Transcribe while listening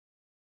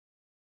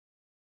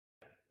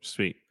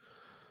Sweet.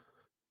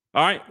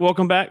 All right,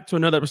 welcome back to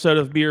another episode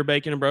of Beer,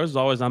 Bacon, and Bros. As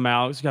always, I'm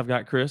Alex. I've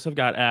got Chris. I've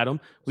got Adam.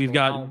 We've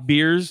got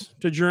beers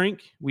to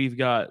drink. We've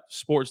got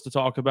sports to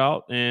talk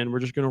about, and we're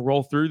just going to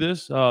roll through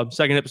this.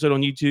 Second episode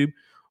on YouTube,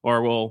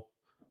 or well,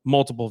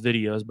 multiple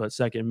videos, but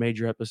second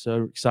major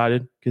episode.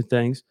 Excited. Good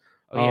things.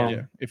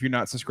 Yeah. If you're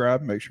not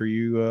subscribed, make sure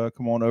you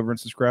come on over and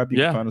subscribe. You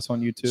can find us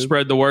on YouTube.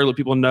 Spread the word. Let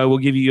people know. We'll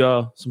give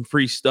you some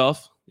free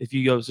stuff. If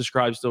you go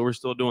subscribe still, we're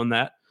still doing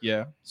that.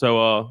 Yeah.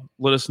 So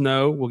let us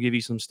know. We'll give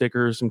you some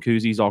stickers, some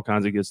koozies, all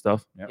kinds of good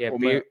stuff. Yeah,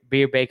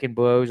 beer, Bacon,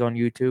 Bros on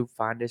YouTube.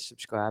 Find us,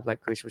 subscribe, like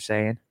Chris was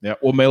saying. Yeah,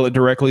 we'll mail it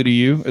directly to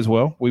you as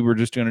well. We were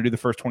just going to do the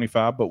first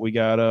 25, but we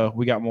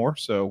got more,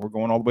 so we're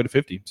going all the way to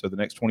 50. So the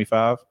next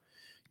 25,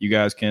 you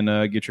guys can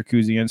get your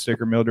koozie and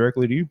sticker mailed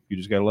directly to you. You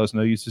just got to let us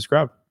know you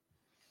subscribe.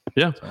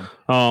 Yeah.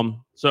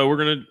 So we're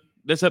gonna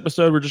this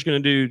episode we're just gonna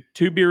do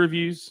 2 beer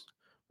reviews.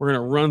 We're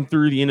gonna run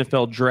through the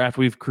NFL draft.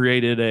 We've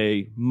created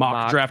a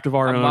mock draft of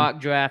our own. Mock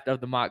draft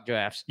of the mock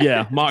drafts.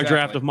 Yeah, mock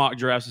draft of mock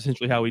drafts.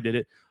 Essentially, how we did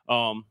it.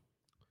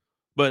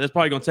 But it's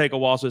probably gonna take a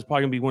while, so it's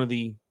probably gonna be one of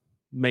the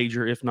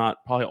major, if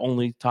not probably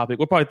only topic.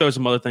 We'll probably throw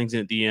some other things in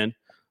at the end.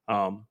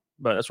 But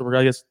that's what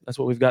that's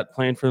what we've got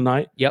planned for the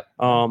night. Yep.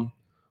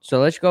 So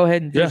let's go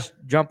ahead and just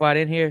jump right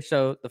in here.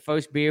 So the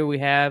first beer we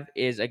have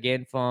is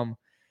again from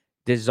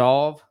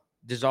Dissolver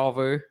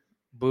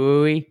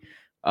Brewery.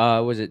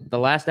 Was it the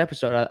last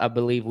episode? I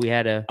believe we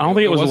had a. I don't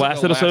think it was the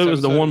last episode. It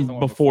was the one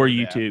before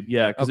YouTube.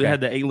 Yeah, because it had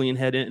the alien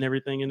head and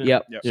everything in it.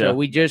 Yep. So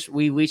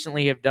we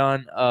recently have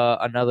done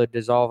another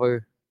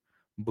Dissolver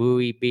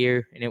Brewery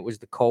beer, and it was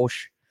the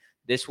Kolsch.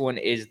 This one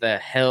is the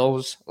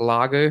Hell's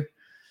Lager,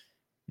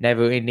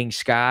 Never Ending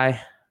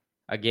Sky.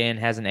 Again,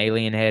 has an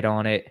alien head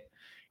on it.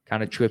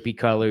 Kind of trippy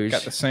colors.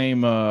 Got the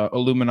same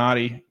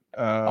Illuminati.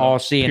 All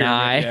seeing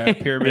eye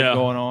pyramid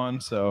going on.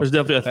 So there's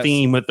definitely a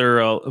theme with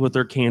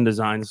their can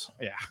designs.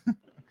 Yeah.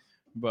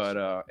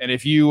 But and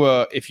if you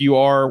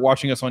are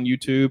watching us on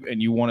YouTube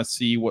and you want to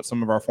see what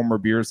some of our former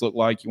beers look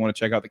like, you want to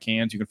check out the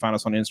cans, you can find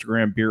us on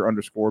Instagram,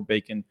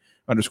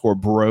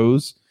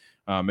 beer_bacon_bros.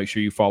 Make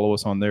sure you follow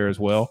us on there as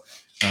well.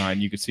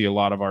 And you can see a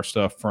lot of our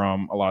stuff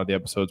from a lot of the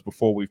episodes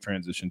before we've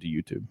transitioned to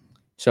YouTube.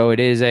 So it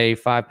is a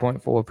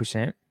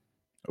 5.4%.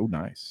 Oh,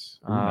 nice.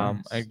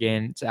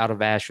 Again, it's out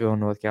of Asheville,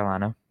 North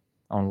Carolina,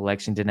 on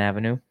Lexington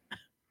Avenue.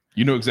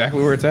 You know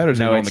exactly where it's at, or is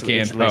it on the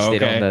can? It's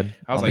listed on the.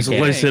 I was like, it's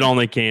listed on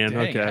the can.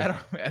 Dang, okay.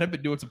 I've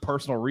been doing some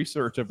personal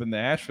research up in the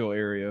Asheville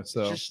area,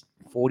 so just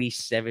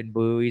 47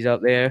 breweries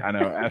up there. I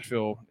know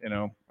Asheville.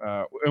 And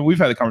we've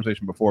had the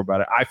conversation before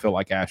about it. I feel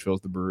like Asheville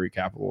is the brewery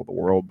capital of the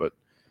world, but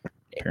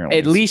apparently,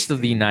 at least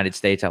of the United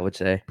States, I would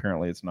say.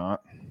 Apparently, it's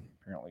not.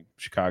 Apparently,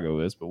 Chicago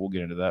is, but we'll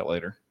get into that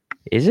later.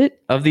 Is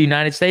it of the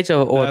United States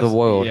or the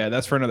world? Yeah,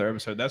 that's for another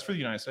episode. That's for the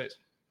United States.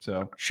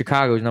 So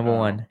Chicago's number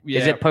one. Yeah,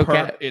 is it per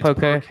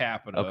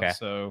capita? Okay.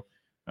 So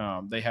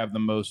they have the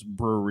most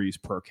breweries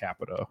per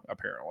capita,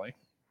 apparently.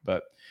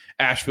 But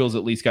Asheville's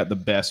at least got the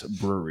best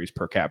breweries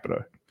per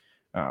capita.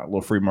 A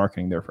little free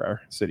marketing there for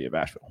our city of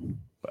Asheville.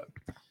 But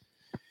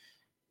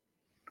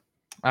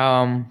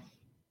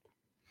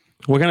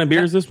what kind of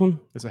beer is this one?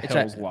 It's a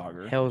Hell's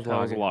Lager. Hell's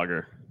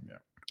Lager.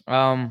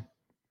 Yeah.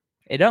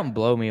 It doesn't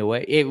blow me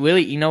away. It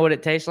really, you know what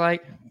it tastes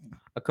like?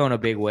 A Kona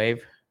Big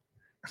Wave.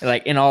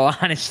 Like, in all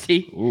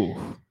honesty. Ooh.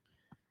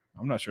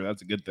 I'm not sure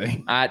that's a good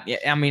thing. I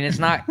mean, it's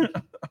not.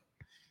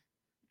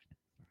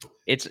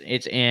 it's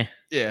eh.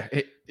 Yeah.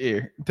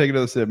 Here, take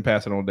another sip and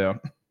pass it on down.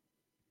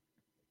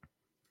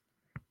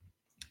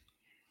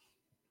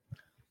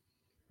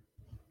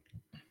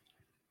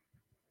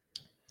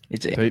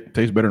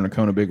 Tastes better than a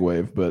Kona Big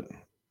Wave, but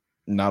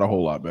not a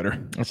whole lot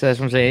better. So that's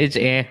what I'm saying. It's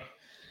eh.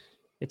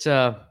 It's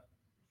not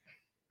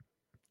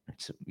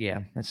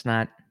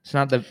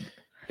the.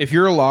 If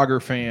you're a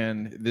lager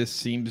fan, this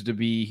seems to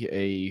be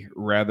a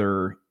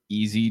rather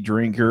easy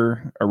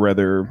drinker, a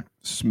rather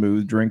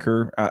smooth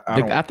drinker.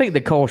 I think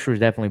the Kolsch was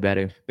definitely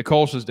better. The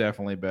Kolsch is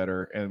definitely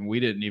better, and we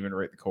didn't even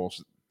rate the Kolsch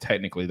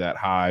technically that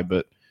high,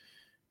 but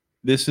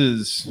this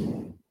is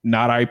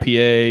not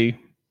IPA,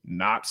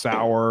 not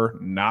sour,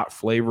 not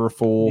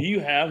flavorful. Do you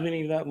have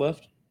any of that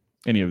left?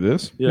 Any of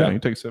this? Yeah, you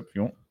can take a sip if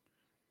you want.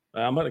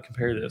 I'm about to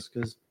compare this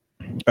because.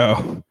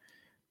 Oh.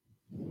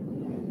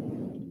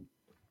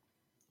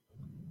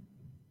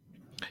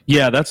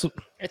 Yeah,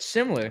 it's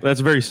similar. That's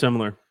very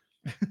similar.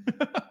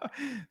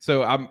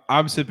 So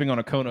I'm sipping on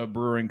a Kona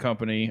Brewing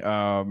Company.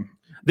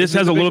 This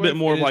has a little bit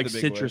more like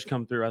citrus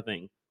come through, I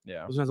think.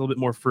 Yeah. This has a little bit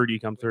more fruity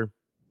come through.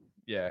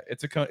 Yeah,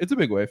 it's a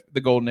big wave.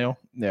 The Golden Ale,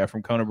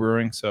 from Kona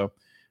Brewing. So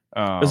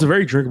it's a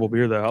very drinkable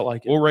beer though. I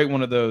like it. We'll rate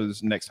one of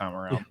those next time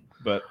around.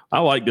 But I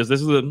like this. I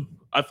feel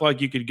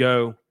like you could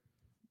go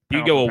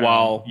a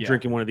while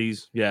drinking one of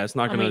these. Yeah, it's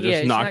not going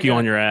to knock you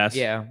on your ass.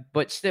 Yeah,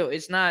 but still,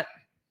 it's not.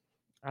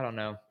 I don't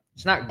know.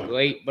 It's not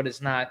great, but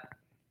it's not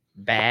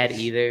bad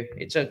either.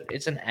 It's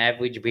an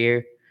average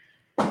beer.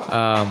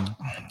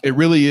 It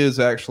really is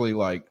actually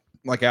like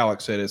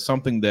Alex said. It's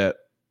something that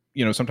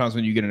sometimes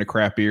when you get into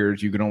craft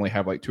beers, you can only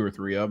have like 2 or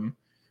 3 of them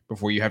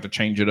before you have to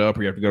change it up,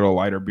 or you have to go to a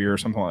lighter beer or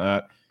something like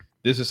that.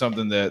 This is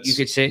something that's You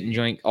could sit and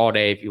drink all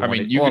day if you wanted. I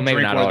mean, you well, could maybe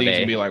drink not one all of these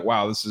day. and be like,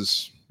 wow, this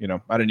is,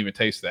 I didn't even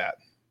taste that.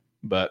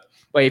 But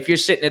if you're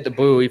sitting at the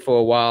brewery for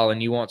a while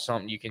and you want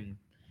something you can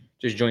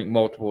just drink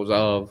multiples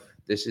of,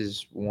 this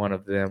is one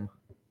of them.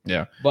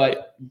 Yeah.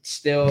 But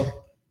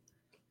still,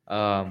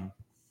 from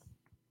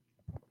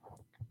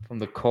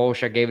the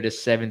Kolsch, I gave it a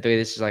 7.3.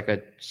 This is like a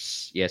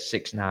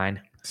 6.9.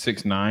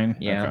 6.9.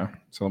 Yeah. Okay.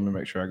 So let me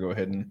make sure I go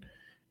ahead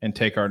and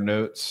take our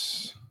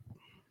notes.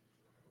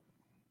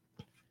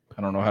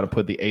 I don't know how to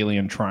put the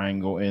alien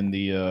triangle in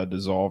the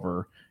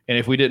dissolver. And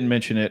if we didn't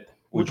mention it,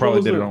 we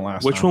probably did it on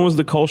last Which time. one was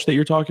the Kolsch that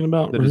you're talking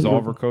about? The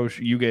dissolver Kolsch.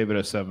 You gave it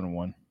a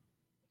 7.1.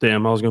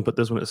 Damn, I was going to put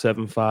this one at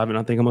 7.5, and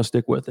I think I'm going to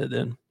stick with it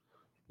then.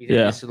 You think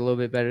Yeah. this is a little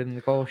bit better than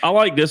the Kolsch? I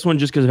like this one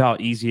just because of how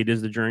easy it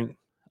is to drink.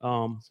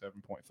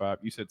 7.5.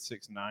 You said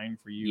 6.9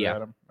 for you, Yeah.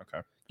 Adam?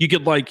 Okay. You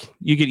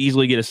could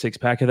easily get a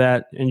 6-pack of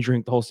that and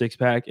drink the whole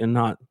 6-pack and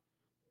not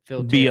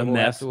Feel be a terrible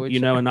mess, afterwards?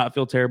 and not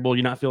feel terrible.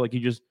 You not feel like you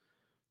just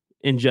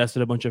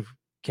ingested a bunch of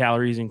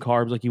calories and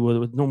carbs like you would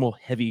with normal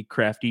heavy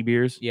crafty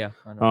beers. Yeah.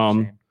 I know what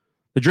you're saying.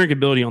 The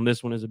drinkability on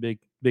this one is a big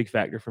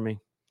factor for me.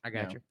 I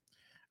got Yeah. you.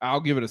 I'll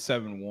give it a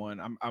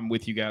 7.1. I'm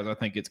with you guys. I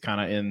think it's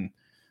kind of in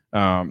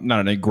not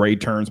in a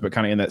grade terms, but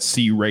kind of in that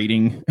C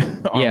rating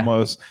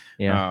almost.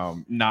 Yeah.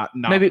 Not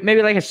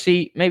Maybe like a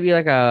C, maybe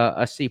like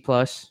a C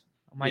plus.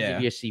 I might Yeah.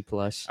 give you a C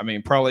plus. I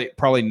mean,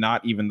 probably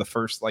not even the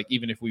first. Like,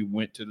 even if we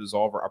went to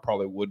dissolver, I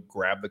probably would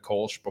grab the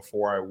Kolsch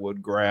before I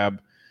would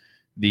grab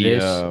the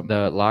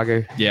the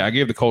lager. Yeah, I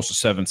gave the Kolsch a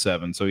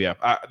 7.7. So yeah,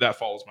 that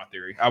follows my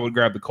theory. I would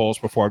grab the Kolsch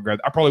before I grab.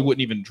 I probably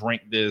wouldn't even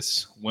drink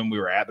this when we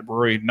were at the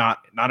brewery. Not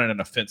in an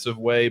offensive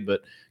way,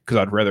 but because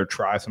I'd rather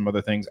try some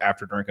other things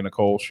after drinking a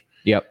Kolsch.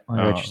 Yep, I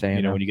know what you're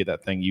saying. When you get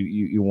that thing,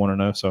 you want to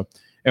know. So,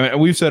 and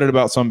we've said it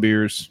about some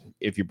beers.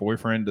 If your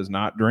boyfriend does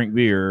not drink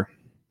beer,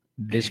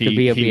 This could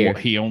be a beer.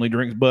 He only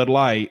drinks Bud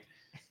Light.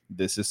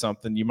 This is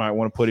something you might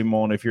want to put him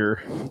on if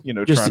you're,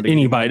 Just trying to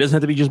anybody. It doesn't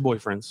have to be just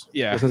boyfriends.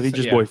 Yeah, It doesn't have to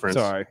be just yeah, boyfriends.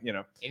 Sorry,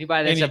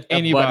 Anybody that's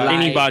Anybody- Bud Light,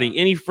 Anybody,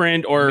 any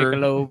friend or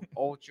Michelob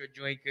Ultra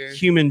drinker.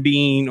 human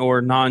being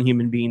or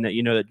non-human being that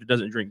that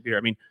doesn't drink beer.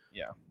 I mean,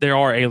 Yeah. there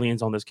are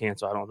aliens on this can,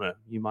 so I don't know.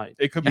 You might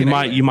It could you be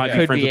might an you might alien.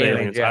 be Could friends be with aliens,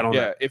 aliens. yeah. I don't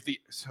know.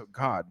 Yeah.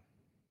 God,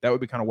 that would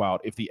be kind of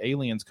wild. If the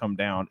aliens come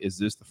down, is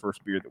this the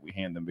first beer that we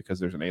hand them because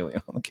there's an alien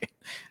on the can?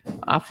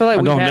 I feel like I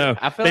we've don't had, know.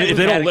 I feel like If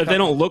we've had a they couple-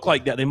 don't look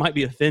like that, they might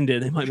be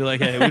offended. They might be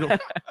like, "Hey,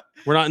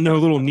 we're not no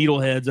little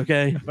needleheads,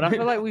 okay?" But I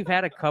feel like we've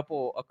had a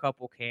couple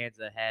cans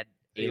that had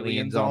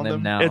aliens on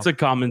them now. It's a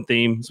common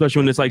theme, especially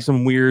when it's like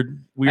some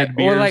weird or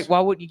beers. like, why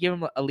wouldn't you give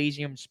them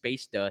Elysium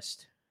space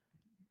dust?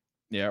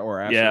 Yeah,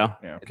 or Yeah.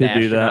 astronaut, Could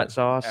do that. Astronaut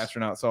sauce.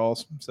 astronaut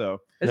sauce. So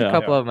There's Yeah. a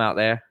couple of them out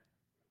there.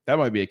 that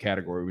might be a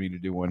category we need to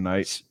do one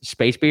night.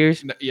 Space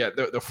beers. Yeah,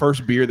 the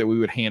first beer that we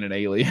would hand an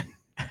alien.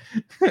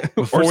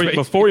 Before we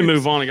beers.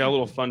 move on, I got a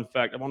little fun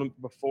fact.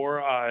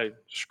 Before I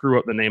screw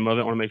up the name of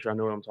it, I want to make sure I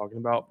know what I'm talking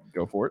about.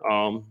 Go for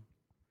it.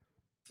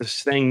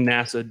 This thing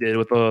NASA did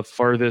with the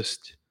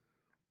furthest,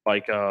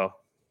 Like the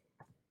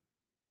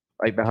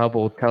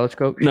Hubble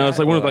telescope. no, it's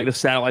like one of Or like the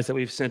satellites that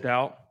we've sent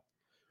out.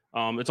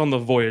 It's on the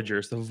Voyager.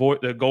 It's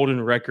the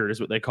golden record is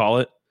what they call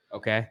it.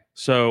 Okay.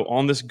 So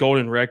on this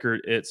golden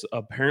record, it's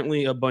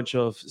apparently a bunch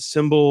of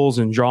symbols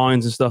and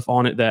drawings and stuff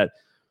on it that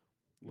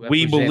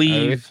we Represent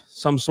believe Earth.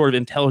 some sort of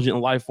intelligent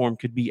life form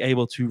could be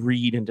able to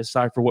read and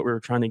decipher what we were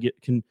trying to get,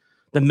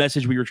 the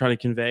message we were trying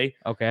to convey.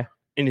 Okay.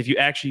 And if you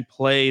actually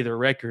play the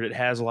record, it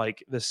has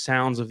like the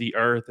sounds of the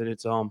earth, and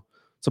it's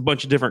a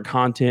bunch of different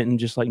content and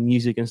just like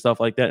music and stuff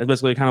like that. It's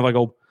basically kind of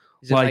like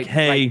Is it Like,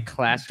 hey,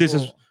 classical? this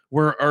is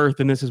we're Earth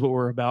and this is what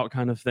we're about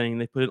kind of thing.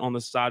 They put it on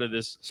the side of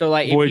this so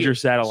like if Voyager you,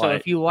 satellite. So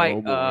if you like,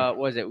 Oh, boy.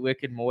 was it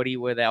Rick and Morty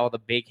where they all the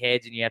big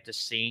heads and you have to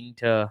sing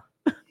to?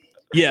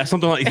 Yeah,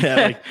 something like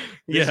that.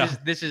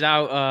 Like, This is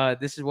our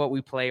this is what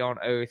we play on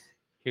Earth.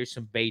 Here's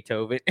some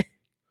Beethoven.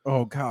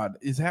 Oh God,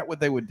 is that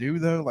what they would do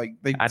though? Like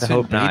they I'd send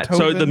hope not.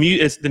 So the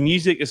Beethoven?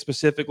 music is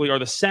specifically, or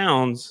the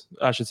sounds,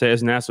 I should say,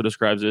 as NASA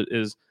describes it,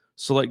 is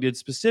selected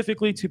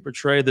specifically to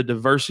portray the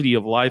diversity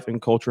of life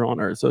and culture on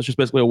Earth. So it's just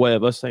basically a way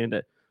of us saying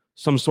that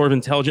some sort of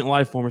intelligent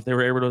life form, if they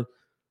were able to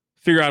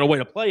figure out a way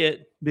to play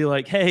it, be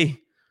like, hey,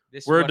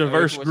 This is we're a what Earth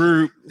diverse was-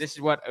 group. This is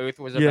what Earth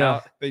was Yeah.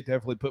 about. They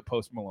definitely put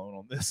Post Malone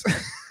on this.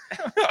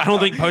 I don't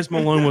think Post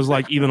Malone was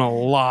like even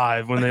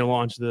alive when they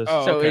launched this.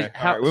 Oh, So okay. is,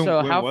 how All right.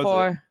 When how was it?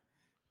 far?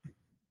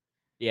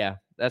 Yeah,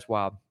 that's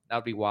wild. That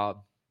would be wild.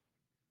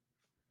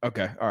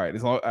 Okay, all right.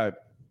 As long,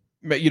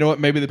 you know what?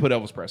 Maybe they put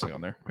Elvis Presley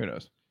on there. Who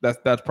knows?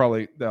 That's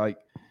probably like,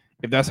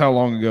 if that's how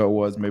long ago it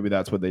was, maybe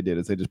that's what they did.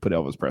 Is they just put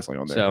Elvis Presley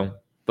on there. So,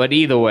 but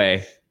either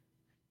way,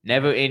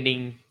 never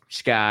ending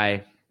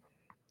sky.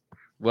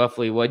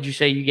 Roughly, what'd you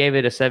say? You gave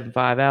it a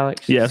 7.5,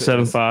 Alex? Yeah,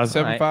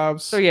 7.5.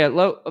 7.5. So yeah,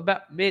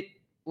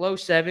 low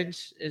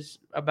sevens is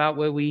about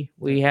where we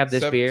have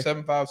this beer.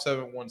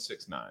 7.5,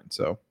 7.169.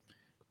 So,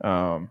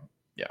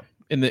 yeah,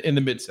 in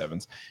the mid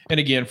sevens. And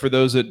again, for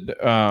those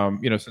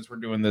that since we're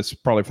doing this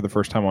probably for the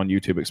first time on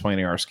YouTube,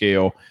 explaining our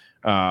scale,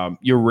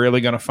 you're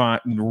rarely going to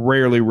find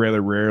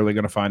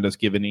us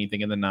giving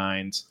anything in the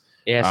nines.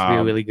 It has to be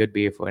a really good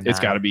beer for a 9. It's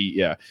got to be,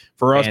 yeah.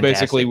 For us, Fantastic.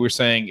 basically, we're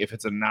saying if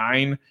it's a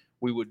 9,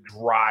 we would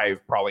drive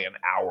probably an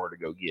hour to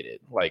go get it.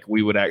 Like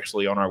we would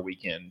actually on our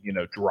weekend,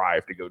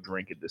 drive to go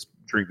drink this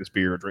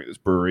beer or drink this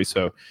brewery.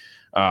 So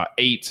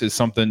 8s is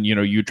something,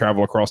 you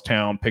travel across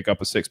town, pick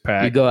up a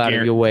 6-pack. You go out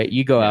of your way.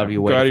 You go out of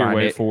your way. Go out to of your find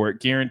way it. for it.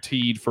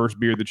 Guaranteed first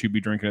beer that you'd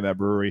be drinking at that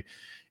brewery.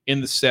 In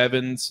the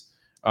 7s,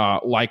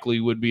 likely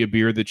would be a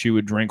beer that you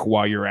would drink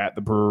while you're at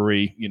the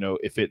brewery.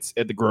 If it's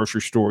at the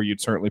grocery store,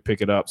 you'd certainly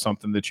pick it up.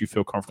 Something that you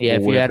feel comfortable with. Yeah,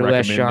 if you're at a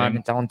recommending. restaurant,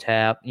 it's on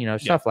tap.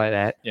 Stuff like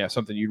that. Yeah,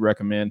 something you'd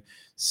recommend.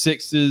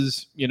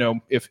 6s,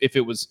 if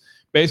it was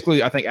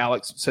basically, I think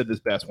Alex said this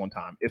best one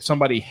time. If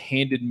somebody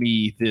handed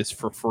me this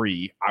for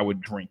free, I would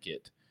drink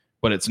it,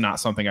 but it's not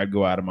something I'd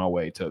go out of my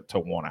way to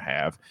want to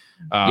have.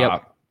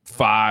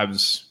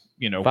 5s,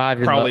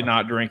 probably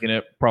not drinking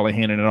it, probably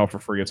handing it off for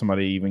free if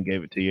somebody even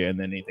gave it to you, and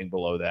then anything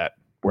below that,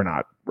 we're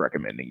not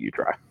recommending you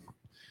try.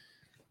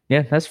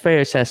 Yeah, that's a fair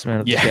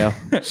assessment of the scale.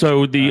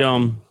 So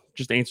the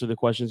just to answer the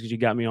questions because you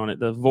got me on it.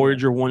 The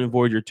Voyager 1 and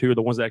Voyager 2 are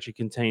the ones that actually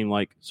contain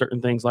like certain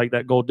things like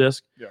that gold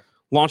disc. Yeah.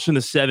 Launched in the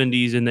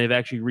 70s, and they've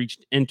actually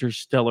reached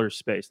interstellar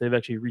space. They've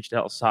actually reached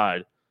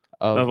outside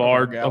of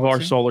our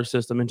solar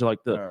system into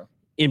like the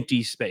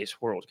empty space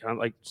world, kind of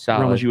like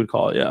realm, as you would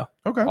call it. Yeah.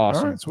 Okay.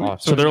 Awesome. All right, sweet.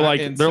 Awesome. So they're like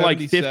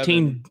 77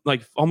 15,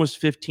 like almost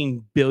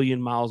 15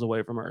 billion miles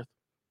away from Earth.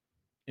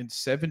 In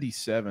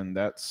 77,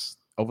 that's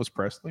Elvis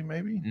Presley,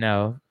 maybe?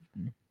 No.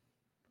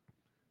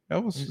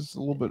 Elvis is a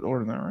little bit older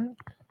than that, right?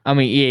 I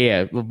mean,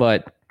 yeah,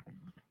 but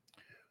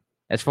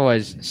as far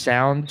as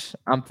sounds,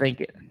 I'm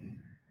thinking.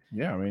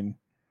 Yeah, I mean,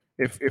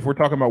 if we're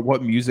talking about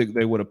what music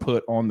they would have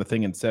put on the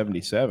thing in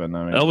 77,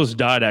 I mean, Elvis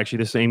died actually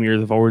the same year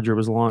the Voyager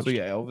was launched. So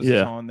yeah, Elvis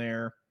is on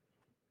there.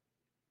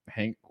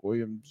 Hank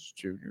Williams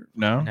Jr.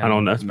 No, I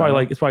don't know. It's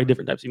probably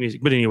different types of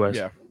music. But anyways,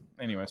 yeah.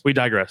 Anyways, we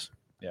digress.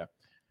 Yeah.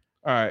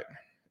 All right.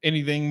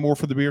 Anything more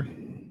for the beer?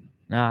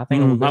 No, I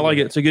think I like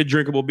it. It's a good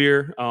drinkable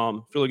beer. If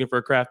you're looking for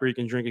a craft beer you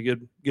can drink a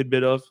good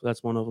bit of,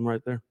 that's one of them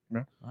right there.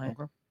 Yeah. Right.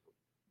 Okay.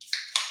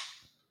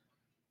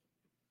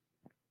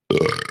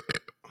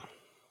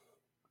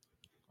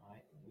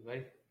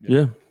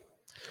 Yeah.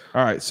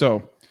 All right.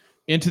 So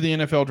into the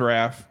NFL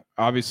draft.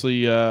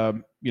 Obviously,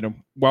 when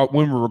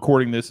we're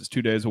recording this, it's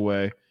 2 days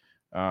away.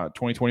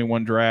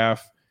 2021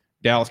 draft.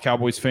 Dallas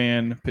Cowboys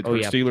fan,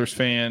 Pittsburgh Steelers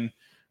fan.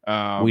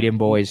 We them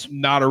boys.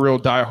 Not a real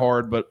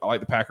diehard, but I like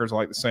the Packers. I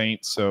like the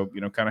Saints. So,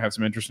 kind of have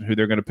some interest in who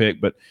they're going to pick.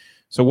 But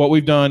so what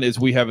we've done is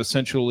we have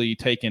essentially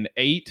taken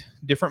 8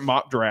 different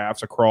mock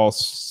drafts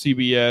across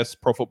CBS,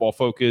 Pro Football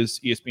Focus,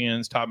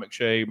 ESPN's Todd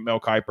McShay, Mel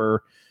Kiper,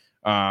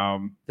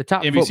 the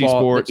top NBC football,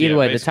 Sports. Either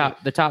way,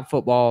 the top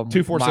football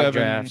 247 mock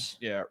drafts.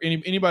 Yeah,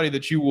 anybody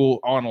that you will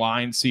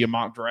online see a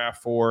mock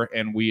draft for,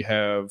 and we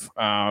have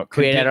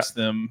condensed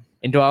them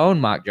into our own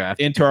mock draft,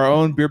 into our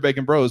own Beer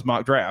Bacon Bros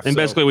mock draft. And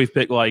basically, we've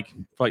picked like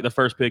the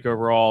first pick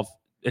overall.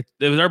 It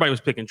was everybody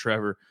was picking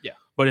Trevor. Yeah.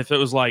 But if it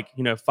was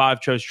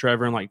 5 chose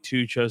Trevor and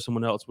 2 chose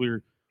someone else, we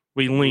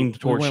leaned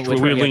towards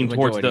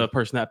the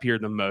person that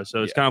appeared the most.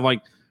 So it's kind of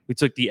like we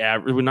took the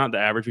average, not the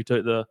average, we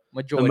took the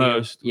majority, the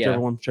most, whichever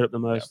one showed up the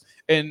most.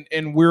 Yeah.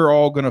 And we're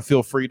all going to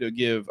feel free to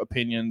give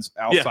opinions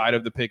outside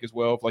of the pick as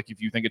well. Like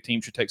if you think a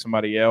team should take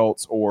somebody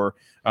else, or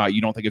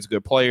you don't think it's a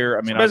good player.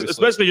 I mean, it's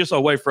basically just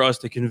a way for us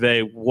to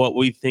convey what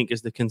we think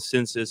is the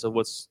consensus of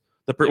what's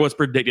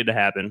predicted to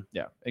happen.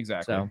 Yeah,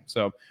 exactly.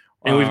 So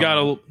and we've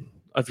got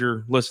if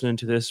you're listening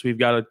to this, we've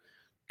got a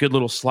good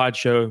little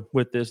slideshow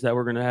with this that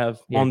we're going to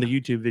have on the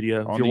YouTube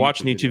video. If you're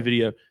watching the YouTube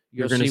video,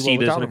 you're going to see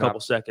this in a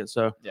couple seconds.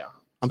 So yeah.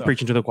 I'm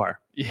preaching to the choir.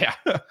 Yeah.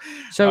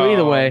 So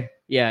either way,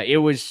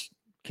 it was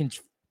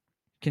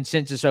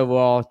consensus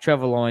overall.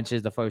 Trevor Lawrence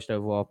is the first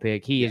overall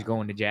pick. He is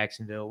going to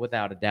Jacksonville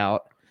without a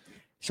doubt.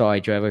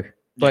 Sorry, Trevor.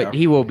 But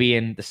he will be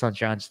in the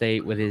Sunshine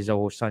State with his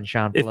old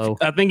Sunshine flow.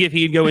 I think if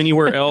he'd go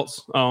anywhere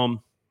else,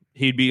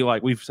 he'd be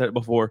like we've said it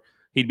before.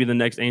 He'd be the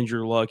next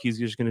Andrew Luck. He's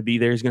just going to be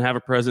there. He's going to have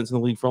a presence in the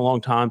league for a long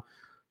time.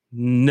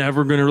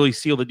 Never going to really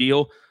seal the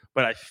deal.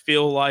 But I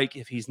feel like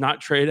if he's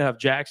not traded out of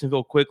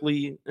Jacksonville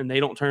quickly and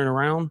they don't turn it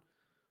around,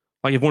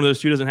 like if one of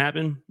those two doesn't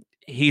happen,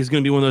 he's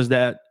going to be one of those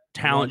that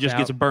talent just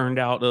gets burned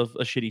out of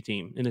a shitty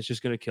team, and it's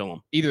just going to kill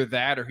him. Either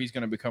that, or he's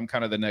going to become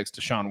kind of the next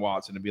Deshaun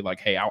Watson and be like,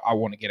 "Hey, I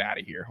want to get out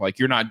of here. Like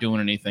you're not doing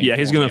anything." Yeah,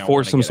 he's going to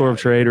force some sort of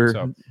trade.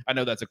 So I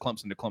know that's a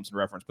Clemson to Clemson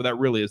reference, but that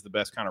really is the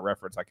best kind of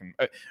reference I can.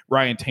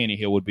 Ryan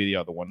Tannehill would be the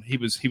other one. He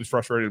was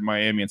frustrated in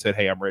Miami and said,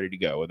 "Hey, I'm ready to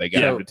go," and they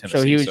got him to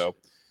Tennessee. So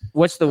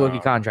what's the rookie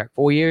contract?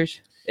 4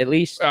 years? At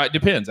least it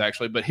depends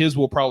actually, but his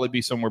will probably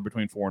be somewhere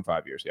between 4 and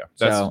 5 years. Yeah,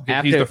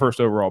 he's the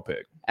first overall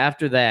pick.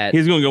 After that,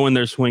 he's going to go in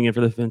there swinging for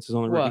the fences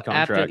on the rookie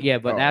contract.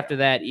 After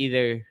that,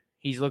 either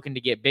he's looking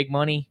to get big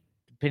money,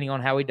 depending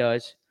on how he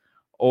does,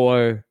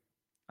 or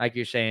like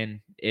you're saying,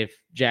 if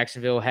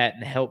Jacksonville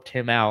hadn't helped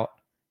him out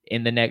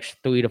in the next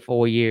 3 to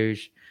 4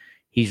 years,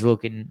 he's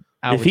looking.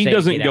 If he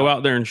doesn't go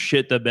out there and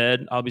shit the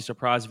bed, I'll be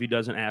surprised if he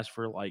doesn't ask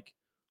for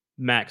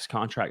max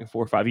contract in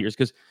 4 or 5 years,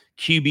 because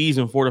QBs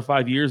in 4 to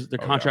 5 years, their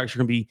contracts are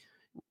going to be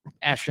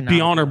astronomical.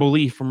 beyond our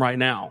belief from right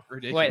now.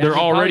 Ridiculous. Wait, They're I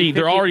mean, already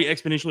probably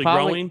exponentially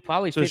probably, growing.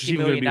 Probably so it's $50 just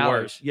even gonna million. be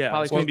worse. Yeah,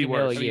 Probably it's going to be $50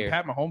 million worse. a I mean, year.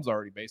 Pat Mahomes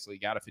already basically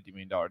got a $50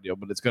 million deal,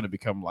 but it's going to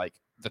become like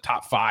the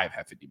top 5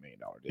 have $50 million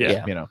deals.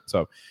 Yeah. You know,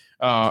 so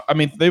I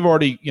mean, they've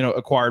already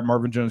acquired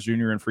Marvin Jones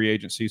Jr. in free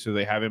agency, so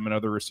they have him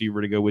another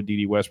receiver to go with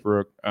D.D.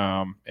 Westbrook,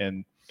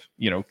 and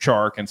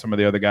Chark and some of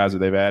the other guys that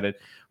they've added.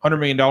 $100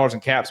 million in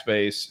cap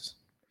space,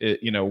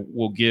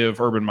 will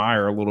give Urban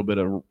Meyer a little bit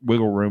of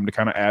wiggle room to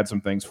kind of add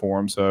some things for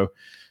him. So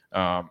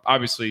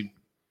obviously,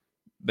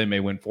 they may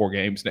win 4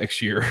 games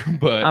next year,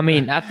 but I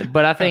mean,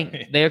 I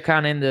think they're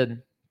kind of in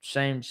the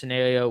same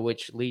scenario,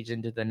 which leads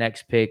into the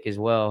next pick as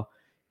well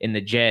in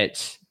the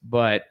Jets.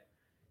 But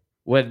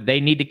whether they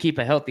need to keep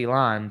a healthy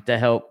line to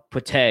help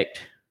protect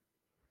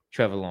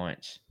Trevor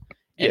Lawrence,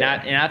 and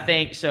I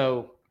think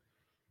so.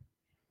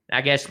 I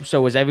guess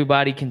so. Was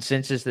everybody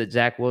consensus that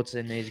Zach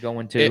Wilson is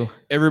going to?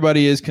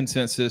 Everybody is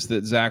consensus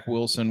that Zach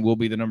Wilson will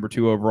be the number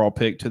 2 overall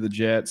pick to the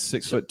Jets.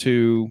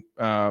 6'2",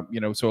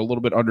 so a little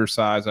bit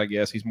undersized, I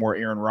guess. He's more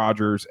Aaron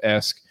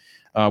Rodgers-esque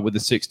with the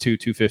 6'2",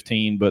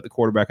 215, but the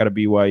quarterback out of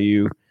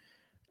BYU.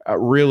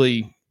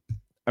 Really,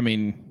 I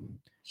mean,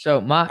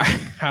 so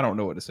I don't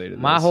know what to say to this.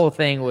 My whole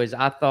thing was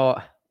I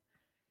thought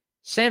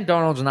Sam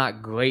Darnold's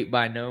not great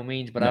by no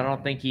means, but I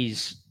don't think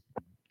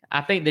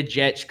I think the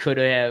Jets could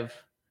have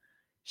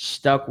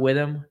stuck with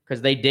him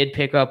because they did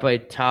pick up a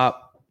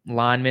top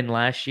lineman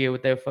last year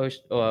with their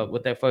first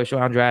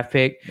round draft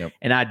pick,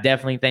 and I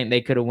definitely think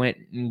they could have went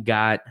and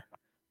got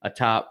a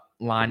top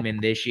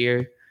lineman this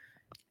year.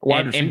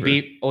 To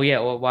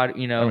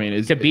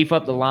beef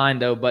up the line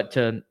though, but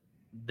to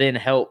then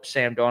help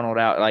Sam Darnold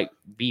out, like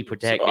be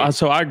protected.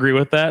 So I agree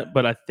with that,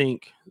 but I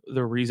think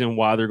the reason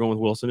why they're going with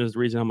Wilson is the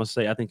reason I'm going to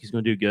say I think he's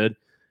going to do good.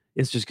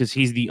 It's just because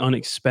he's the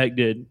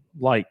unexpected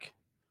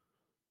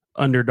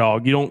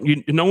underdog.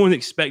 No one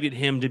expected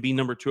him to be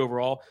number 2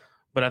 overall,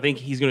 but I think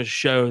he's going to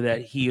show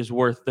that he is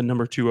worth the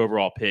number 2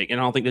 overall pick. And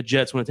I don't think the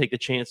Jets want to take the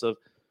chance of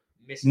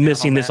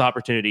missing this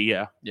opportunity.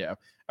 Yeah. Yeah.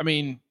 I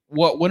mean,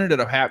 what ended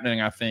up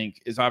happening, I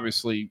think, is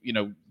obviously,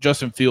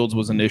 Justin Fields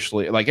was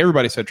initially, like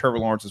everybody said, Trevor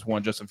Lawrence is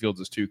 1, Justin Fields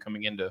is 2,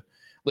 coming into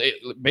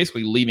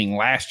basically leaving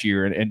last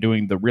year and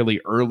doing the really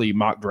early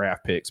mock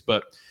draft picks.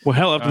 But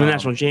after the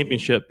national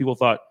championship, people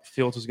thought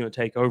Fields was going to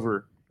take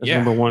over as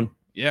number 1.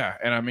 Yeah,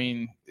 and I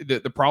mean, the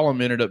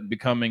problem ended up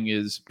becoming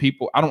is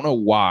people. I don't know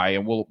why,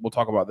 and we'll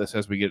talk about this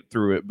as we get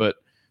through it. But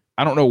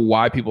I don't know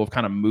why people have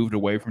kind of moved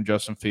away from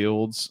Justin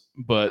Fields,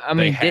 but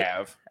they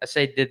have.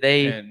 Did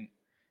they? And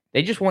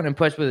they just weren't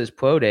impressed with his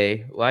pro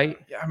day, right?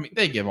 Yeah, I mean,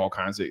 they give all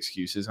kinds of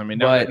excuses. I mean,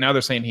 now they're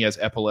saying he has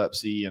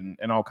epilepsy and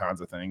all kinds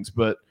of things.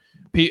 But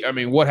I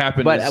mean, what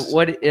happened? But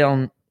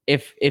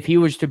if he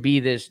was to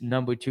be this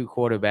number 2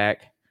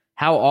 quarterback,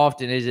 how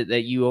often is it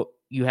that you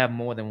have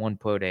more than one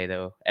pro day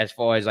though, as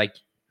far as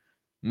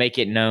make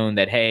it known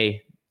that,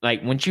 hey,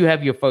 once you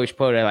have your first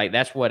pro day,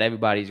 that's what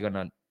everybody's going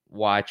to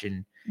watch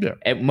and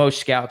most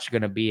scouts are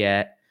going to be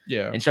at.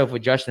 Yeah. And so for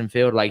Justin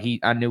Field,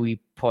 I knew he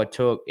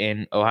partook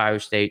in Ohio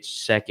State's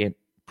second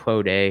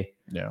pro day.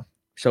 Yeah.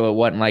 So it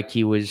wasn't like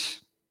he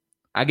was,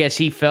 I guess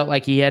he felt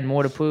like he had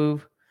more to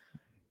prove.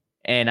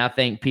 And I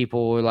think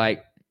people were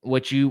like,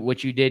 what you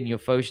did in your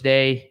first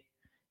day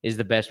is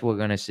the best we're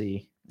going to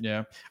see.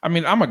 Yeah. I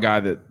mean, I'm a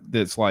guy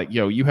that's like,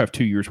 you have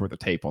 2 years worth of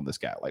tape on this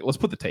guy. Let's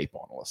put the tape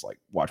on. Let's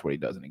watch what he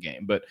does in a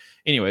game. But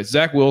anyways,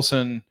 Zach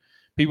Wilson,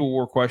 people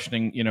were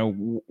questioning,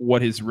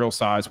 what his real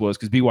size was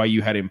because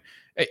BYU had him,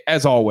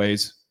 as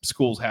always,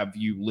 schools have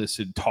you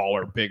listed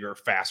taller, bigger,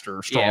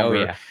 faster,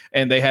 stronger.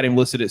 And they had him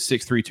listed at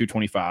 6'3",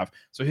 225.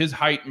 So his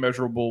height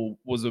measurable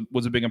was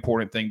a big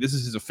important thing. This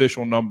is his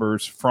official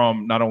numbers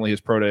from not only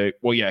his pro day.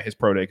 Well, yeah, his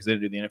pro day because they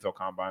didn't do the NFL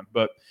combine,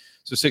 but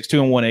so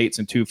 6'2" and 1/8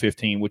 and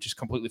 215, which is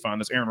completely fine.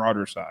 That's Aaron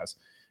Rodgers size.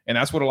 And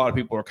that's what a lot of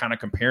people are kind of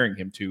comparing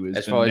him to is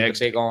as far as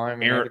the big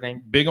arm and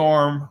everything. Big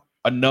arm,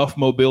 enough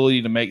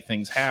mobility to make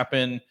things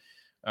happen.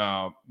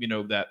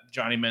 That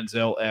Johnny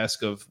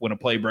Manziel-esque of when a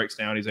play breaks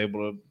down, he's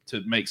able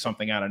to make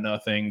something out of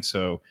nothing.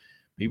 So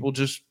people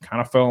just kind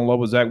of fell in love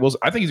with Zach Wilson.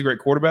 I think he's a great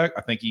quarterback.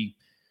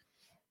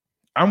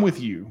 I'm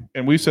with you,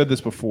 and we've said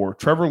this before.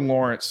 Trevor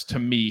Lawrence, to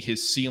me,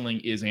 his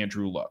ceiling is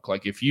Andrew Luck.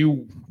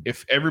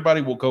 If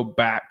everybody will go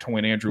back to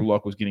when Andrew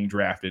Luck was getting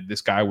drafted, this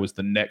guy was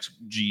the next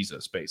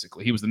Jesus,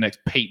 basically. He was the next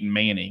Peyton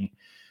Manning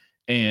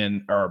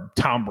or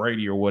Tom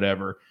Brady or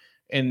whatever.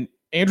 And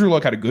Andrew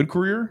Luck had a good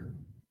career.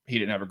 He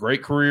didn't have a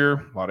great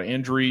career, a lot of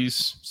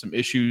injuries, some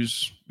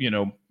issues,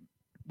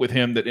 with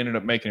him that ended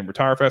up making him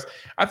retire fast.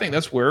 I think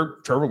that's where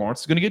Trevor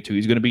Lawrence is going to get to.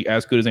 He's going to be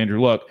as good as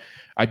Andrew Luck.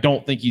 I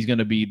don't think he's going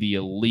to be the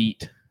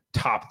elite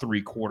top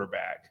 3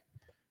 quarterback.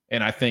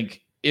 And I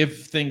think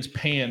if things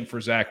pan for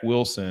Zach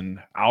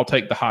Wilson, I'll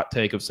take the hot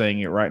take of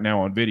saying it right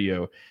now on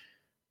video.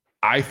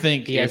 I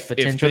think if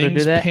things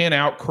pan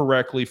out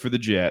correctly for the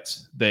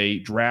Jets, they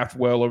draft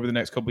well over the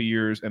next couple of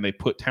years and they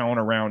put talent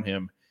around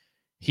him,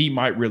 he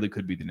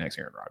could be the next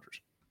Aaron Rodgers.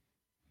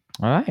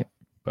 All right.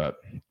 But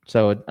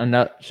you're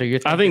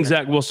I think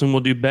Zach Wilson will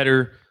do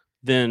better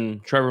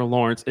than Trevor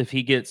Lawrence if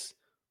he gets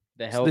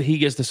The so help. that he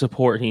gets the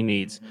support he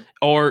needs,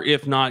 or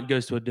if not,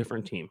 goes to a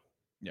different team.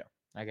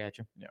 I got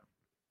you.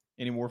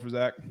 Any more for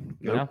Zach?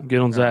 Nope. No. Get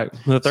on No. Zach.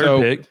 The third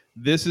So, pick.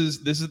 This is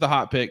the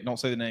hot pick. Don't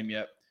say the name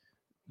yet.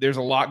 There's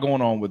a lot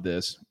going on with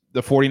this.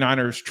 The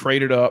 49ers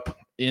traded up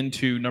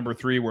into number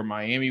 3 where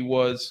Miami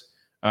was.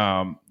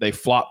 They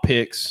flopped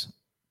picks,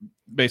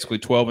 basically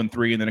 12 and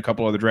 3, and then a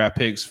couple other draft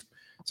picks.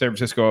 San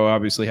Francisco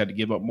obviously had to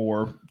give up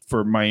more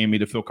for Miami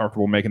to feel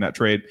comfortable making that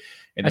trade.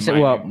 And I then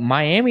said,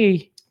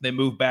 Miami. they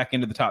moved back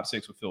into the top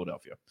 6 with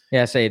Philadelphia.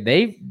 Yeah, I say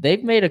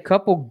they've made a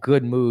couple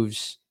good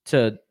moves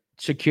to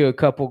secure a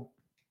couple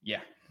Yeah.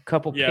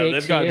 picks.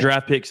 They've got here.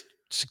 draft picks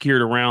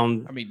secured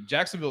around. I mean,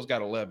 Jacksonville's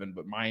got 11,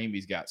 but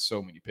Miami's got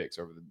so many picks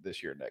over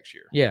this year and next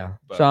year. Yeah.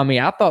 But- So I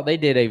mean, I thought they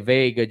did a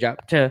very good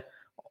job to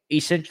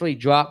essentially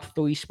drop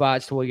 3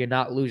 spots to where you're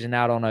not losing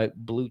out on a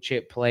blue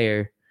chip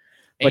player,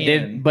 but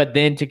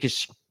then to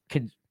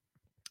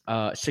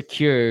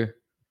secure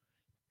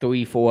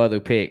 3-4 other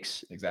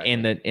picks Exactly.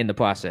 in the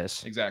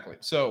process. Exactly.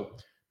 So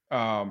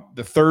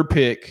the third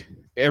pick,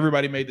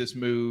 everybody made this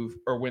move,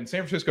 or when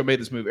San Francisco made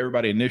this move,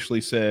 everybody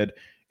initially said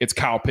it's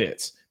Kyle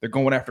Pitts. They're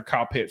going after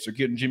Kyle Pitts. They're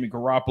getting Jimmy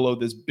Garoppolo,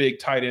 this big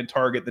tight end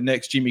target, the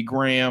next Jimmy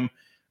Graham,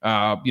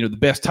 the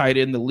best tight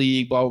end in the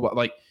league, blah, blah, blah.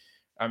 Like,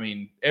 I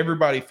mean,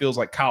 everybody feels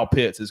like Kyle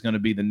Pitts is going to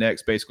be the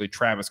next, basically,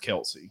 Travis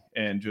Kelce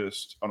and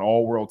just an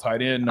all-world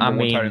tight end, number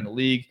one tight end in the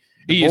league.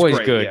 The boy's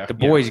good. The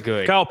boy's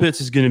good. Kyle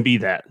Pitts is going to be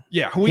that.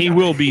 Yeah, He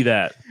will be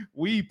that.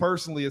 We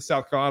personally, as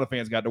South Carolina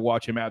fans, got to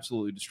watch him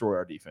absolutely destroy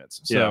our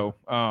defense. So,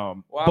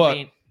 Well, but I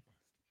mean,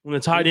 When the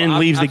tight end I've-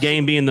 leaves the I've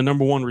game being the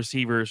number 1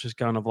 receiver, it's just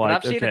kind of like,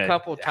 I've seen okay. a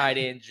couple tight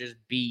ends just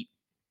beat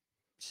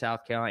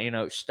South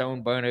Carolina,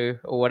 Stoneburner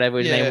or whatever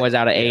his Yeah, name was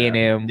out of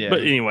A&M. yeah.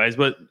 But anyways,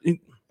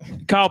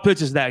 Kyle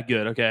Pitts is that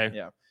good, okay?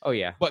 Yeah. Oh,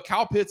 yeah. But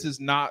Kyle Pitts is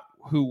not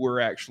who we're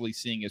actually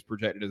seeing as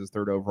projected as a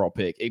 3rd overall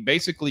pick. It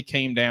basically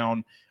came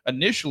down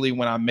initially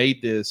when I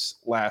made this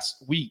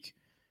last week.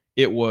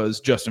 It was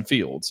Justin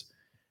Fields,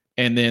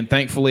 and then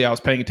thankfully I was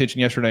paying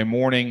attention yesterday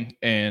morning,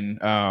 and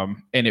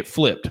it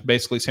flipped.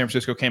 Basically, San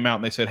Francisco came out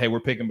and they said, "Hey, we're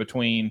picking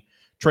between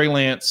Trey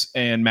Lance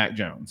and Mac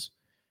Jones."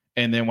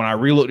 And then when I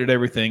relooked at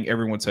everything,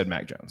 everyone said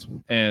Mac Jones,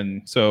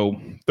 and so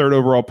 3rd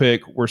overall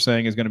pick we're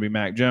saying is going to be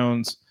Mac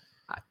Jones.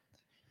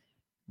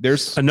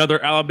 There's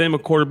Another Alabama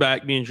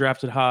quarterback being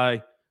drafted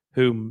high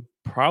who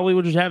probably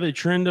would just have a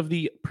trend of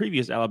the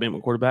previous Alabama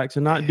quarterbacks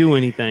and not do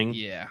anything.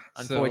 yeah,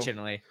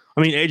 Unfortunately.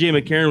 I mean, A.J.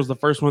 McCarron was the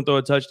first one to throw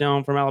a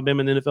touchdown from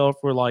Alabama in the NFL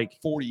for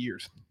 40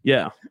 years.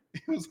 yeah.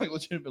 It was like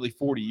legitimately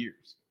 40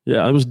 years.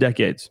 Yeah, it was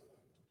decades.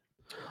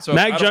 So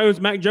Mac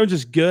Jones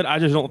is good. I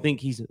just don't think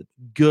he's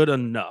good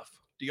enough.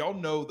 do y'all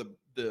know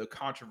the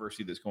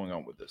controversy that's going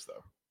on with this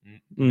though?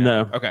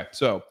 No. Okay,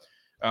 so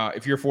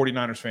if you're a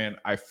 49ers fan,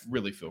 I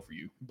really feel for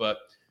you. But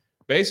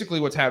basically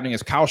what's happening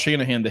is Kyle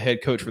Shanahan, the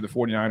head coach for the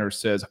 49ers,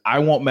 says, I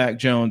want Mac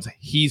Jones.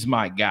 He's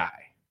my guy,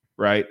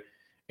 right?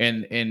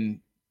 And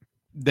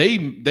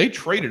they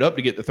traded up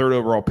to get the 3rd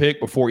overall pick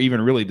before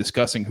even really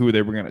discussing who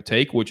they were going to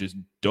take, which is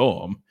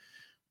dumb.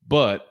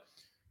 But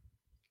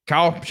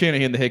Kyle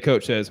Shanahan, the head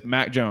coach, says,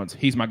 Mac Jones,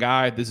 he's my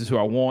guy. This is who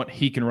I want.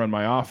 He can run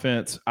my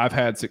offense. I've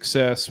had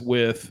success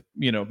with,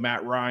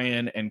 Matt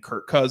Ryan and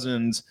Kirk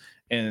Cousins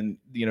and,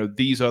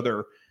 these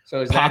other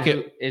So is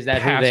pocket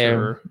that who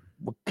they're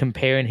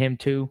comparing him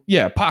to?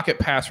 Yeah, pocket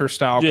passer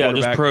style Yeah,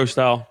 quarterback. just pro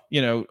style.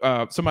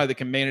 Somebody that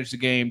can manage the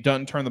game,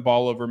 doesn't turn the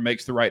ball over,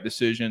 makes the right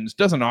decisions,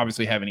 doesn't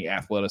obviously have any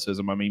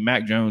athleticism. I mean,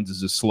 Mac Jones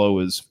is as slow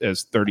as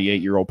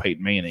 38-year-old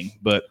Peyton Manning,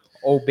 but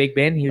Old Big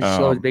Ben. He was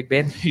slow as Big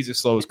Ben. he's as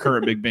slow as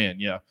current Big Ben,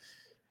 yeah.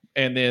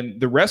 And then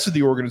the rest of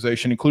the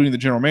organization, including the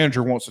general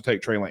manager, wants to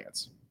take Trey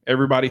Lance.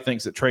 Everybody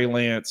thinks that Trey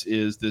Lance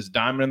is this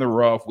diamond in the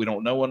rough. We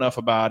don't know enough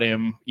about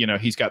him.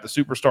 He's got the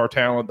superstar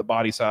talent, the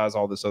body size,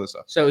 all this other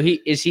stuff. So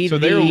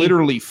they're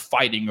literally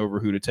fighting over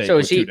who to take. So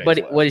is he? with 2 days But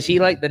left. was he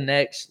like the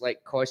next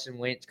Carson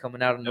Wentz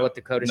coming out of North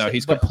Dakota? No, State?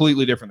 he's But-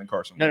 completely different than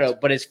Carson Wentz. No.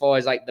 But as far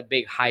as the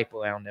big hype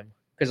around him,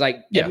 because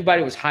Yeah.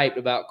 everybody was hyped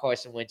about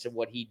Carson Wentz and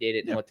what he did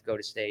at Yeah. North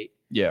Dakota State,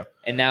 Yeah.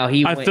 and now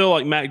he. I went, feel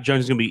like Mac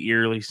Jones is going to be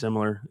eerily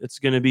similar. It's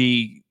going to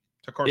be,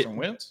 To Carson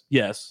Wentz?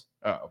 yes.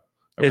 Oh.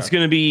 It's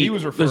going to be. He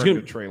was there's referring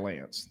gonna- to Trey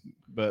Lance,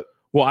 but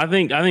Well, I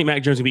think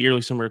Mac Jones is going to be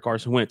eerily similar to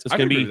Carson Wentz. It's I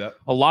going can to agree be with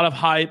that. a lot of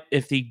hype.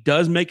 If he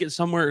does make it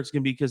somewhere, it's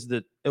going to be because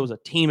it was a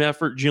team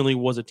effort. Generally,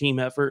 was a team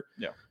effort.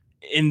 Yeah.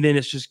 And then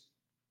it's just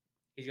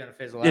he's gonna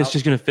fizzle out. it's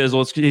just going to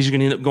fizzle. He's going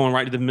to end up going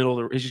right to the middle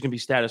of the. It's just going to be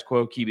status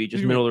quo QB,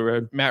 just He's middle of the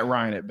road. Matt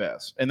Ryan at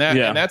best. And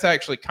Yeah. that's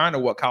actually kind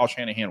of what Kyle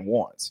Shanahan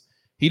wants.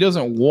 He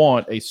doesn't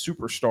want a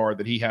superstar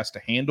that he has to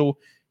handle.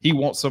 He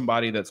wants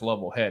somebody that's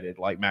level-headed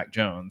like Mac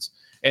Jones.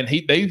 And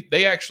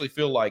they actually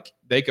feel like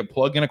they could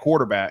plug in a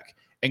quarterback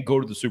and go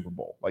to the Super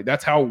Bowl. Like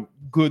that's how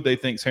good they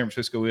think San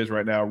Francisco is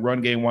right now, run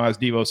game wise,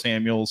 Deebo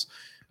Samuels,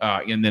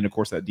 and then of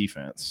course that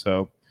defense.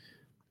 So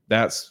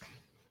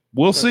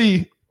we'll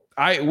see.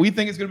 We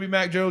think it's going to be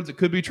Mac Jones. It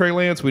could be Trey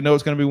Lance. We know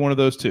it's going to be one of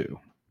those two.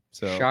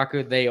 So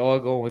Shocker, they are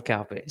going with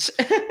Kyle Pitts.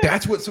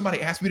 that's what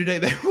somebody asked me today.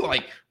 They were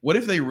like, "What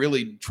if they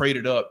really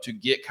traded up to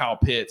get Kyle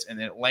Pitts and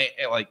then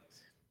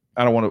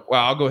I don't want to.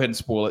 Well, I'll go ahead and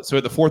spoil it. So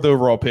at the 4th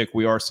overall pick,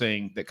 we are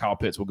saying that Kyle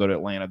Pitts will go to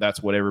Atlanta.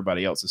 That's what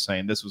everybody else is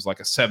saying. This was like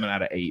a 7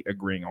 out of 8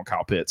 agreeing on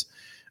Kyle Pitts.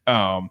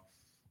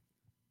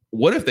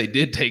 What if they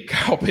did take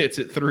Kyle Pitts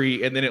at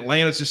 3, and then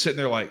Atlanta's just sitting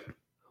there like,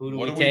 Who do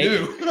what we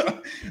do take? we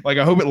do? Like,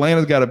 I hope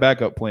Atlanta's got a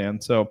backup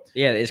plan. So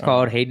Yeah, it's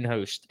called Hayden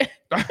Hurst.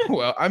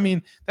 well, I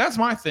mean, that's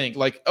my thing.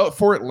 Like,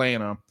 for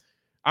Atlanta,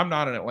 I'm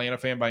not an Atlanta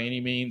fan by any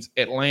means.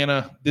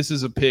 Atlanta, this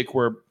is a pick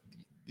where,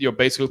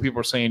 basically people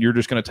are saying you're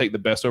just going to take the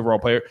best overall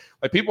player.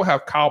 Like, people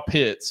have Kyle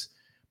Pitts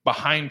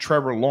behind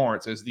Trevor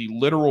Lawrence as the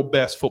literal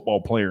best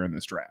football player in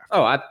this draft.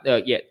 Oh,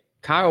 yeah.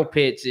 Kyle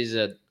Pitts is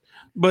a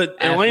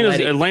But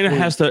Athletic Atlanta freak.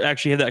 has to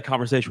actually have that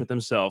conversation with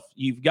himself.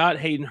 You've got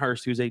Hayden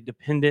Hurst, who's he's a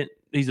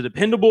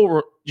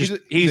dependable, he's an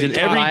he's a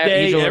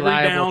everyday, every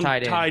reliable down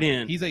tight end. tight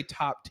end. He's a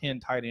top 10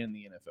 tight end in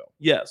the NFL.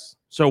 Yes.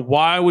 So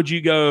why would you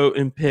go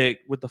and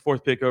pick with the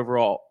 4th pick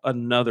overall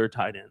another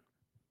tight end?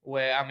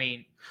 well, I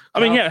mean,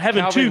 Having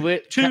Calvin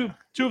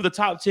two of the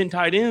top 10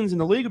 tight ends in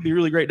the league would be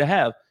really great to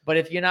have. But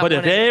if you're not, But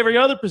if running, every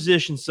other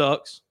position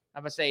sucks,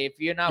 I'm gonna say if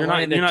you're not You're not-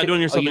 running, you're not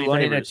doing yourself are you any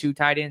running favors. a 2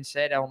 tight end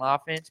set on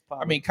offense.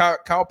 I mean,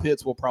 Kyle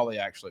Pitts will probably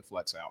actually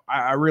flex out.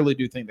 I really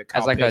do think that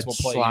Kyle as like Pitts a will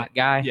play. slot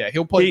guy. Yeah,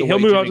 he'll play. he'll the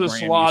way move up Jimmy to the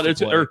Graham slot, used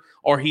to play.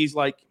 or he's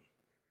like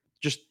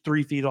just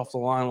 3 feet off the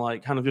line,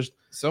 like kind of just.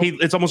 So,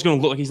 It's almost going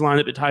to look like he's lined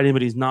up at tight end,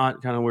 but he's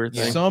not. Kind of weird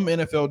thing. some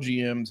NFL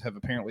GMs have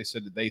apparently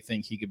said that they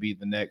think he could be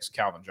the next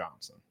Calvin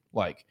Johnson.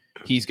 Like,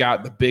 he's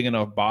got the big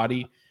enough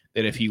body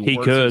that if he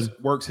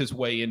works his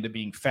way into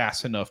being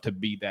fast enough to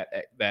be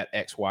that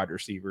X wide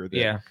receiver,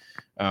 that,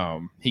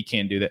 he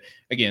can do that.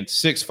 Again,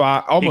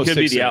 6'5", almost he could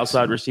be 6'6". the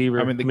outside receiver.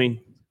 I mean,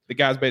 the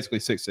guy's basically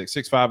 6'6",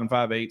 6'5" and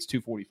 5'8",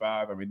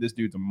 245. I mean, this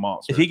dude's a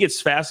monster. if he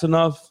gets fast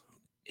enough,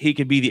 he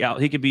could be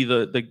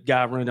the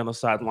guy running down the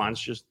sidelines.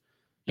 Just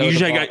you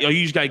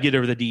just got to get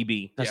over the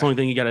DB. That's the only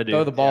thing you got to do.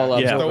 Throw the ball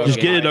up. Yeah, Throw just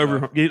it get it high over.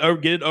 enough.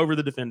 Get it over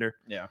the defender.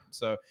 Yeah.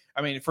 So,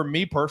 I mean, for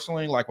me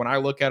personally, like when I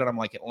look at it, I'm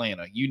like,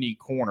 Atlanta, you need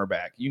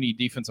cornerback, you need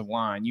defensive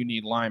line, you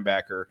need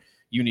linebacker,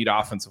 you need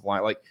offensive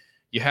line. Like,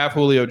 you have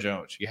Julio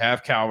Jones, you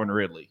have Calvin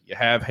Ridley, you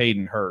have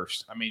Hayden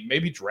Hurst. I mean,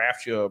 maybe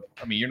draft you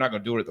you're not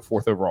going to do it at the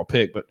 4th overall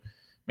pick, but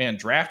man,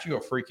 draft you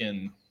a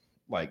freaking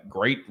like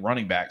great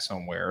running back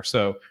somewhere.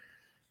 So,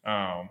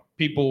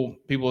 people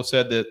have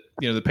said that,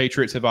 the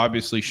Patriots have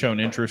obviously shown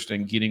interest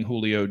in getting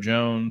Julio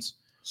Jones.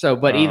 So,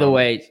 but either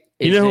way,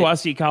 You know who I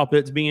see Kyle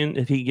Pitts being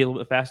if he could get a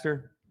little bit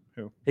faster?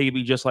 Who? He could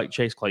be just like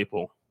Chase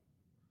Claypool.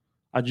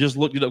 I just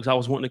looked it up because I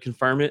was wanting to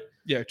confirm it.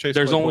 Yeah, Chase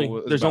There's Claypool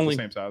only- is there's about only-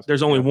 the same size.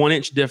 There's only 1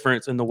 inch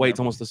difference, and the weight's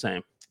almost the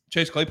same.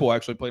 Chase Claypool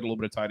actually played a little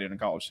bit of tight end in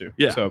college too.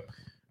 Yeah. So,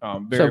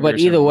 but very either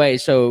similar. way,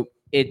 so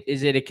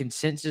is it a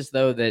consensus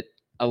though that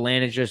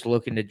Atlanta's just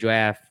looking to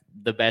draft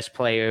the best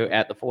player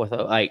at the 4th?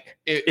 Like,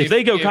 If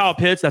they go Kyle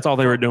Pitts, that's all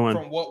they were doing.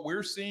 From what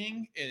we're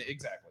seeing,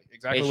 exactly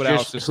it's what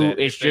Alex just just said.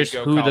 it's If they just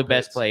go who Kyle the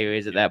best Pitts, player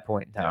is at that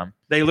point in time.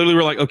 They literally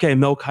were like, okay,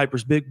 Mel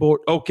Kiper's big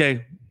board.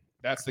 Okay,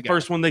 That's the guy.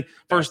 first one the guy.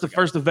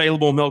 first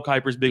available Mel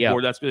Kiper's big Yeah.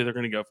 board. That's what they're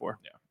going to go for.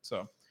 Yeah.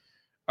 So,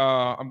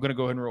 I'm going to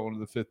go ahead and roll into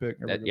the 5th pick.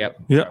 Everybody Yep.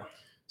 good? Yeah. Okay.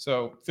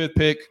 So 5th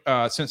pick,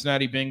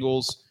 Cincinnati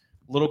Bengals.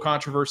 Little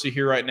controversy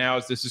here right now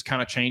as this has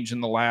kind of changed in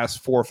the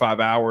last 4 or 5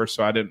 hours.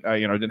 So I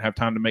didn't have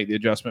time to make the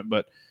adjustment,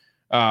 but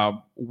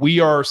we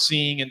are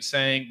seeing and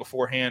saying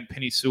beforehand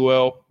Penny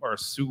Sewell or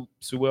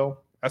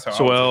Sewell. That's how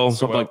Sewell,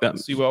 something like that.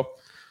 Sewell,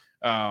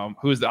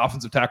 who is the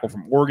offensive tackle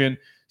from Oregon,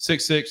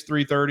 6'6",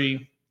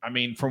 330. I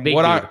mean, from Big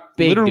what dude.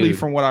 Big literally dude.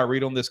 from what I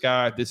read on this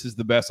guy, this is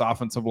the best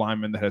offensive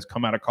lineman that has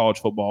come out of college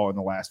football in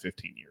the last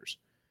 15 years.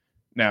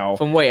 Now,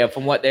 From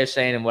what they're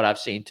saying and what I've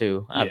seen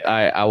too,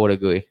 Yeah. I would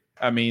agree.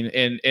 I mean,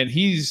 and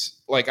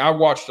he's like, I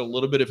watched a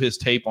little bit of his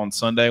tape on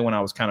Sunday when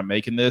I was kind of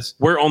making this.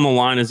 Where on the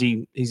line is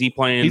he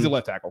playing? He's a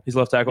left tackle. He's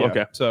left tackle. Yeah.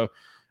 Okay.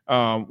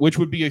 So, which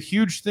would be a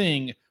huge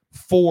thing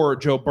for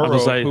Joe Burrow,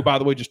 say- who, by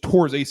the way, just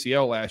tore his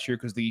ACL last year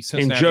because the And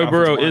Cincinnati Joe offensive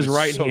Burrow line is so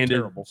right-handed,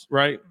 terrible.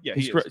 right? Yeah,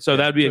 He's he great. is. So Yeah,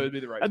 that'd be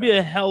the right that'd be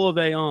a hell of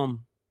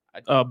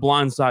a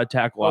blindside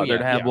tackle out there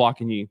to have yeah.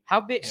 blocking you.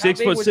 How big?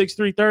 6'6",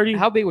 330.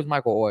 How big was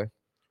Michael Orr?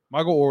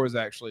 Michael Orr was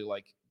actually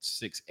like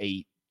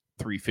 6'8",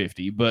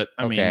 350, but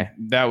I mean, Okay.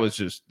 that was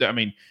just, I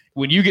mean,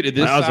 when you get to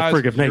this That was a size,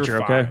 freak of you're nature,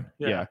 fine. okay?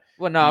 Yeah. Yeah.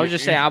 Well, no, I was Yeah,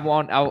 just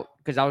saying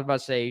because I was about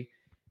to say,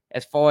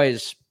 as far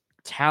as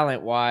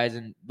talent wise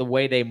and the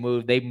way they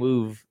move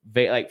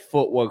like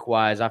footwork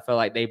wise. I feel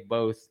like they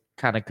both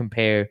kind of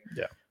compare.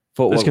 Yeah.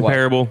 Footwork. It's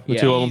comparable. The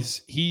Yeah. two of them.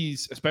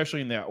 He's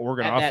especially in that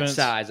Oregon At that offense.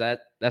 size.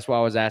 That's why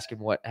I was asking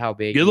how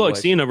big. Good he luck was.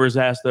 seeing over his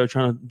ass though,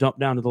 trying to dump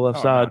down to the left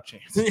Oh, side. not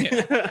a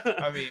chance. Yeah.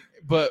 I mean,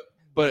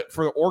 but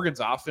for Oregon's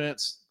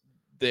offense,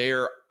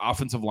 their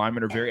offensive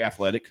linemen are very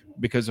athletic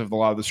because of a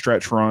lot of the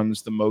stretch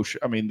runs, the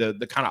motion. I mean, the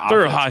kind of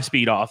They're a offense high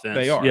speed offense.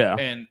 they are. Yeah.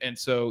 And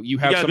so you You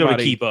have gotta be able to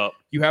somebody keep up.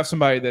 you have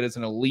somebody that is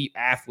an elite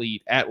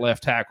athlete at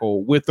left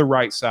tackle with the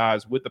right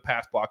size, with the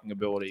pass blocking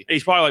ability.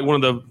 He's probably like one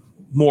of the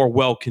more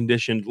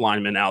well-conditioned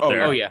linemen out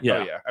there. Oh, yeah.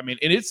 I mean,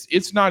 and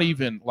it's not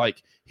even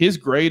like his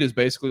grade is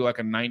basically like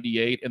a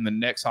 98, and the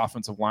next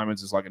offensive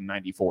lineman's is like a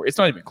 94. It's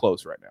not even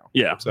close right now.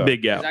 Yeah, So-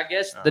 big gap. I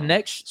guess the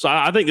next. So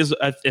I think this,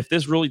 if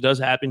this really does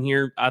happen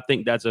here, I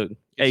think that's a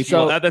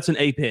So- that's an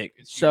A pick.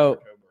 It's huge So-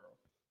 for Joe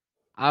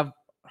Burrow.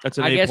 That's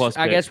an I A guess plus.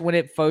 I pick. guess when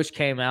it first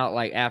came out,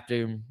 like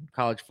after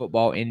college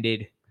football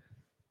ended,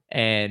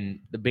 and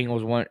the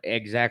Bengals weren't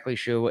exactly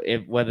sure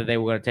whether they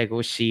were going to take a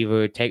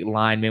receiver, take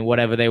lineman,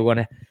 whatever they were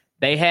going to.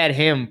 They had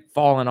him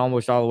falling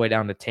almost all the way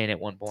down to 10 at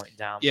one point in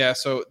time. Yeah,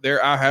 so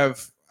there I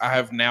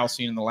have now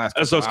seen in the last.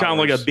 So it's kind of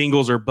like a hours-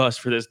 Bengals or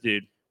bust for this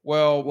dude.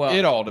 Well,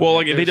 it all depends. Well,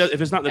 like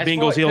if it's not the As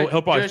Bengals, far-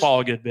 he'll probably just- fall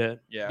a good bit.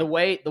 yeah. The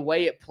way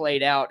it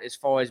played out as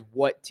far as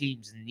what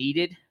teams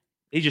needed,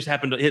 He just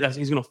happened to hit.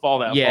 He's going to fall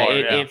that yeah, far.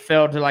 it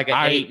fell to like an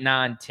I- 8,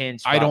 9, 10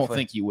 spot. I don't for-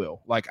 think he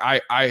will. Like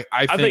I I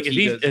think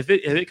he does- if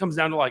it comes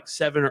down to like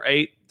 7 or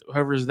 8,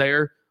 whoever's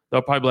there,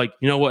 they'll probably be like,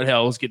 you know what,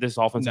 hell, let's get this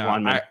offensive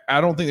lineman. I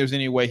don't think there's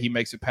any way he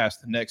makes it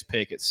past the next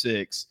pick at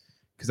 6.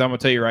 Because I'm gonna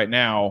tell you right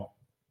now,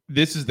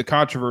 this is the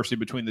controversy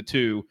between the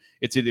two.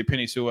 It's either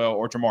Penny Sewell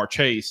or Jamar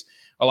Chase.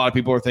 A lot of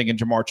people are thinking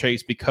Jamar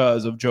Chase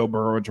because of Joe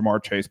Burrow and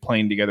Jamar Chase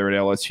playing together at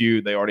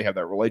LSU. They already have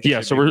that relationship. Yeah,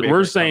 so It'd be a we're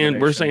great saying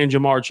combination.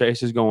 Jamar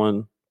Chase is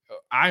going.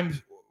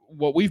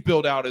 What we've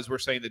built out is we're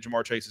saying that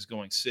Jamar Chase is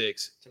going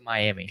 6. to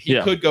Miami. He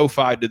Yeah. could go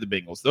 5 to the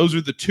Bengals. Those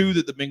are the two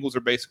that the Bengals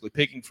are basically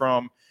picking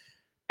from.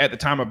 At the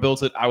time I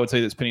built it, I would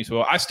say that's Penny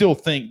Sewell. I still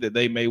think that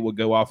they would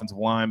go offensive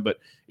line, but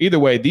either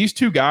way, these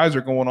two guys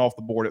are going off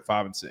the board at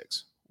 5 and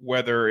 6.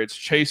 Whether it's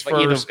Chase But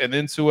either- first and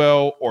then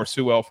Sewell, or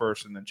Sewell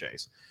first and then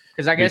Chase.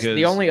 Because I guess the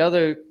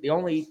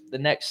Because-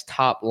 next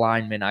top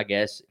lineman, I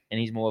guess, and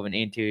he's more of an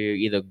interior,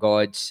 either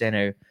guard,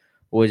 center,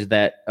 was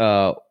that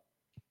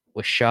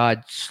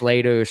Rashad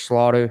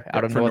Slaughter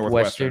out of For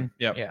Northwestern.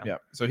 Yep, Yeah.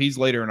 yep. So he's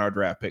later in our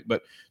draft pick,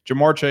 but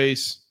Jamar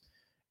Chase.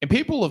 And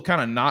people have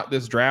kind of knocked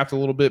this draft a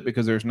little bit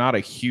because there's not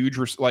a huge,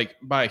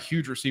 by a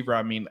huge receiver,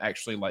 I mean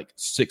actually like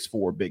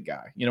 6'4" big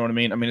guy. You know what I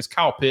mean? I mean, it's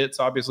Kyle Pitts,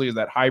 obviously, is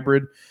that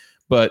hybrid,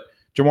 but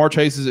Jamar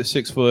Chase is at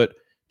 6 foot.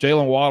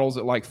 Jalen Waddle's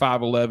at like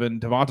 5'11".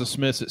 Devonta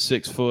Smith's at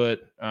 6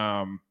 foot.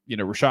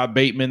 Rashad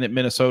Bateman at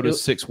Minnesota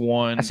is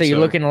 6'1". I say you're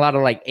looking a lot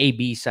of like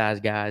AB size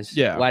guys.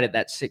 Yeah. Right at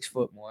that 6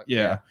 foot mark.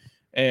 Yeah.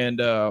 And,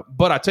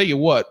 but I tell you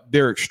what,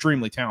 they're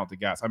extremely talented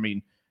guys. I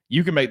mean,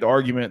 you can make the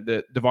argument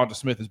that Devonta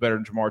Smith is better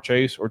than Jamar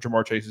Chase, or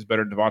Jamar Chase is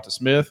better than Devonta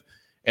Smith.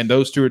 And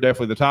those two are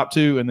definitely the top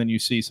two. And then you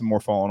see some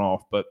more falling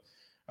off. But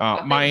I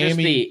think Miami, just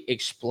the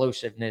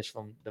explosiveness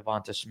from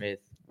Devonta Smith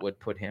would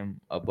put him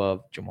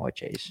above Jamar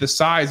Chase. the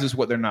size is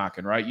what they're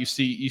knocking, right? You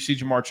see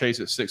Jamar Chase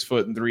at 6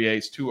 foot and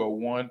 3/8,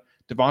 201.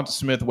 Devonta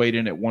Smith weighed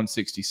in at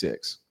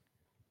 166.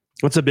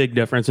 That's a big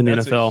difference in the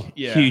That's a- NFL.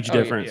 yeah. Huge Oh, yeah,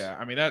 difference. Yeah,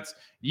 I mean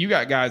you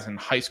got guys in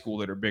high school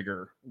that are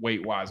bigger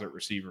weight wise at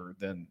receiver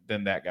than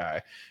that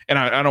guy, and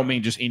I don't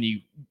mean just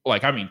any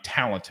I mean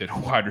talented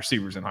wide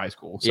receivers in high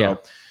school. So,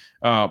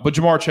 Yeah. But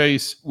Jamar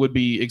Chase would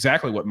be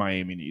exactly what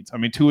Miami needs. I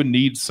mean, Tua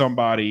needs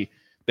somebody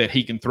that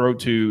he can throw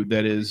to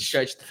that is.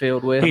 Stretch the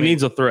field with. He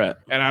needs a threat.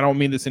 And I don't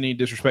mean this in any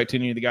disrespect to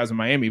any of the guys in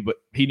Miami, but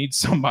he needs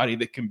somebody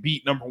that can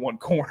beat number one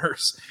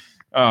corners.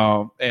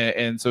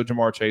 And so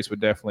Jamar Chase would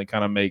definitely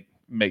kind of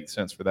make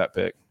sense for that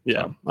pick.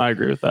 Yeah, I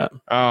agree with that.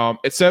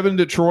 At 7,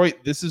 Detroit,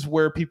 this is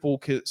where people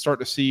can start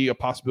to see a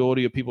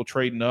possibility of people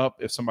trading up.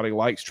 If somebody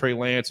likes Trey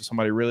Lance, if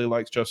somebody really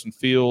likes Justin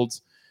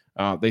Fields,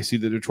 they see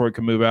that Detroit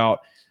can move out.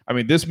 I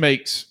mean, this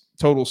makes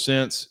total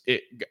sense.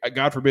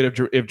 God forbid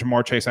if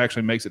Jamar Chase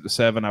actually makes it to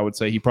 7, I would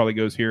say he probably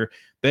goes here.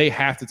 They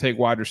have to take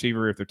wide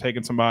receiver if they're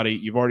taking somebody.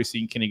 You've already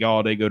seen Kenny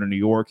Golladay go to New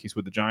York. He's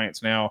with the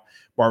Giants now.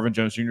 Marvin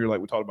Jones Jr.,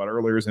 like we talked about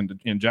earlier, is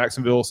in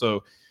Jacksonville.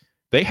 So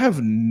they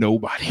have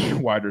nobody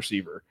wide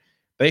receiver.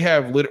 They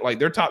have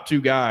their top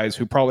 2 guys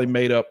who probably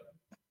made up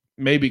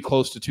maybe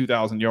close to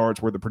 2,000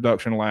 yards worth of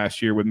production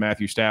last year with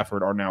Matthew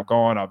Stafford are now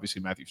gone.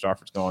 Obviously, Matthew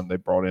Stafford's gone. They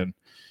brought in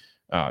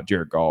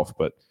Jared Goff.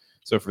 But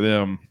so for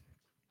them,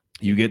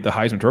 you get the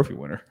Heisman Trophy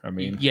winner. I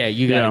mean, Yeah,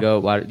 you got to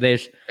go.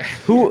 There's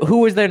who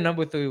was their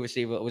number 3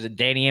 receiver? Was it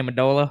Danny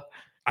Amendola?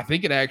 I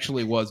think it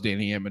actually was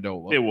Danny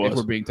Amendola. It was. If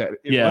we're being I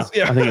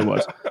think it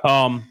was.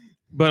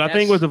 But I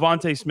think with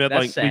Devontae Smith,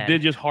 that's we sad.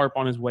 did just harp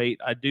on his weight.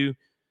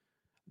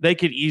 They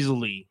could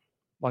easily,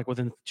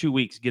 within 2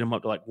 weeks, get him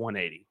up to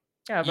 180.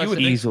 Yeah, You would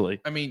think- Easily.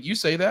 I mean, you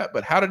say that,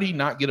 but how did he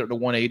not get up to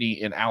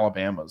 180 in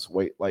Alabama's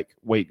weight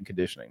and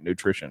conditioning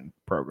nutrition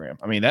program?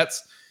 I mean,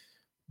 that's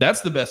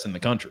the best in the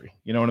country.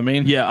 You know what I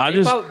mean? Yeah, I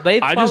just don't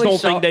think I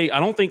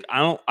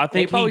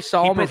think probably he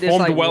saw him at this,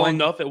 performed well one-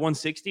 enough at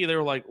 160. They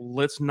were like,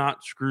 let's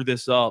not screw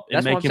this up and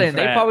That's make what I'm him saying.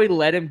 They fat. probably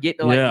let him get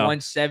to Yeah.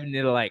 170.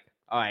 They're like,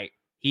 all right,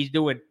 he's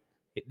doing.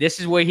 This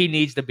is where he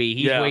needs to be.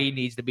 He's Yeah. where he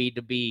needs to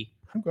be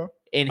Okay.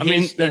 In I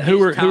mean, his, in who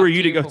his are top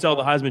you to tier go tell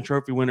the performance. Heisman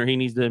Trophy winner he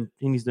needs to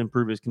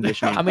improve his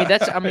conditioning? I mean,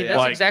 that's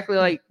Yeah. exactly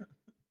like.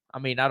 I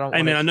mean, I don't. Hey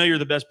wanna- man, I know you're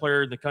the best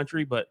player in the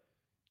country, but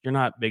you're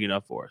not big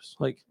enough for us.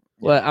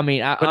 Well, I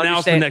mean, But now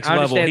it's the next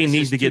level. He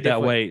needs to get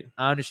that weight.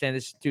 I understand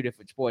this is two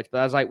different sports, but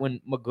I was like when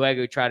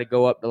McGregor tried to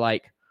go up to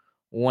like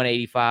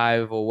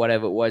 185 or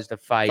whatever it was to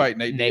fight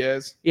Nate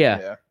Diaz.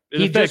 Yeah.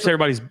 It affects your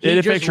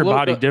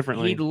body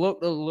differently. He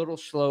looked a little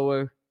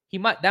slower.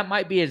 That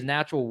might be his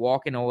natural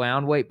walking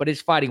around weight, but his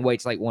fighting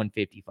weight's like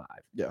 155.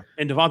 Yeah.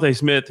 And Devontae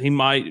Smith, he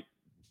might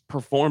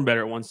perform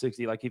better at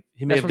 160. Like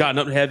he may have gotten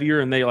up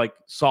heavier, and they like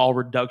saw a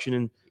reduction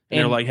and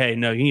they're like, hey,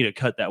 no, you need to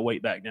cut that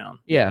weight back down.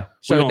 Yeah.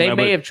 So they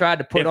may have tried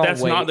to put on weight. If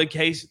that's not the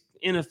case,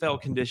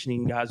 NFL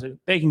conditioning guys,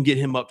 they can get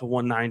him up to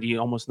 190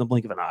 almost in the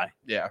blink of an eye.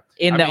 Yeah.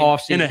 In the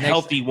offseason. In a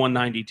healthy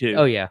 192.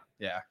 Oh, yeah.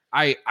 Yeah.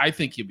 I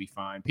think he'll be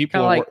fine.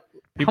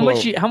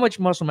 How much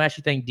muscle mass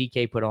you think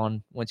DK put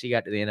on once he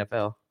got to the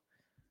NFL?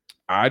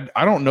 I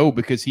don't know,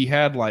 because he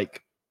had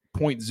like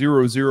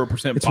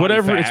 0.00%. It's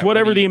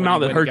whatever the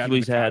amount that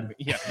Hercules had.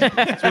 Yeah.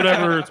 it's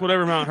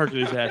whatever amount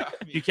Hercules had.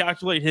 If you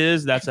calculate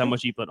his, that's how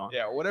much he put on.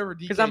 Yeah, whatever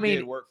DK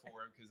did work for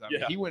him.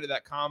 Because he went to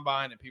that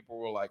combine and people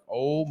were like,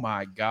 "Oh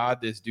my God,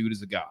 this dude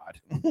is a god."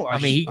 I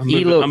mean, I'm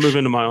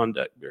moving to my on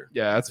deck beer.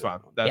 Yeah, that's fine.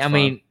 I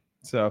mean,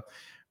 so.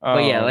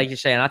 But yeah, like you're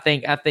saying, I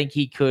think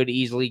he could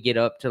easily get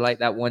up to like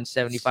that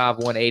 175,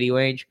 180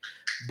 range.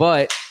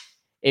 But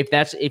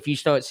if you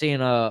start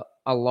seeing a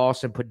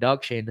loss in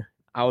production,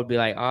 I would be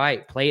like, all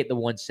right, play at the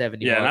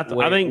 170. Yeah,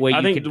 I think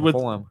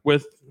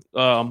with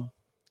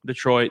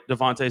Detroit,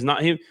 Devontae's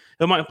not him.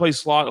 He might play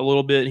slot a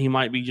little bit. He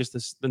might be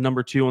just the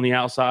number 2 on the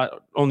outside,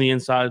 on the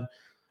inside,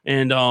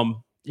 and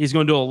he's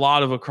going to do a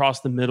lot of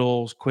across the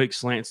middles, quick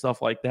slant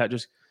stuff like that.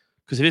 Just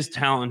because of his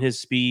talent and his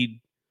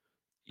speed,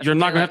 you're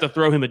not going to have to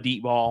throw him a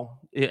deep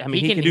ball. I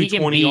mean, he can do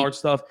 20-yard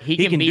stuff.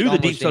 He can do the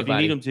deep stuff you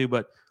need him to,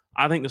 but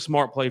I think the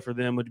smart play for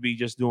them would be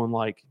just doing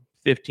like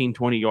 15,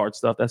 20-yard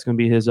stuff. That's going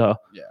to be his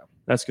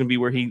that's going to be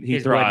where he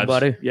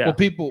thrives. Yeah. Well,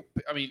 people,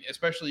 I mean,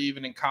 especially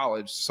even in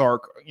college,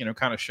 Sark,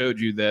 kind of showed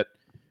you that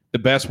the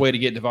best way to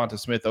get Devonta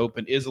Smith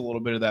open is a little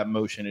bit of that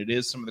motion. It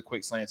is some of the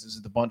quick slants,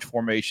 is the bunch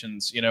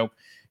formations.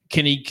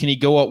 Can he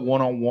go up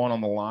one-on-one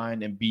on the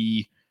line and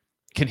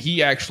can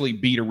he actually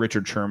beat a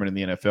Richard Sherman in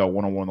the NFL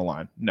one-on-one on the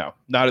line? No,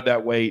 not at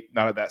that weight,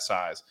 not at that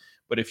size.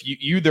 But if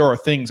there are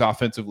things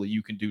offensively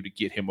you can do to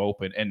get him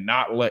open and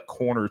not let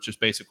corners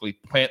just basically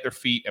plant their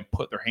feet and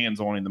put their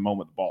hands on him the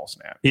moment the ball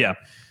snaps. Yeah.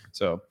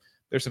 So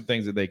there's some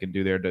things that they can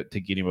do there to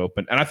get him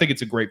open. And I think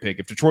it's a great pick.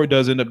 If Detroit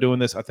does end up doing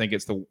this, I think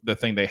it's the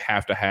thing they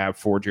have to have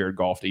for Jared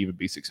Goff to even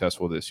be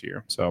successful this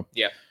year. So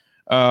yeah.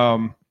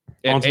 On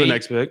to the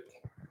next pick.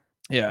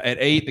 Yeah, at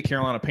 8, the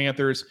Carolina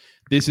Panthers.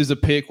 This is a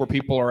pick where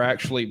people are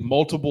actually,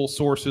 multiple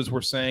sources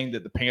were saying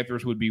that the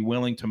Panthers would be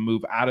willing to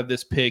move out of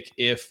this pick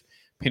if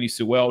Penny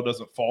Sewell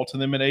doesn't fall to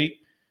them at 8.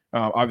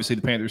 Obviously,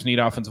 the Panthers need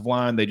offensive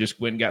line. They just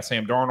went and got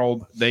Sam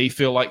Darnold. They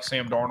feel like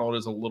Sam Darnold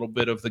is a little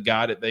bit of the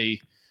guy that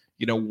they,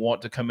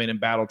 want to come in and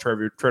battle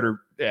Trevor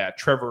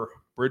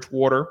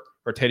Bridgewater,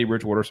 or Teddy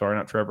Bridgewater. Sorry,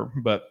 not Trevor.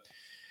 But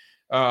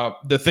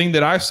the thing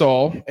that I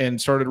saw and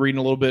started reading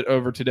a little bit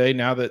over today,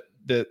 now that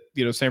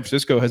San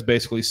Francisco has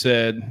basically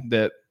said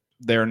that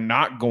they're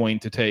not going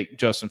to take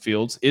Justin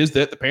Fields, is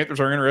that the Panthers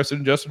are interested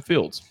in Justin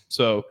Fields.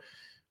 So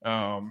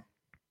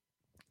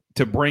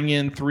to bring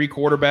in 3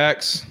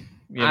 quarterbacks,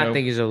 I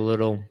think is a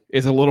little much.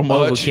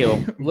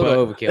 Overkill.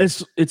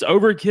 Overkill. It's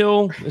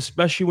overkill,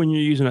 especially when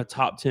you're using a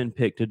top 10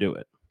 pick to do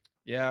it.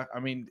 Yeah, I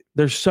mean,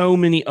 there's so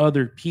many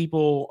other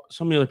people,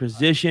 so many other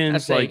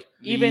positions. I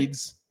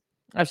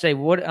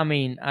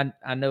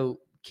know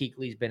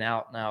Kuechly's been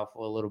out now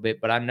for a little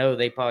bit, but I know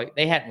they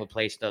hadn't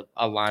replaced a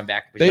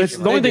linebacker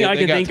position. The only thing I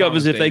can think of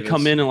is if they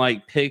come in and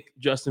like pick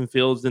Justin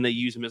Fields, then they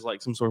use him as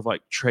like some sort of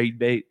like trade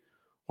bait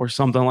or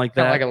something like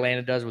that. Kind of like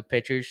Atlanta does with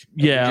pitchers.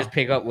 Yeah. Just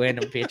pick up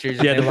random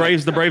pitchers. Yeah, the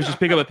Braves just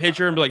pick up a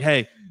pitcher and be like,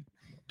 hey,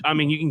 I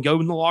mean, you can go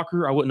in the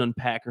locker. I wouldn't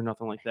unpack or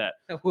nothing like that.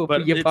 But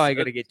you're probably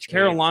going to get traded.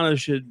 Carolina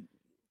should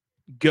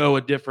go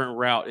a different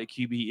route at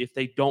QB if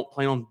they don't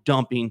plan on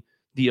dumping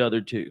the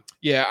other 2.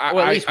 Yeah, at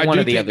least one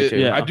of the other 2.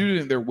 Yeah. I do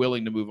think they're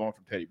willing to move on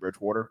from Teddy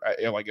Bridgewater.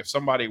 Like if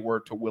somebody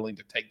were willing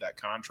to take that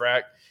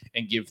contract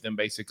and give them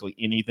basically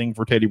anything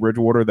for Teddy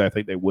Bridgewater, I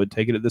think they would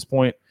take it at this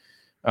point.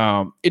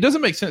 It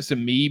doesn't make sense to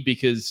me,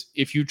 because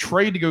if you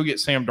trade to go get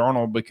Sam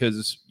Darnold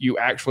because you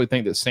actually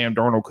think that Sam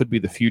Darnold could be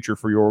the future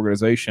for your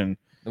organization,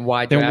 then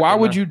why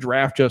would you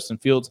draft Justin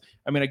Fields?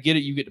 I mean, I get it.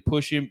 You get to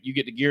push him. You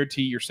get to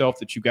guarantee yourself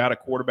that you got a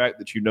quarterback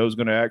that you know is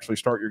going to actually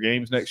start your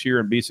games next year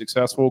and be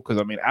successful. Because,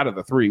 I mean, out of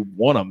the 3,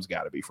 one of them's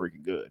got to be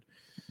freaking good.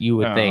 You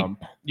would think.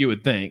 You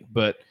would think.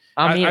 But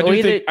I mean,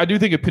 I do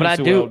think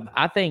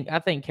I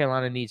think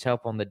Carolina needs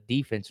help on the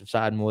defensive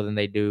side more than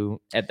they do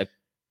at the.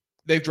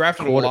 They've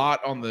drafted a lot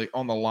on the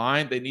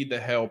line. They need the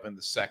help in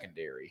the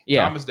secondary.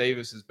 Yeah. Thomas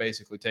Davis is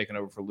basically taken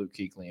over for Luke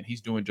Kuechly, and he's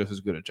doing just as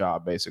good a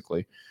job,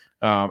 basically.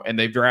 And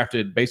they've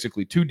drafted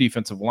basically 2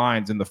 defensive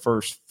lines in the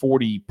first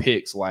 40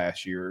 picks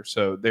last year.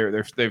 So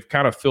they've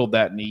kind of filled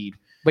that need.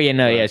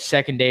 But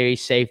secondary,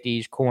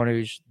 safeties,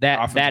 corners,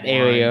 that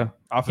area.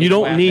 You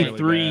don't need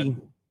 3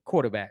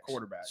 quarterbacks.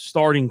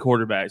 Starting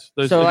quarterbacks.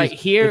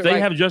 If they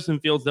have Justin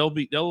Fields, they'll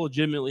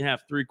legitimately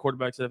have 3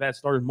 quarterbacks that have had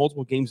started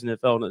multiple games in the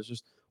NFL, and it's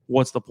just,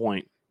 what's the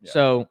point? Yeah.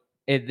 So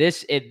At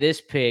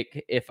this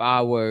pick, if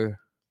I were,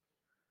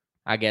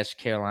 I guess,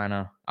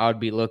 Carolina, I would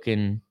be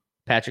looking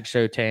Patrick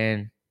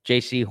Surtain,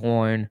 J.C.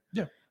 Horn.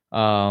 Yeah.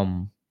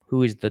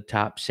 Who is the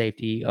top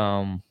safety?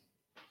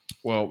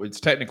 Well, it's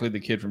technically the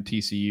kid from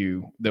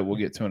TCU that we'll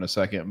get to in a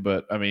second,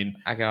 but I mean,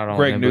 I don't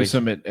Greg remember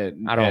Newsome at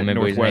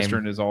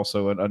Northwestern is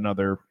also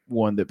another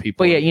one that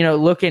people. But yeah, you know,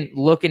 looking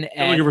They're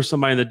at looking for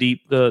somebody in the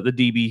deep, the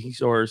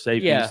DB or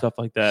safety and stuff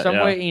like that.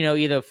 somewhere, yeah. you know,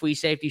 either free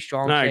safety,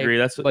 strong. I agree.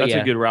 That's a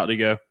good route to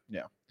go.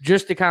 Yeah,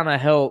 just to kind of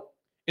help.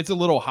 It's a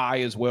little high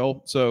as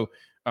well. So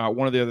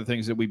one of the other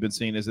things that we've been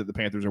seeing is that the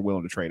Panthers are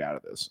willing to trade out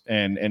of this,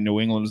 and New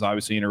England is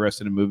obviously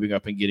interested in moving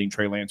up and getting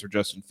Trey Lance or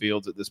Justin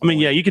Fields at this point. I mean,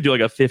 yeah, you could do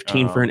like a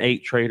 15 for an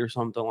 8 trade or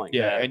something like that.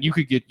 Yeah, and you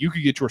could get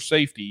your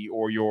safety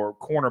or your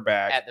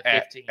cornerback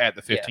at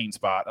the 15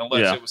 spot,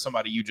 unless it was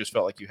somebody you just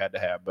felt like you had to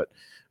have. But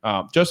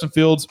Justin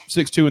Fields,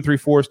 6'2" and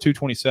 3/4,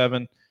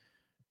 227.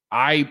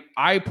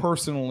 I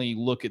personally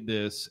look at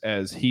this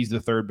as he's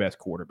the third best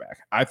quarterback.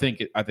 I think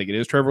it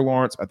is Trevor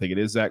Lawrence. I think it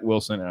is Zach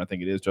Wilson, and I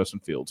think it is Justin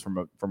Fields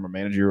from a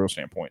managerial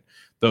standpoint.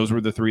 Those were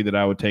the three that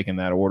I would take in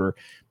that order.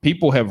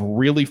 People have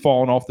really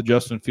fallen off the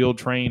Justin Field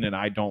train, and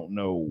I don't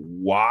know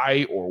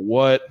why or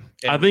what.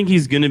 I think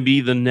he's going to be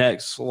the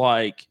next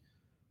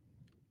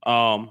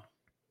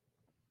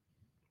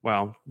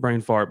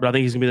brain fart. But I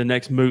think he's going to be the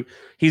next move.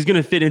 He's going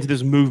to fit into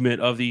this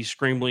movement of these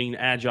scrambling,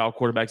 agile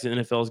quarterbacks that the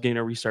NFL is getting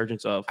a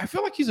resurgence of. I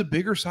feel like he's a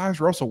bigger size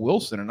Russell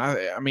Wilson, and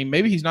I mean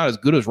maybe he's not as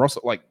good as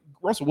Russell. Like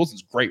Russell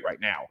Wilson's great right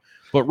now,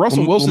 but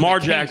Russell Wilson. Lamar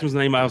Jackson was the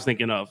name I was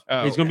thinking of.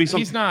 He's going to be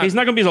he's not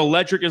going to be as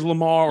electric as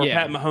Lamar or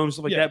Pat Mahomes,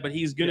 stuff like that. But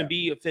he's going to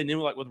be fitting in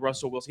with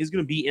Russell Wilson. He's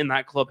going to be in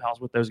that clubhouse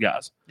with those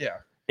guys. Yeah,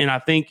 and I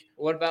think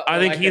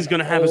he's going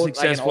to have a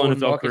successful NFL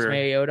Marcus career.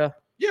 Mariota.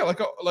 Yeah,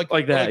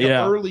 like that.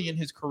 Early in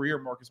his career,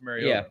 Marcus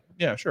Mariota.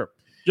 Yeah, sure.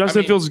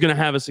 Justin Fields is going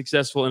to have a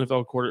successful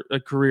NFL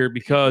career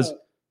because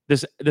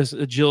this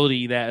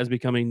agility that is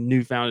becoming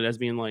newfounded as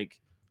being like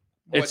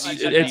another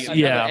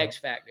X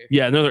factor.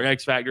 Yeah, another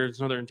X factor. It's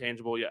another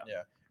intangible. Yeah.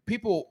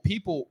 People,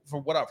 from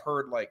what I've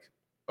heard, like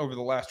over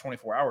the last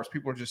 24 hours,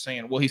 people are just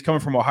saying, well, he's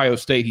coming from Ohio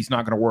State. He's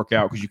not going to work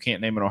out because you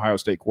can't name an Ohio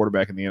State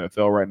quarterback in the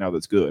NFL right now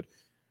that's good.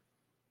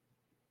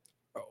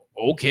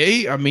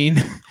 Okay, I mean,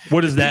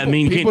 what does that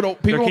mean? People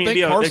don't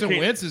think Carson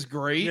Wentz is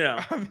great.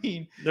 Yeah, I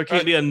mean, there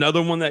can't be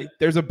another one that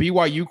there's a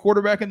BYU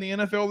quarterback in the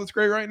NFL that's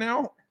great right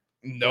now.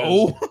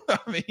 No, I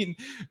mean,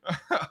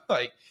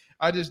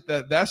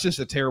 that's just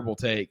a terrible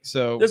take.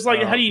 So it's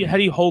like how do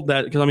you hold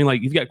that? Because I mean,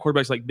 like you've got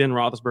quarterbacks like Ben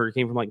Roethlisberger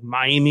came from like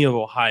Miami of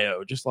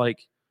Ohio, just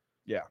like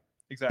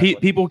exactly.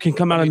 People can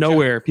come out of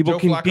nowhere. People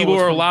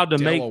are allowed to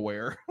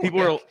Delaware. make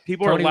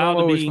people are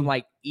allowed to be from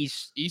like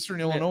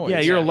Eastern Illinois. Yeah,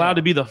 you're allowed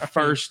to be the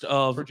first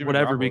of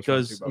whatever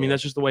because I mean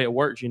that's just the way it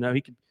works. You know, he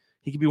could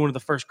be one of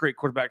the first great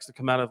quarterbacks to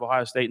come out of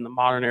Ohio State in the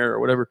modern era or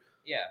whatever.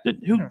 Yeah,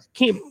 who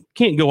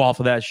can't go off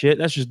of that shit?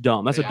 That's just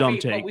dumb. That's a dumb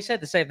take. We said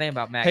the same thing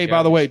about Mac. Hey,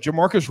 by the way,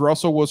 Jamarcus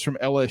Russell was from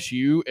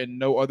LSU, and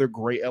no other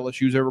great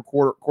LSU's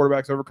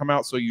quarterbacks ever come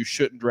out. So you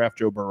shouldn't draft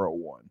Joe Burrow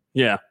 1.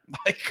 Yeah,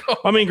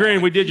 I mean,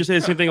 granted, we did just say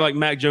the same thing like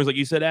Mac Jones, like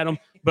you said, Adam.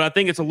 But I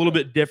think it's a little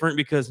bit different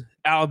because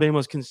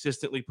Alabama's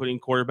consistently putting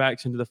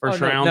quarterbacks into the first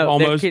round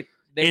almost,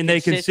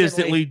 they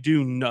consistently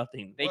do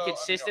nothing. They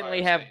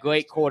consistently have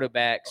great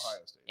quarterbacks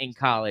in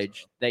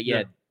college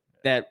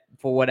that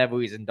for whatever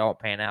reason don't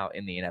pan out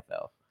in the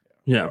NFL.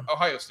 Yeah,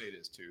 Ohio State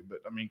is too, but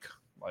I mean,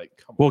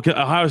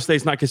 Ohio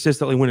State's not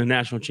consistently winning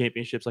national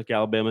championships like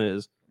Alabama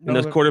is, and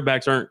those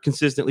quarterbacks aren't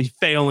consistently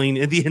failing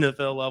at the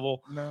NFL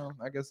level. No,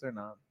 I guess they're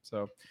not.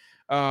 So,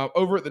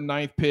 over at the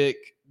 9th pick,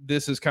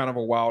 this is kind of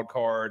a wild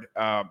card.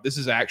 This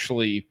is how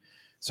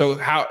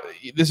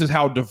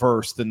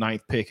diverse the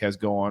 9th pick has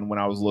gone. When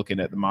I was looking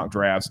at the mock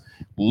drafts,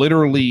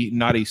 literally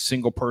not a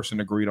single person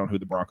agreed on who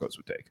the Broncos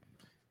would take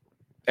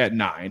at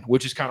 9,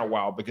 which is kind of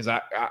wild because I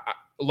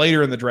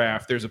later in the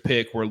draft, there's a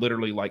pick where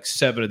literally like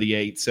 7 of the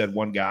 8 said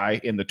one guy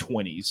in the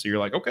 20s. So you're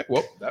like, okay,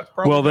 well, that's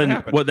probably then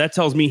happen. What that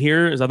tells me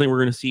here is I think we're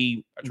going to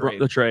see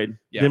the trade.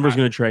 Yeah, Denver's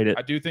going to trade it.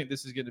 I do think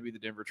this is going to be the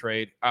Denver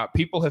trade.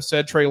 People have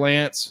said Trey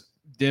Lance.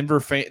 Denver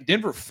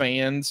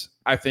fans,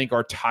 I think,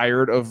 are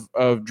tired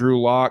of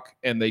Drew Lock,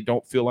 and they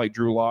don't feel like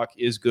Drew Lock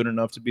is good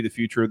enough to be the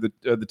future of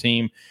the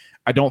team.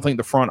 I don't think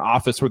the front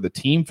office or the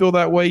team feel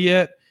that way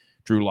yet.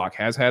 Drew Lock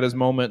has had his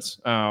moments.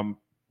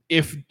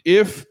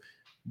 If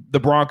the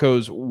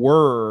Broncos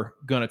were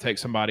going to take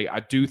somebody, I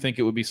do think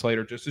it would be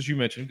Slater, just as you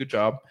mentioned. Good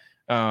job.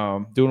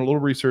 Doing a little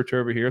research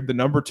over here. The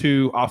number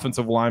 2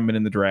 offensive lineman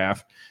in the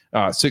draft,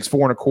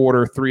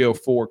 6'4.25",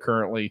 304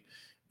 currently.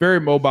 Very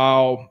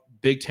mobile,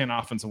 Big Ten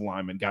offensive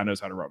lineman. Guy knows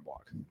how to run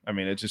block. I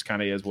mean, it just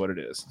kind of is what it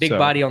is. Big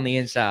body on the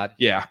inside.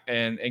 Yeah,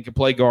 and can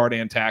play guard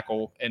and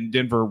tackle. And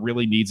Denver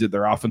really needs it.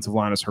 Their offensive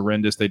line is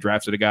horrendous. They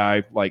drafted a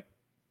guy like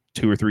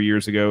 2 or 3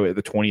 years ago at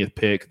the 20th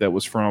pick that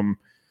was from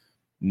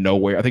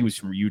nowhere. I think he was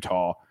from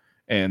Utah.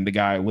 And the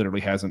guy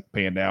literally hasn't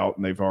panned out,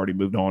 and they've already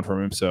moved on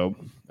from him. So,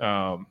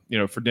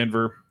 for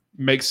Denver,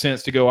 makes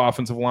sense to go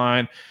offensive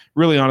line.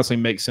 Really, honestly,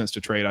 makes sense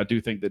to trade. I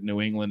do think that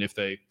New England, if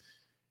they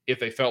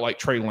felt like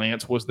Trey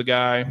Lance was the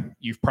guy,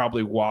 you've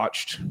probably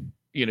watched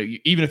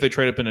even if they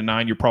trade up into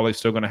 9, you're probably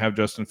still going to have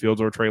Justin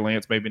Fields or Trey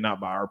Lance. Maybe not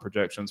by our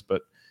projections,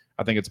 but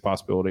I think it's a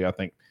possibility. I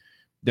think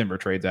Denver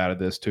trades out of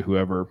this to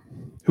whoever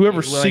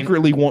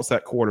secretly wants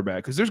that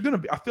quarterback, because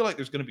I feel like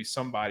there's going to be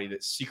somebody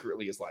that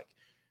secretly is like,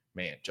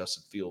 man,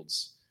 Justin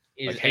Fields.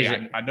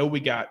 I know we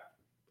got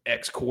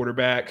X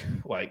quarterback,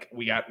 like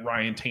we got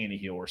Ryan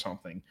Tannehill or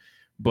something,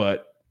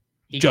 but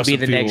he could be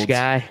the next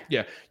guy.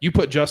 Yeah, you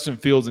put Justin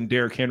Fields and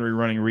Derrick Henry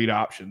running read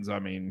options. I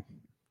mean,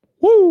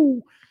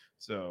 woo!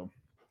 So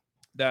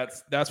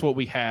that's what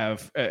we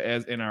have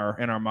as in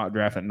our mock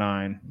draft at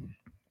 9.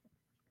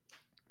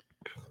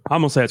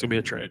 I'm gonna say it's gonna be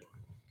a trade.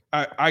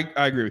 I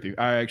agree with you.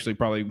 I actually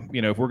probably,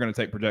 if we're going to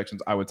take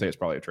projections, I would say it's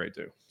probably a trade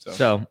too.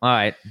 So all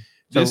right.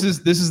 This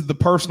is the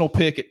personal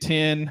pick at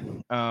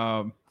 10.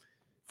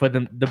 For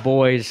the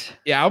boys.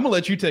 Yeah, I'm gonna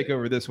let you take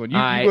over this one. You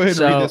go ahead and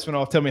read this one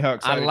off. Tell me how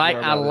excited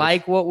I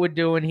like what we're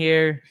doing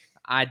here.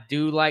 I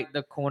do like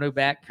the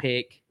cornerback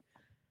pick.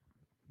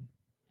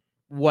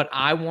 What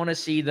I want to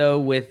see though,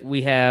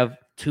 we have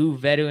 2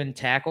 veteran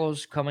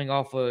tackles coming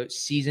off of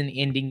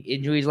season-ending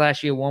injuries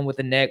last year, one with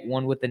the neck,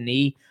 one with the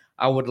knee.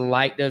 I would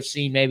like to have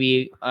seen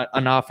maybe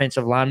an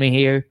offensive lineman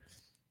here,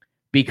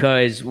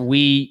 because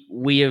we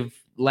have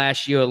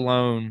last year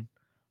alone,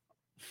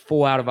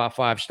 4 out of our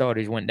 5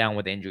 starters went down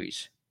with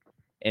injuries,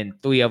 and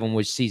 3 of them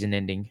was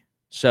season-ending.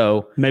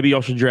 So maybe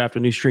y'all should draft a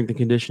new strength and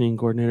conditioning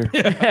coordinator.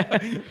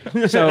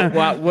 So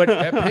what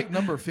at pick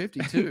number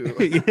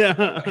 52?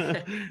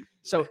 Yeah.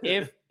 So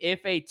if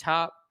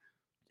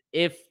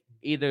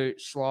either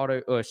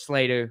Slaughter or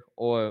Slater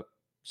or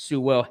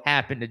Sewell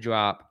happen to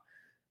drop,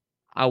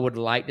 I would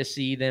like to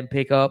see them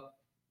pick up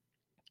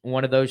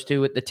one of those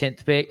 2 at the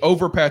 10th pick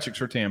over Patrick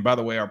Surtain. By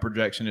the way, our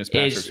projection is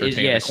Patrick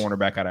Surtain, yes, the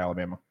cornerback out of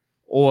Alabama.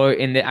 Or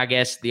I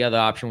guess the other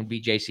option would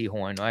be J.C.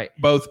 Horn, right?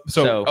 Both.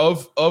 So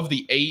of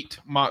the 8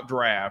 mock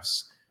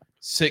drafts,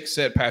 6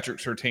 said Patrick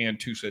Surtain,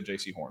 2 said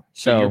J.C. Horn.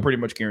 So you're pretty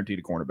much guaranteed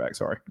a cornerback.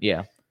 Sorry.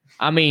 Yeah,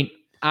 I mean,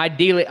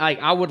 ideally,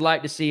 I would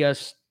like to see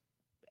us.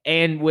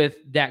 And with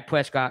Dak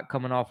Prescott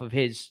coming off of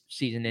his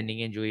season-ending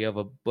injury of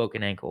a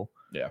broken ankle.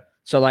 Yeah.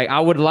 So, I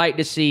would like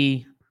to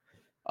see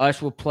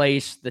us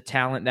replace the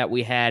talent that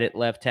we had at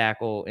left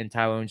tackle in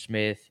Tyrone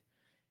Smith.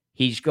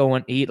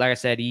 Like I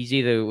said, he's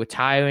either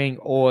retiring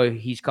or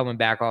he's coming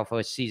back off of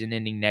a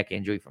season-ending neck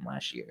injury from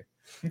last year.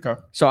 Okay.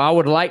 So, I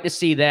would like to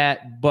see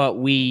that, but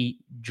we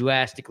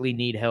drastically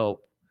need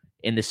help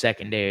in the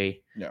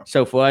secondary. Yeah.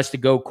 So for us to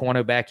go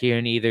cornerback here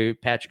in either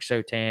Patrick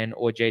Surtain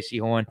or J.C.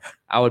 Horn,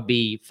 I would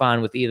be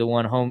fine with either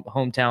one.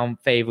 Hometown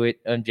favorite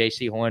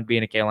J.C. Horn,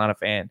 being a Carolina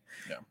fan.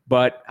 Yeah.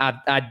 But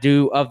I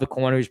do, of the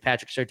corners,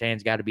 Patrick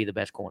Surtain's got to be the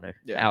best corner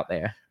out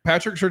there.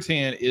 Patrick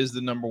Surtain is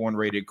the number 1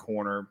 rated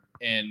corner,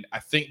 and I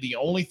think the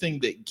only thing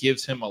that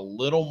gives him a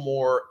little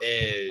more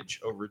edge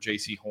over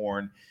J.C.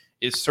 Horn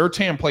is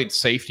Surtain played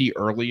safety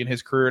early in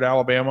his career at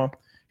Alabama.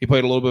 He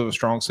played a little bit of a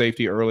strong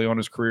safety early on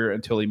his career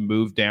until he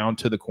moved down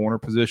to the corner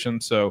position.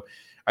 So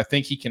I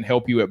think he can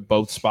help you at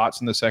both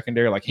spots in the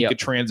secondary. Like he could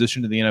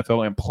transition to the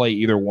NFL and play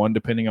either one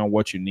depending on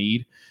what you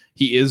need.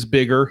 He is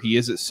bigger. He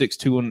is at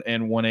 6'2"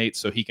 and 1/8,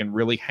 so he can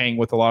really hang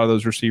with a lot of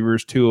those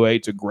receivers.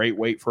 208's a great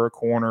weight for a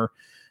corner.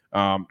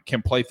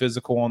 Can play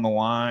physical on the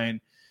line.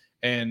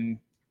 And,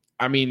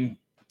 I mean,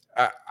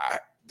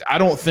 I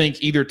don't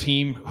think either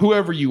team,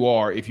 whoever you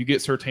are, if you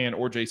get Surtain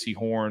or J.C.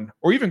 Horn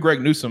or even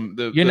Greg Newsome,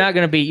 you're not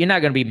going to be mad. You're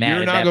not going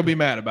to be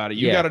mad about it.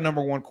 You got a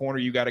number 1 corner.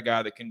 You got a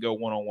guy that can go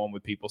one-on-one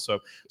with people. So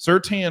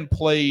Surtain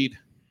played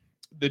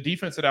the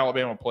defense that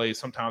Alabama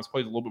sometimes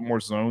plays a little bit more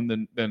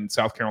zone than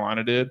South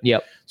Carolina did.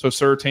 Yep. So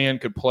Surtain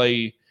could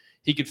play.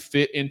 He could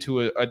fit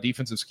into a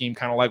defensive scheme,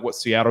 kind of like what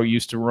Seattle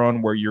used to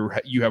run, where you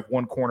have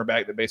one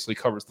cornerback that basically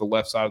covers the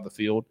left side of the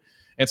field.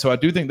 And so I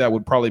do think that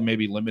would probably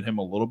maybe limit him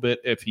a little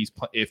bit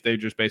if they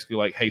just basically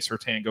like, hey,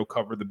 Surtain, go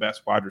cover the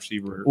best wide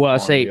receiver. Well, I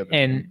say,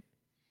 and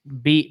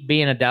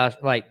being a Dallas,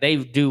 like they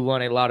do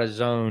run a lot of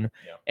zone,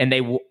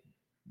 and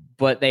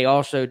but they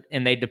also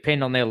they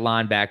depend on their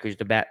linebackers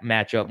to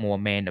match up more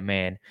man to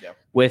man.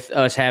 With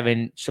us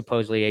having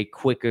supposedly a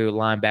quicker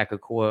linebacker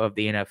core of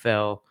the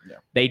NFL,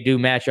 they do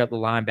match up the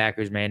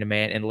linebackers man to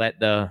man and let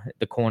the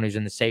corners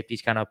and the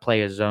safeties kind of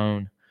play a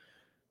zone.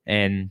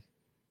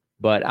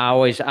 But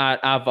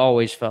I've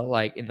always felt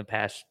like in the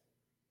past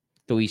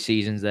 3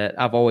 seasons that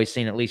I've always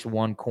seen at least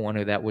one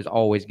corner that was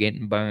always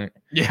getting burnt.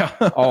 Yeah.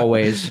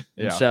 Always.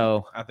 Yeah.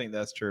 So I think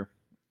that's true.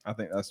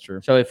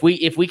 So if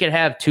we could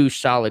have 2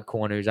 solid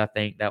corners, I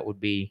think that would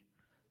be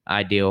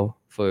ideal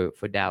for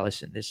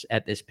Dallas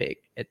at this pick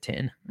at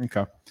 10.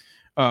 Okay.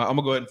 I'm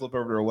gonna go ahead and flip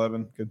over to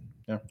 11. Good.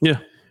 Yeah.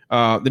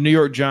 The New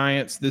York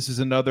Giants, this is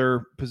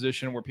another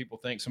position where people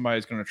think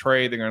somebody's going to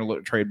trade. They're going to look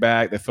to trade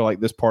back. They feel like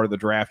this part of the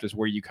draft is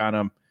where you kind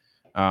of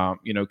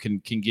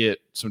can get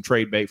some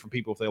trade bait from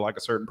people if they like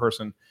a certain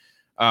person.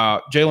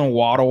 Jalen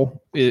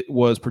Waddle, it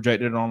was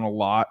projected on a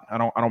lot. I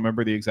don't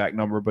remember the exact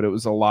number, but it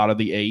was a lot of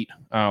the 8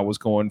 was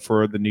going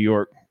for the New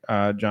York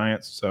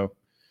Giants. So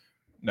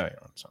no,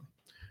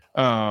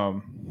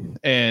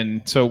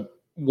 and so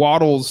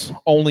Waddle's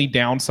only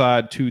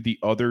downside to the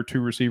other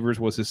 2 receivers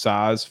was his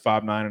size,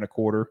 5'9" and a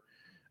quarter.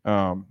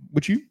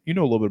 Which you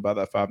know a little bit about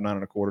that 5'9"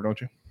 and a quarter, don't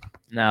you?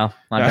 No,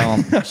 I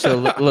don't. still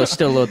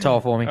a little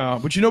tall for me.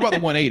 But you know about the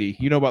 180.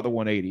 You know about the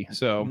 180.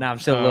 So No, I'm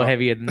still a little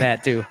heavier than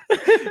that too.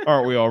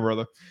 aren't we all,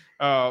 brother?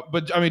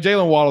 But I mean,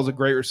 Jalen Waddle's a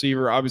great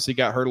receiver. Obviously,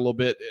 got hurt a little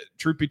bit.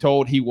 Truth be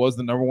told, he was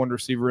the number one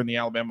receiver in the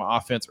Alabama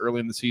offense early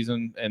in the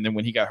season, and then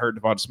when he got hurt,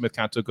 Devonta Smith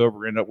kind of took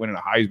over, ended up winning a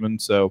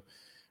Heisman. So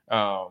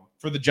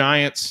for the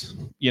Giants,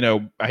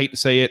 I hate to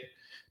say it,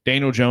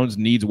 Daniel Jones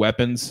needs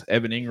weapons.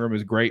 Evan Ingram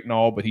is great and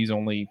all, but he's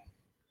only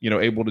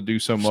able to do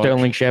so much.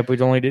 Sterling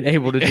Shepard's only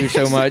able to do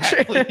so much.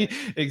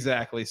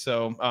 Exactly.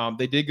 So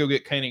they did go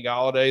get Kenny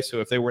Golladay.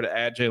 So if they were to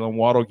add Jalen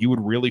Waddle, you would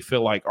really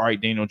feel like, all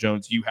right, Daniel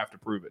Jones, you have to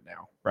prove it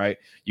now, right?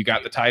 You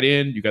got the tight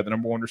end, you got the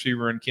number one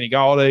receiver in Kenny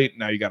Golladay.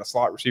 Now you got a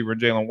slot receiver in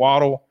Jalen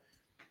Waddle.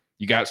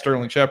 You got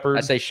Sterling Shepard.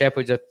 I'd say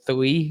Shepard's a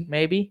 3,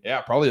 maybe. Yeah,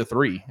 probably a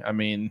 3. I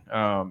mean,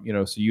 so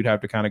you'd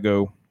have to kind of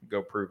go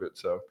prove it.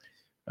 So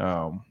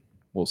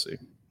we'll see.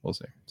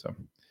 So.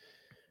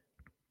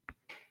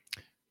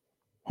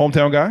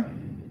 Hometown guy.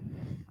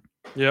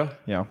 Yeah.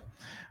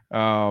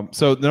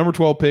 So the number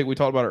 12 pick, we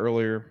talked about it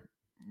earlier.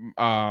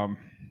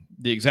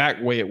 The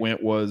exact way it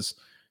went was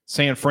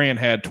San Fran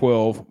had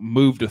 12,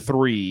 moved to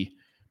 3.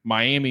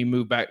 Miami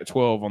moved back to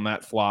 12 on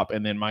that flop,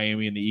 and then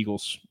Miami and the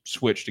Eagles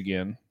switched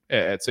again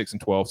at 6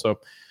 and 12. So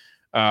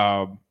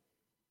hometown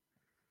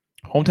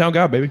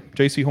guy, baby.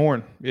 J.C.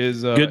 Horn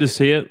is good to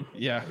see it.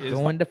 Yeah.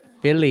 Going to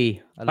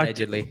Philly,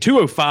 allegedly.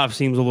 205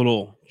 seems a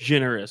little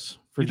generous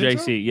for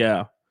J.C. So?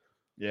 Yeah.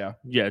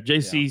 Yeah.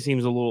 JC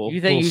seems a little, You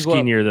think he's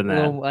skinnier than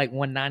that. Like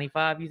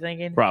 195, you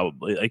thinking?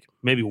 Probably, like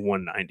maybe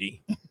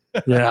 190.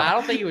 Yeah. I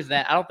don't think he was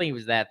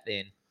that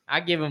thin. I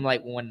give him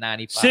like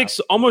 195.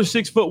 Almost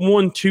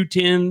 6'1",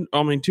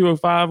 210.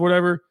 205,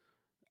 whatever.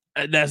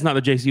 That's not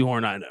the JC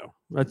Horn I know.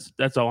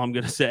 That's all I'm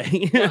gonna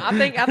say. Well, I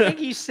think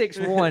he's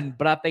 6'1",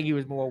 but I think he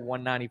was more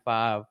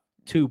 195.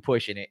 2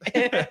 pushing it.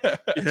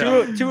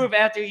 Two of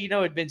after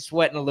had been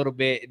sweating a little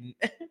bit. And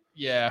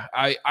yeah,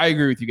 I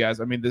agree with you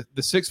guys. I mean,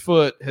 the 6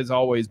 foot has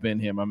always been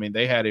him. I mean,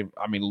 they had him.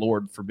 I mean,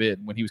 Lord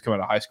forbid, when he was coming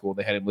out of high school,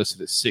 they had him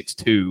listed as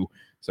 6'2".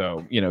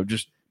 So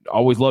just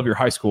always love your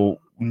high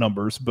school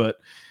numbers. But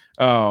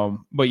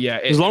yeah,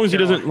 as long as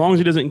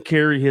he doesn't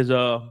carry his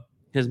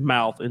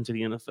mouth into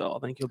the NFL, I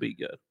think he'll be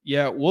good.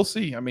 Yeah, we'll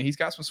see. I mean, he's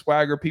got some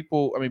swagger.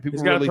 People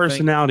he's got really a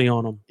personality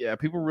on him. Yeah,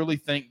 people really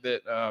think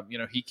that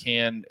he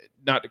can,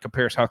 not to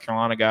compare South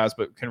Carolina guys,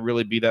 but can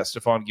really be that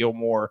Stephon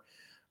Gilmore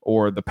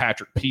or the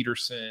Patrick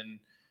Peterson,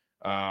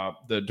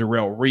 the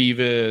Darrelle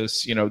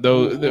Revis.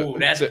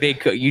 That's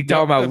big. You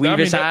talking about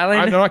Revis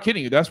Island? I'm not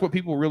kidding you. That's what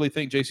people really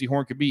think J.C.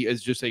 Horn could be,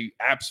 is just a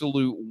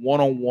absolute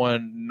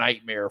one-on-one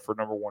nightmare for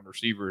number one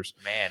receivers.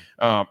 Man,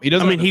 he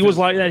doesn't. He was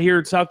like that here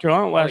at South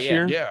Carolina last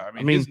year. Yeah, I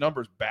mean, his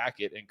numbers back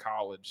it in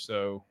college.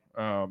 So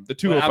the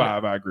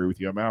 205, I agree with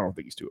you. I don't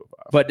think he's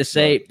 205. But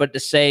to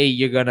say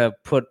you're gonna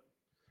put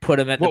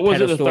him at what the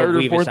was it, the third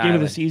or fourth game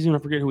of the season? season? I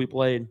forget who he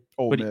played.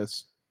 Ole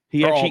Miss.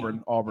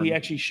 Auburn. He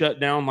actually shut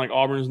down like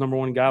Auburn's number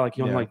one guy. Like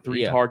he only like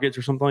 3 targets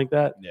or something like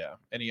that. Yeah,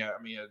 and he had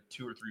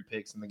 2 or 3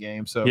 picks in the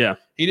game. So yeah,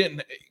 he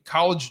didn't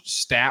college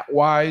stat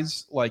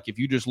wise. Like if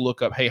you just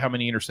look up, hey, how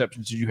many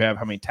interceptions did you have?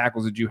 How many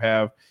tackles did you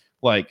have?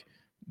 Like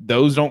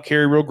those don't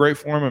carry real great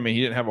for him. I mean,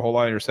 he didn't have a whole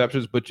lot of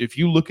interceptions, but if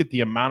you look at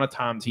the amount of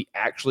times he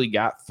actually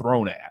got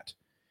thrown at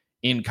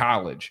in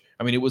college,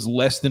 I mean, it was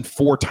less than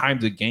 4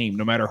 times a game,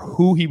 no matter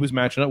who he was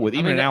matching up with,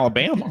 even in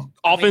Alabama.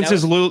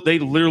 Offenses, they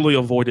literally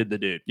avoided the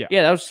dude.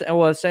 Yeah, that was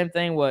the same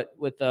thing. Was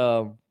it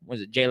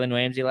Jalen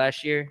Ramsey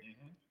last year?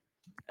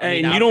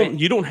 And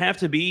you don't have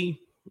to be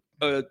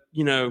a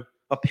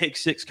pick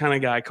six kind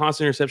of guy,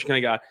 constant interception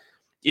kind of guy.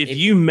 If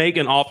you make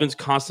an offense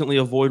constantly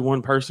avoid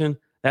one person,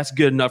 that's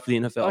good enough for the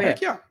NFL. Oh, yeah.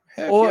 Heck yeah.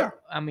 Or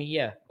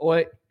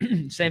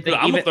same thing.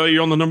 I'm gonna throw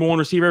you on the number one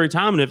receiver every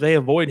time, and if they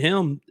avoid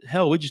him,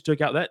 hell, we took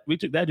that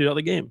dude out of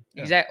the game.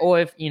 Exactly. Or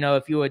if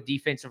you're a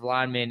defensive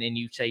lineman and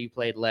you say you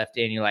played left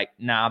end, you're like,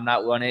 nah, I'm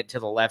not running it to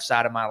the left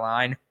side of my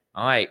line.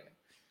 All right.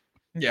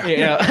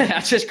 Yeah. I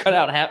just cut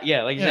out half.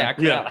 Yeah, like you said, I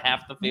cut out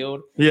half the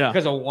field. Yeah.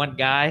 Because of one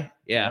guy.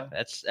 Yeah.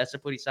 That's a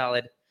pretty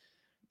solid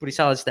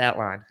stat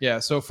line. Yeah.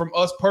 So from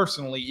us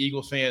personally,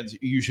 Eagles fans,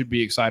 you should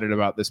be excited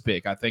about this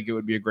pick. I think it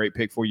would be a great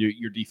pick for you.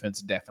 Your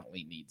defense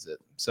definitely needs it.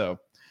 So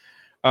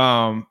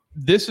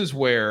this is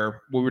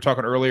where we were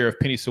talking earlier of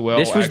Penny Sewell.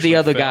 This was the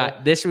other guy.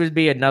 This would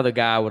be another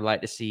guy I would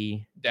like to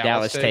see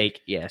Dallas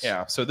take. Yes.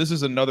 Yeah. So this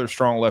is another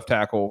strong left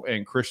tackle,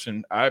 and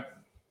Christian, I'm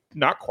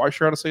not quite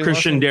sure how to say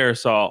Christian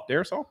Darrisaw.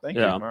 Darrisaw, thank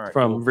you. All right,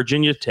 from cool.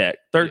 Virginia Tech,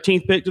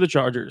 13th pick to the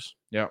Chargers.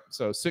 Yeah.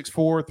 So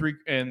 6'4", 3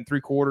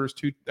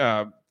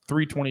 3/4,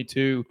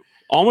 322.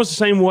 Almost the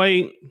same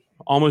weight,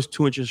 almost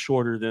 2 inches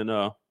shorter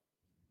than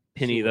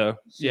Penny, though.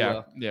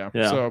 Yeah.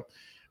 So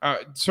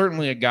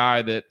certainly a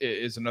guy that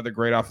is another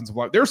great offensive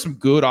line. There are some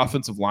good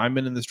offensive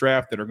linemen in this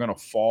draft that are going to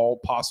fall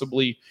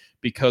possibly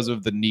because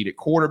of the need at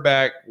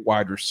quarterback,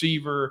 wide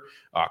receiver,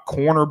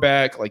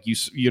 cornerback. Like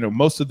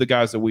most of the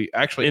guys that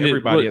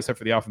everybody except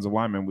for the offensive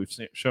linemen we've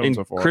shown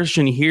so far.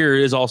 Christian here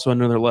is also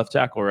another left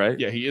tackle, right?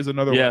 Yeah, he is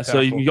another left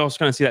tackle. So you also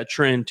kind of see that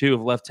trend too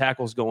of left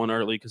tackles going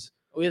early because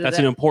That's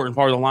an important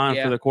part of the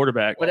line for the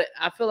quarterback. But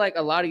I feel like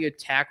a lot of your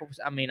tackles,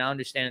 I mean, I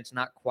understand it's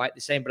not quite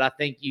the same, but I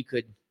think you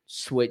could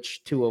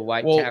switch to a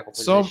right tackle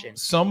position.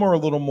 Some are a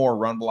little more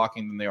run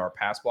blocking than they are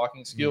pass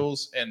blocking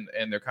skills, and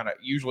they're kind of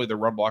usually the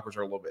run blockers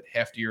are a little bit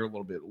heftier, a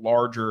little bit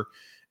larger,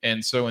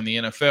 and so in the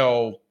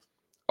NFL,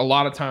 a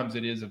lot of times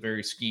it is a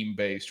very scheme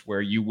based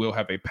where you will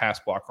have a pass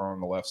blocker on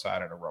the left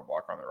side and a run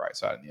blocker on the right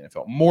side in the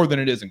NFL more than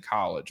it is in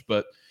college.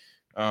 But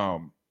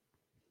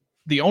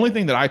the only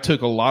thing that I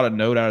took a lot of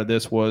note out of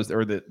this was,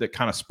 or that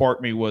kind of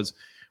sparked me was,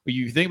 when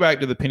you think back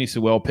to the Penei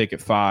Sewell pick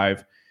at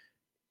 5,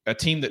 a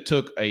team that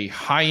took a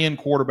high end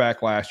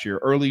quarterback last year,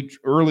 early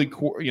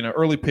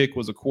pick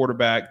was a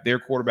quarterback, their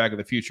quarterback of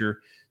the future.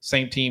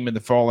 Same team in the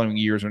following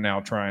years are now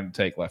trying to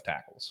take left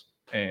tackles.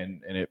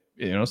 And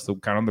it's the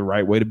kind of the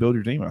right way to build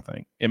your team, I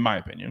think, in my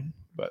opinion.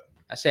 But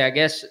I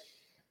guess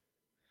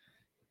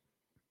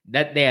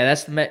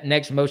that's the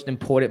next most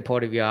important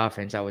part of your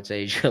offense. I would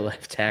say is your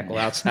left tackle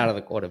outside of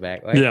the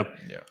quarterback. Right? Yeah.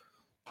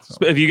 So,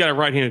 if you got a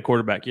right-handed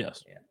quarterback,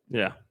 yes.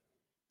 Yeah.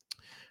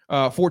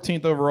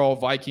 14th overall,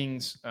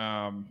 Vikings.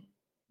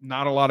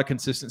 Not a lot of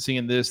consistency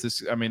in this.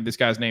 This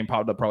guy's name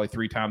popped up probably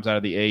 3 times out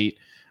of the 8.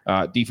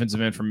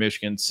 Defensive end from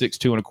Michigan,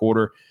 6'2" and a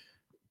quarter.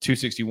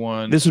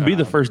 261. This would be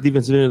the first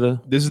defensive end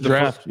of the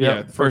draft.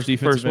 The first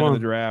defensive end of the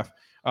draft.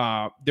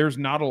 There's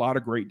not a lot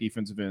of great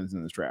defensive ends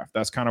in this draft.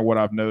 That's kind of what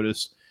I've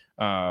noticed.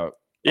 I've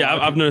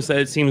noticed that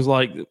it seems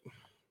like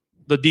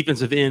the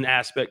defensive end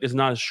aspect is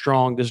not as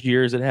strong this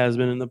year as it has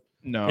been in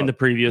the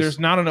previous. There's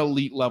not an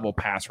elite level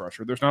pass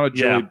rusher. There's not a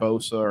Joey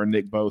Bosa or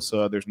Nick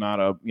Bosa. There's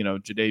not a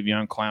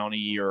Jadeveon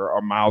Clowney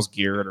or Myles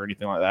Garrett or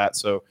anything like that.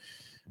 So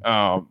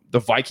the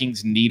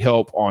Vikings need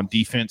help on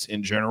defense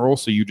in general.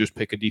 So you just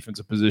pick a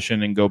defensive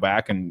position and go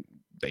back, and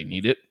they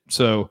need it.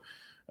 So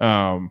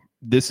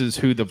this is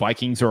who the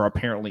Vikings are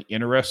apparently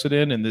interested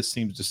in, and this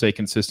seems to stay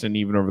consistent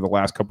even over the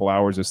last couple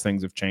hours as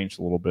things have changed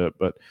a little bit.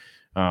 But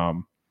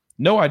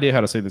no idea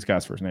how to say this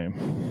guy's first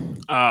name.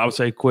 I would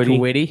say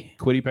Kwity Paye.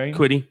 Kwity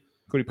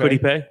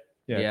Paye.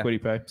 Yeah,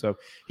 Kwity Paye. So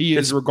he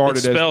is regarded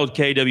as spelled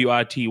Kwity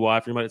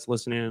for anybody that's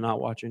listening and not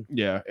watching.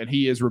 Yeah, and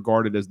he is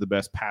regarded as the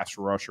best pass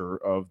rusher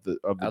of the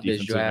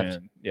defensive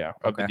end. Yeah,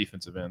 of the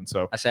defensive end.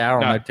 So I don't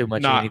know too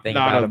much of anything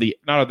about him.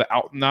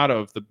 Not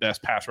of the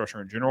best pass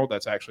rusher in general.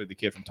 That's actually the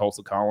kid from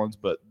Tulsa Collins,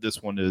 but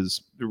this one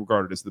is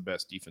regarded as the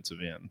best defensive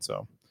end.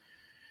 So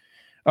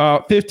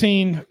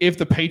 15, if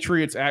the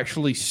Patriots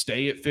actually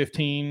stay at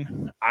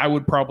 15, I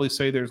would probably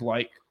say there's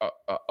like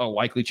a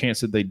likely chance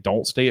that they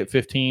don't stay at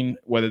 15,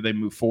 whether they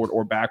move forward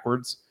or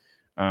backwards.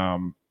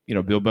 Bill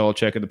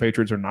Belichick and the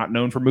Patriots are not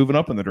known for moving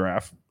up in the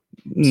draft.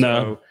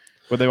 No.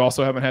 But they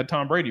also haven't had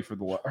Tom Brady for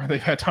the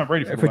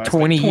last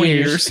 20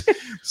 years.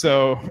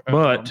 So,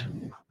 but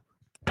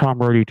Tom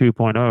Brady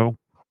 2.0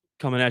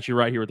 coming at you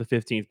right here with the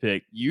 15th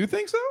pick. You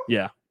think so?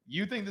 Yeah.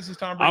 You think this is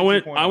Tom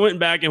Brady? I went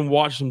back and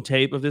watched some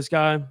tape of this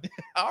guy.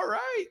 All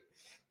right.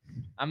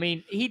 I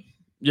mean, he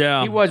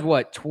was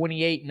what,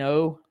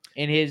 28-0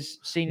 in his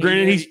senior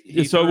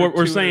year? So what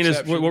we're saying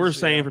is what we're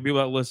saying for people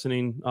that are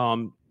listening.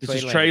 This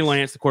is Trey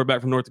Lance, the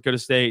quarterback from North Dakota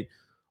State.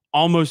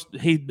 He's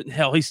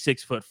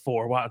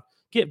 6'4". Wow.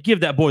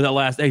 Give that boy that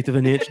last eighth of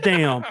an inch.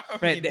 Damn.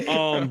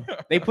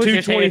 They put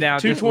his hand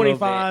down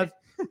 225.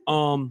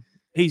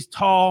 He's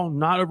tall,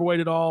 not overweight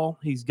at all.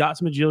 He's got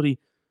some agility.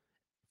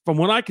 From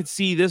what I could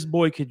see, this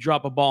boy could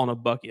drop a ball in a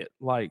bucket,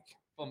 like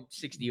from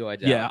 60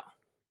 yards. Yeah,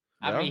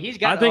 I mean, he's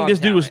got. I think this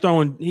dude was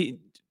throwing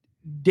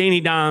Danny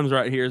Dimes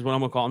right here is what I'm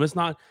gonna call him. It's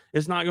not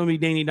gonna be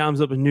Danny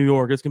Dimes up in New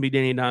York. It's gonna be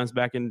Danny Dimes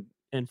back in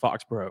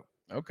Foxborough.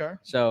 Okay.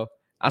 So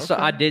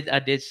I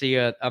did see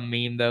a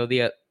meme though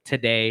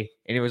today,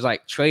 and it was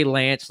like Trey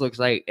Lance looks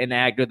like an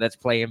actor that's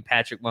playing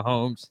Patrick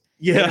Mahomes.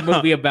 Yeah, in a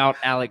movie about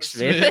Alex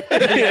Smith.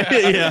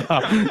 Yeah.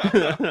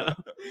 I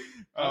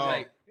was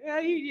like.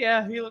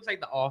 He looks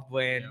like the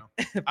off-brand.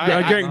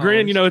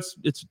 Granted,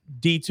 it's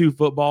D2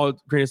 football.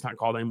 Granted, it's not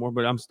called anymore,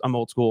 but I'm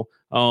old school.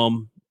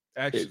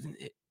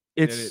 Actually,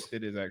 it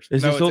is actually.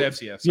 It's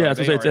FCS. Yeah, it's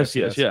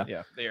FCS.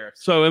 Yeah, they are.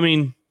 So I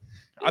mean,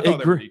 I thought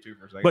they were D2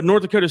 for a second. But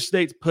North Dakota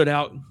State's put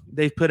out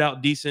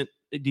decent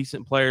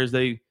players.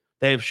 They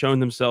have shown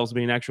themselves to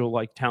be an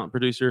actual talent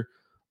producer.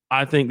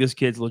 I think this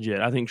kid's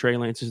legit. I think Trey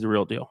Lance is the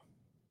real deal.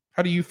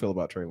 How do you feel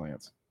about Trey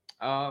Lance?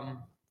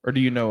 Or do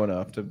you know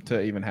enough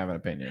to even have an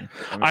opinion?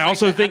 I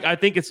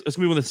think it's gonna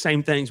be one of the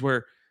same things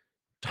where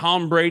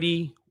Tom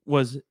Brady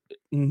was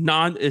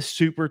not a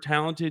super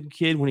talented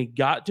kid when he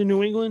got to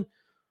New England,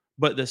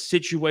 but the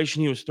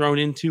situation he was thrown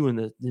into and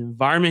the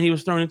environment he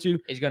was thrown into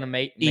is going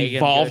to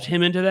evolved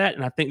him into that.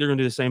 And I think they're going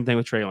to do the same thing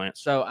with Trey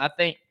Lance. So I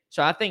think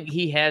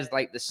he has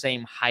the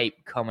same hype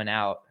coming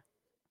out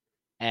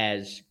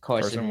as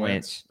Carson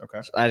Wentz.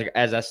 Okay.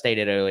 As I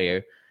stated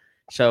earlier.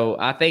 So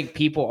I think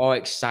people are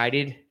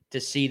excited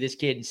to see this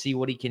kid and see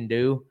what he can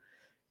do.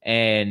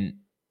 And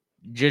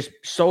just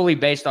solely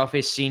based off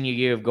his senior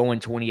year of going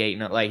 28,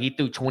 he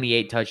threw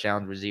 28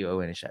 touchdowns with 0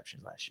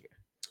 interceptions last year.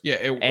 Yeah,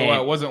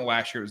 it wasn't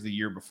last year; it was the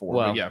year before.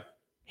 Well, but yeah,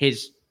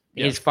 his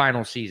his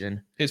final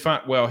season.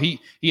 Well, he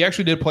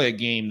actually did play a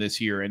game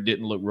this year and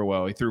didn't look real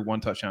well. He threw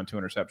 1 touchdown, 2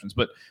 interceptions,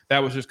 but that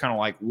was just kind of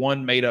like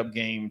one made up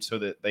game so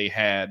that they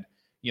had,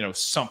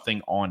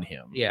 something on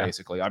him. Yeah.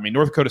 Basically. I mean,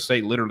 North Dakota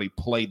State literally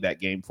played that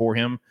game for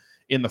him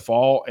in the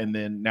fall, and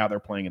then now they're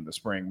playing in the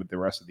spring with the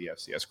rest of the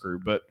FCS crew.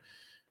 But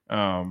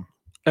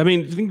I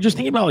mean, just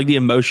think about like the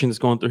emotions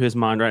going through his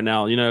mind right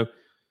now.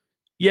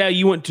 Yeah,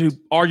 you went to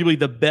arguably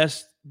the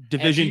best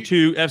Division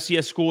II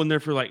FCS school in there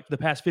for like the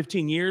past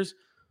 15 years,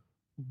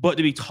 but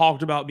to be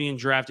talked about being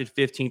drafted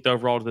 15th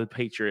overall to the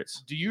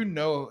Patriots. Do you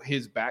know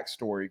his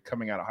backstory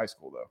coming out of high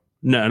school though?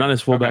 No, not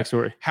his full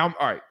backstory. All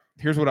right,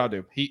 here's what I'll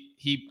do.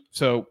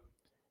 So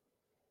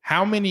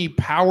how many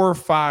Power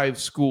 5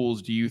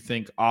 schools do you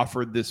think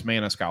offered this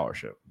man a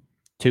scholarship?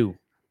 2.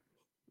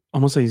 I'm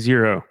gonna say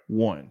 0.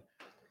 1.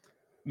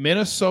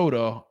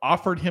 Minnesota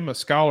offered him a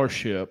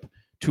scholarship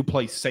to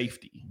play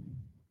safety.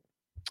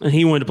 And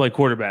he wanted to play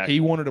quarterback. He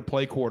wanted to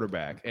play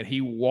quarterback, and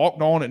he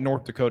walked on at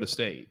North Dakota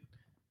State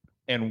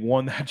and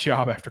won that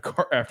job after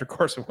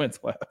Carson Wentz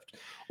left.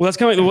 Well, that's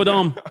kind of like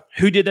what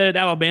who did that at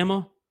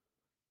Alabama?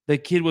 The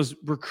kid was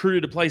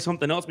recruited to play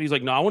something else, but he's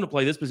like, no, I want to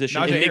play this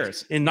position. Najee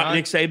Harris.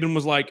 Nick Saban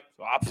was like,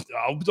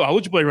 I'll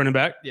let you play running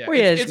back. Yeah, well,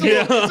 it's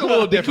a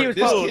little different.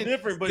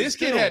 This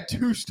kid had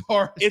 2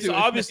 stars. It's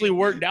obviously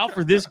worked out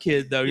for this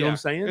kid, though. You know what I'm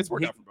saying? It's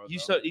worked out for both.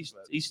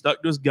 He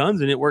stuck to his guns,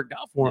 and it worked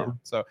out for him.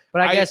 So,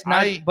 but I guess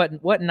not. But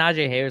what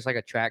Najee Harris like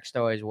a track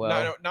star as well.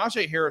 No,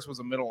 Najee Harris was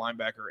a middle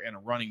linebacker and a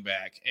running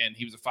back, and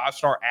he was a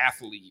 5-star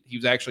athlete. He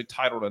was actually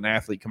titled an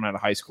athlete coming out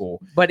of high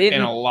school.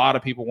 And a lot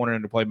of people wanted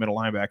him to play middle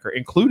linebacker,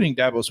 including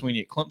Dabo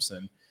Swinney at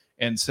Clemson.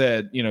 And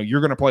said, you're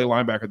going to play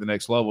linebacker at the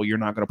next level. You're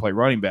not going to play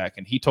running back.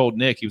 And he told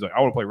Nick, he was like, I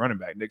want to play running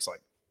back. Nick's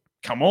like,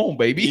 come on,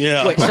 baby.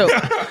 Yeah. So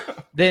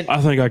then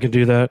I think I can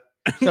do that.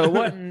 So it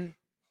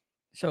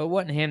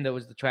wasn't him that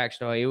was the track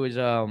star. It was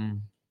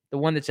the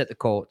one that's at the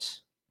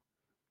Colts.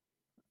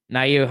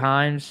 Nyheim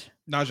Hines.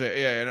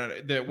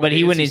 Najee, yeah. But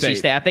he went to NC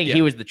State. I think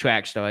he was the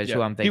track star is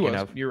who I'm thinking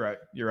of. You're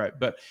right.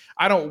 But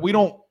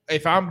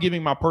if I'm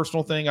giving my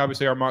personal thing,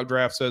 obviously our mock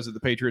draft says that the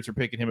Patriots are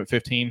picking him at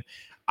 15.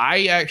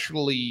 I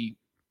actually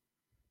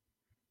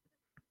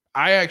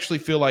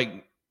feel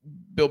like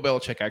Bill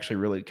Belichick actually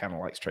really kind of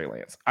likes Trey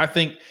Lance. I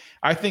think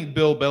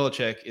Bill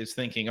Belichick is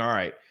thinking, all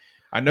right,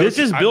 I know this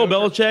is Bill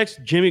Belichick's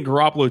Jimmy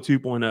Garoppolo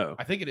 2.0.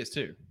 I think it is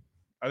too.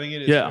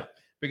 Yeah.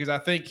 Because I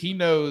think he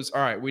knows,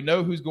 all right, we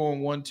know who's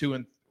going 1, 2,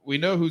 and we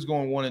know who's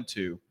going 1 and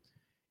 2.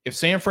 If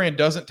San Fran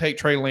doesn't take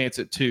Trey Lance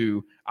at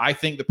 2, I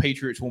think the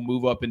Patriots will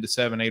move up into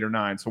 7, 8, or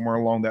 9, somewhere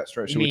along that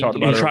stretch that we talked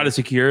about. And try to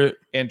secure it.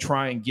 And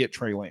try and get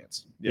Trey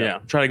Lance. Yeah.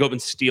 Try to go up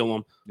and steal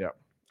him. Yeah.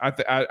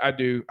 I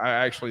do. I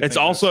actually it's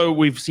also,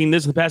 we've seen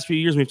this in the past few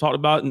years. We've talked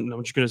about it, and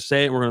I'm just going to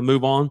say it. We're going to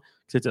move on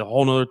because it's a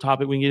whole nother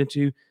topic we can get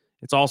into.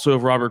 It's also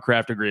if Robert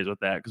Kraft agrees with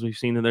that because we've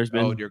seen that there's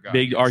been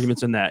big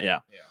arguments in that. Yeah.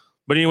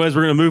 But anyways,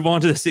 we're going to move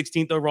on to the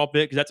 16th overall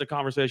pick because that's a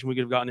conversation we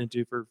could have gotten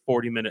into for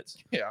 40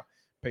 minutes. Yeah.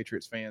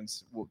 Patriots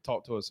fans will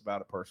talk to us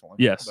about it personally.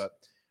 Yes.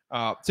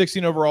 But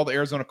 16 overall, the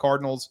Arizona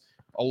Cardinals.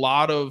 A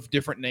lot of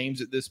different names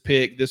at this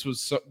pick. This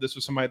was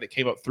somebody that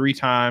came up 3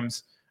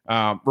 times,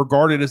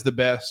 regarded as the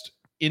best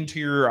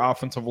interior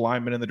offensive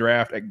lineman in the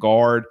draft at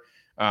guard.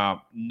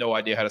 No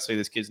idea how to say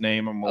this kid's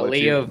name. I'm gonna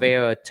Aaliyah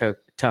Vera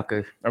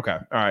Tucker. Okay.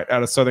 All right.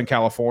 Out of Southern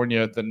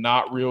California, the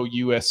not real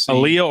USC.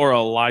 Aaliyah or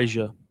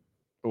Elijah?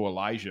 Oh,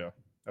 Elijah.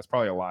 That's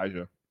probably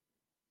Elijah.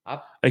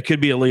 It could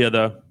be Aaliyah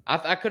though.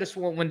 I could have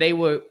sworn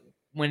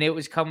when it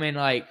was coming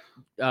like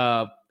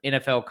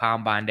NFL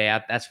Combine Day,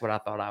 that's what I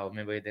thought I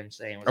remember them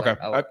saying. Okay.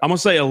 I'm going to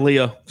say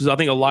Aaliyah because I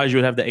think Elijah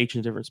would have the H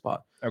in a different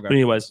spot. Okay. But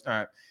anyways. All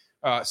right.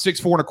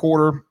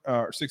 6'4.25",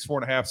 or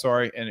 6'4.5",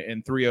 sorry,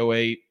 and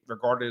 308,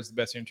 regarded as the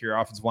best interior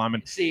offensive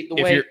lineman. See,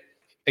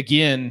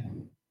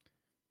 again,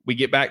 we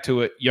get back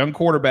to it. Young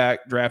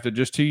quarterback drafted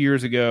just 2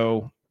 years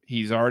ago.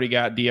 He's already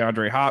got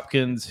DeAndre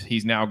Hopkins.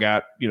 He's now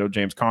got,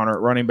 James Conner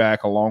at running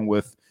back along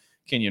with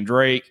Kenyon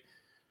Drake.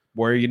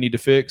 Where you need to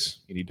fix?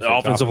 You need to fix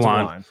offensive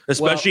line.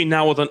 Especially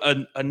now with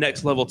a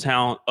next level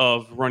talent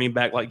of running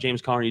back like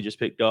James Conner you just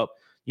picked up.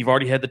 You've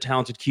already had the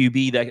talented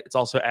QB that it's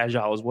also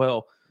agile as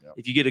well. Yep.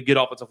 If you get a good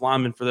offensive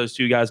lineman for those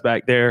 2 guys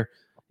back there,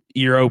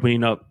 you're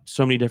opening up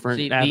so many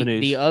different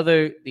avenues. The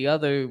other,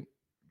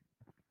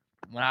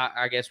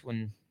 I guess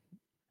when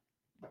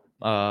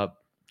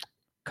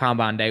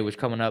Combine Day was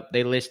coming up,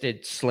 they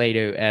listed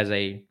Slater as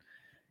the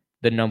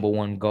number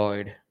 1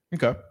 guard.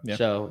 Okay. Yeah.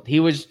 So he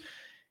was,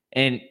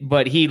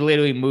 but he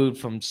literally moved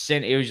from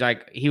center. It was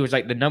like he was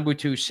like the number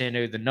 2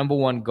 center, the number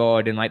 1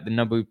 guard, and like the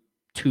number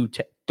 3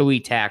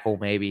 tackle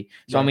maybe.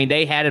 So I mean,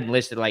 they had him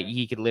listed like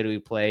he could literally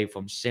play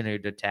from center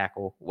to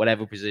tackle,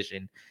 whatever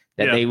position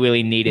that they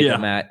really needed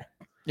him at.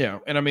 Yeah,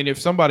 and I mean, if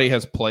somebody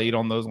has played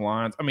on those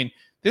lines, I mean,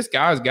 this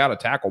guy's got a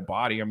tackle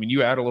body. I mean,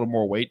 you add a little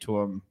more weight to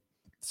him.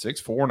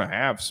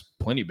 6'4.5"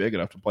 plenty big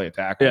enough to play a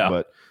tackle. Yeah,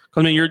 but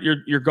I mean,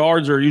 your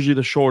guards are usually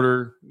the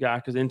shorter guy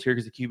because the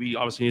QB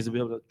obviously needs to be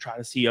able to try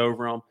to see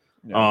over them.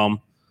 Yeah. A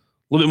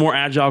little bit more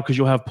agile because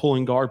you'll have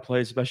pulling guard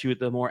plays, especially with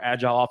the more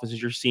agile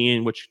offenses you're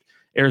seeing, which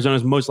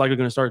Arizona's most likely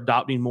going to start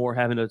adopting more,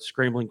 having a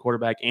scrambling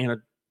quarterback and a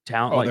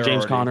talent like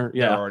James Conner.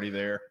 They're already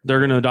there. They're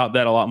going to adopt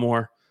that a lot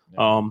more.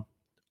 Yeah.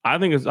 I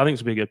think it's gonna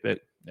be a good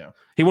pick. Yeah.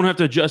 He won't have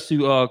to adjust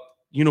to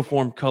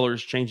uniform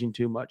colors changing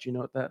too much. You know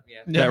what that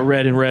Yeah. that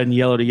red and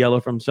yellow to yellow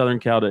from Southern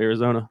Cal to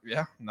Arizona.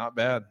 Yeah, not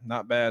bad.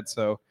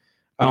 So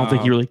I don't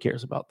think he really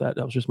cares about that.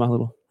 That was just my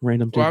little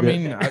random well, I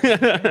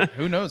tidbit. mean,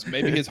 who knows?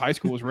 Maybe his high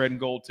school was red and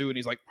gold too, and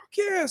he's like, "Fuck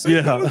yes,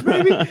 Yeah.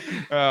 baby."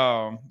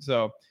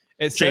 So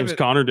it's James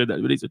Conner did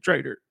that, but he's a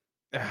traitor.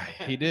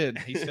 He did.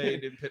 He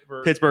stayed in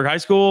Pittsburgh. Pittsburgh High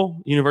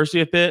School, University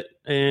of Pitt,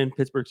 and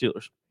Pittsburgh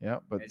Steelers. Yeah,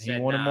 but They he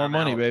said, wanted "Nah, more I'm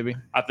money, out." baby.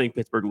 I think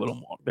Pittsburgh let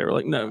him walk. They were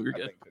like, "No, you're I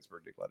good." think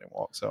Pittsburgh did let him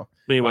walk. So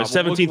But anyway, we'll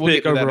 17th get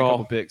pick to that in a overall.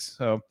 couple picks.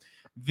 So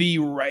the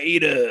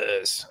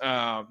Raiders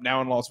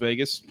now in Las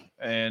Vegas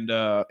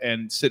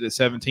and sit at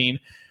 17.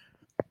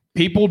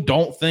 People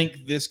don't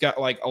think this guy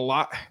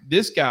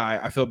This guy,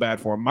 I feel bad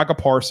for him. Micah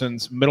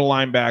Parsons, middle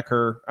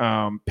linebacker,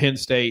 Penn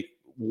State,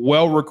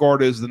 well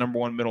regarded as the number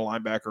one middle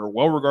linebacker,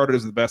 well regarded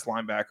as the best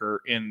linebacker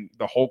in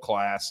the whole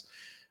class.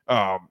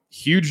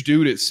 Huge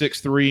dude at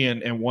 6'3"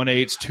 and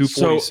 1/8,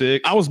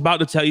 246. I was about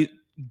to tell you,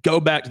 go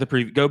back to the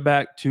preview, go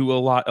back to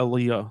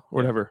Aaliyah or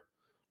whatever,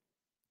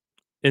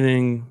 and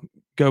then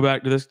go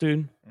back to this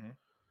dude. Mhm.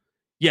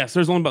 Yes,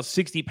 there's only about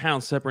 60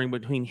 pounds separating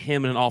between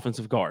him and an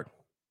offensive guard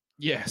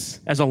Yes.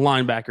 as a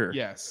linebacker.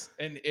 Yes.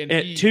 And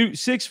At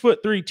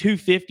 6'3",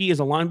 250 as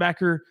a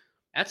linebacker,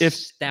 That's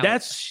stout.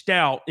 that's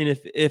stout. And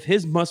if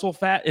his muscle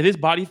fat, if his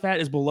body fat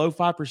is below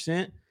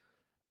 5%,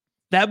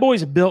 that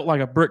boy's built like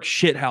a brick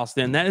shit house.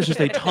 Then that is just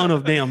a ton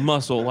of damn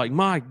muscle. Like,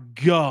 my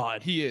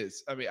God. he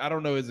is. I mean, I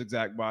don't know his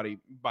exact body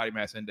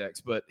mass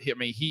index, but he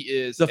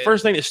is. The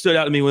first thing that stood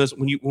out to me was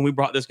when we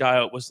brought this guy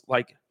up was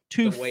like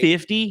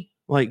 250.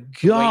 Like, Weight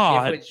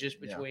God. difference just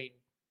Yeah. between.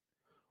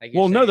 Like you're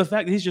Well, no, saying. the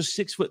fact that he's just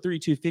 6'3",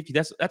 250.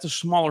 That's a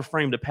smaller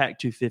frame to pack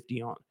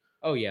 250 on,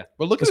 Oh yeah.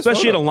 But look at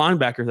especially at a his photo.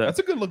 linebacker. Though That's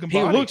a good looking he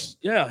body. looks,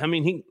 yeah. I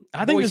mean,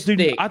 I think Boy's this dude.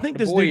 thick. I think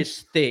The this boy dude.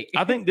 is thick.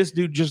 I think this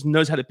dude just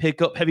knows how to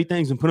pick up heavy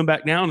things and put them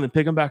back down and then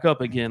pick them back up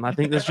again. I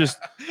think that's just.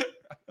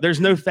 There's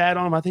no fat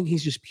on him. I think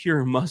he's just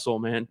pure muscle,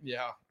 man.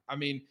 Yeah. I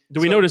mean, Do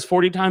we know what his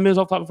 40 time is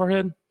off the top of our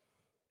head?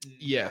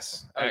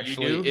 Yes, Oh, you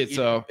actually, do? it's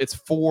You it's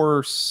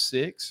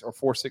 4.6 or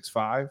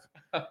 4.65.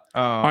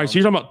 All right, so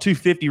you're talking about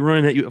 250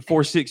 running at you at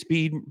 4.6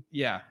 speed.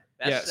 yeah.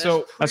 That's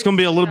so That's going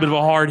to be a little bit of a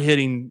pretty hard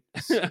hitting.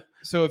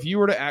 So if you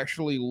were to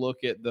actually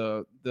look at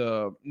the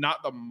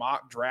not the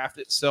mock draft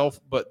itself,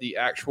 but the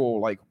actual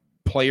like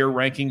player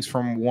rankings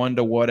from 1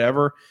 to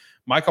whatever,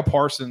 Micah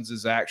Parsons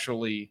is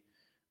actually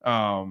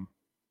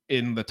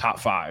in the top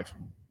 5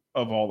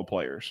 of all the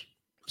players.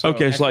 So,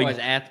 Okay, As so far like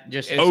as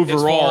just as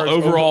overall,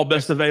 far as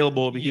best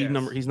available. But Yes.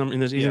 he's in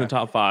this. He's Yeah. in the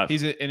top 5.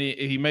 he's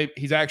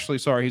he's actually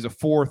he's a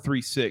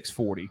 4.36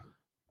 40.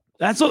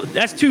 That's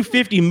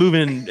 250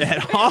 moving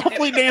at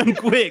awfully damn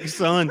quick,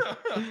 son.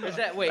 Is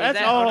that wait? That's is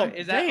that all-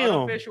 is that damn.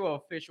 unofficial or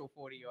official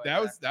 40 yard?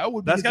 That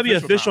would be That's his got to be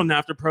official time. now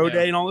after pro Yeah.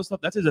 day and all this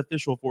stuff. That's his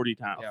official 40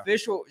 time. Yeah.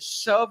 Official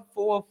sub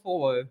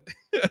 4.4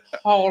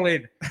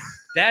 hauling.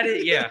 That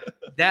is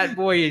That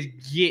boy is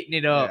getting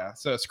it up. Yeah.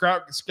 So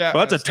Scout. Well,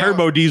 that's a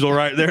turbo diesel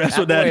right there. That's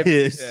That what that boy-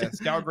 is. Yeah,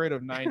 scout grade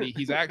of 90.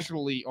 He's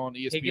actually on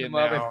Picking ESPN him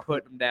up now. and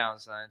putting him down,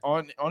 son.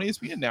 On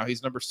ESPN now,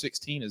 he's number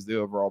 16 as the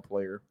overall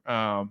player.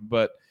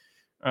 But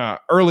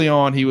early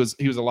on, he was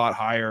a lot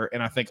higher,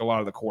 and I think a lot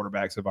of the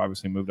quarterbacks have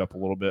obviously moved up a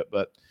little bit.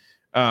 But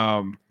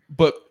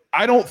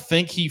I don't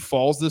think he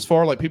falls this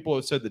far. Like people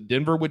have said that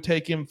Denver would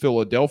take him,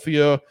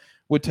 Philadelphia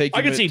would take him.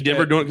 I can see at-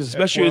 Denver at- doing it because at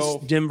especially with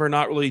 12. Denver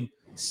not really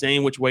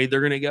saying which way they're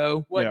going to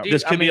go. What Yeah. do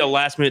This I could be a mean,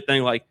 last minute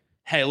thing like,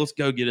 hey, let's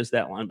go get us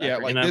that linebacker. Yeah,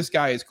 like you know? this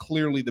guy is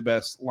clearly the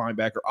best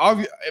linebacker.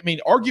 I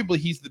mean, arguably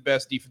he's the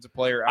best defensive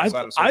player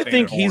outside of. I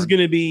think Santana he's Horn.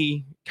 going to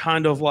be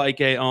kind of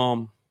like a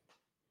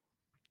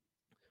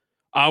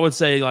I would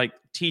say like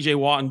TJ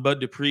Watt and Bud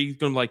Dupree.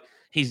 Going to like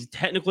he's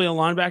technically a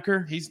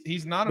linebacker.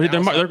 He's not But an they're-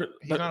 outside, they're-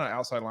 he's but- not an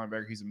outside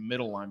linebacker. He's a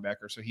middle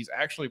linebacker. So he's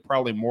actually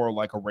probably more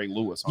like a Ray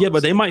Lewis. Yeah,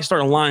 but they honestly. might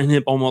start lining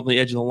him up on the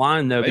edge of the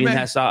line though, They being may.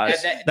 that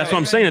size. Yeah, That's no, what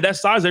I'm they saying. may. At that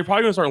size, they're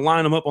probably going to start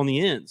lining them up on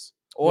the ends.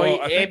 or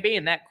Well, I it think-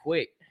 being that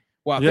quick.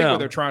 Well, I think Yeah. what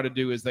they're trying to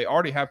do is they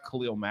already have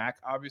Khalil Mack,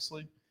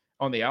 obviously,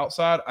 on the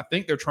outside. I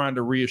think they're trying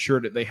to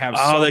reassure that they have.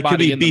 Oh, they could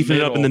somebody be in beefing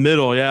it up in the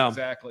middle. Yeah.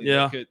 Exactly.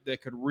 Yeah.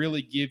 That could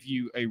really give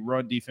you a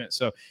run defense.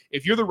 So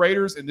if you're the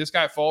Raiders and this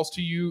guy falls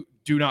to you,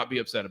 do not be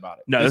upset about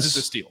it. No, this this-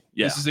 is a steal.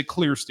 yeah. This is a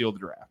clear steal of the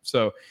draft.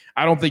 So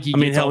I don't think he. I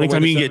mean, gets hell, all the way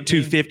anytime to you can get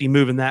 17. 250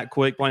 moving that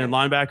quick playing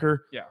linebacker,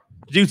 Yeah.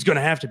 dude's going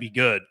to have to be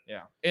good.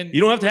 Yeah, and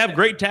You don't have to have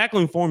great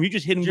tackling for him. You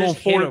just hit him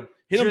Just going hit 4. him.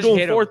 Hit him Just doing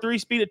hit him. 4.3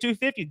 speed at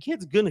 250. The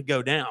kid's going to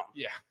go down.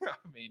 Yeah, I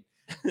mean,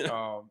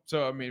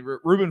 so I mean,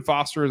 Reuben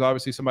Foster is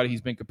obviously somebody he's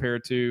been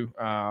compared to.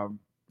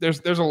 There's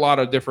a lot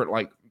of different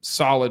like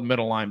solid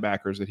middle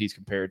linebackers that he's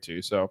compared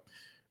to. So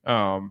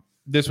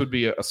this would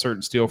be a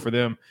certain steal for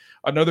them.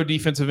 Another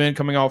defensive end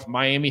coming off.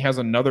 Miami has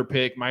another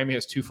pick. Miami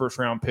has 2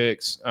 first-round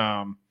picks.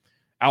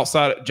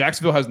 Outside,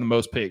 Jacksonville has the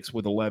most picks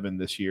with 11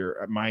 this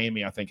year.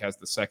 Miami, I think, has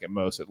the second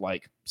most at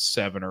like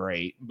 7 or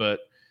 8.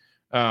 But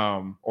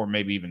or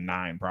maybe even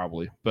 9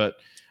 probably. But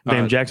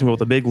Damn, Jacksonville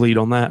with a big lead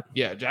on that.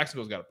 yeah,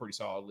 Jacksonville's got a pretty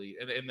solid lead.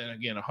 And then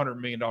again, $100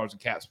 million in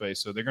cap space.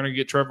 So they're going to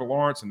get Trevor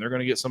Lawrence and they're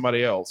going to get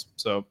somebody else.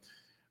 So,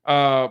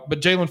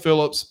 but Jalen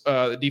Phillips,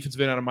 the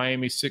defensive end out of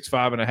Miami, 6'5.5",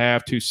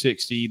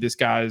 260. This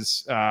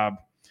guy's,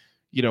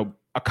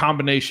 a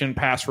combination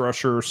pass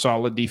rusher,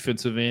 solid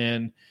defensive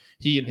end.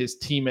 He and his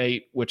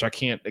teammate, which I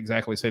can't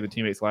exactly say the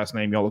teammate's last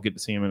name. Y'all will get to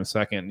see him in a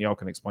second, and y'all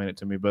can explain it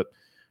to me. But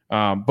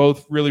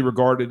both really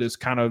regarded as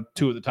kind of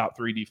 2 of the top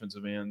 3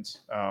 defensive ends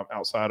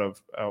outside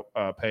of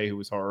Pay, who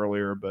we saw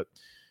earlier. But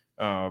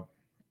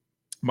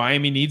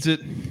Miami needs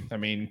it. I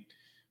mean,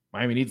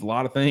 Miami needs a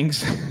lot of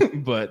things,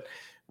 but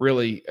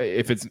really,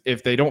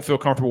 if they don't feel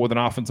comfortable with an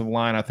offensive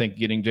line, I think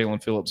getting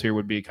Jalen Phillips here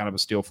would be kind of a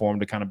steal for them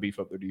to kind of beef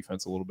up their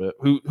defense a little bit.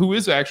 Who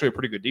is actually a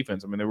pretty good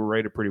defense. I mean, they were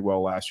rated pretty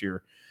well last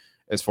year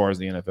as far as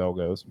the NFL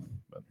goes.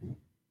 But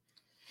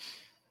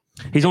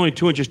he's only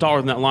 2 inches taller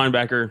than that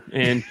linebacker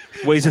and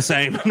weighs the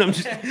same. I'm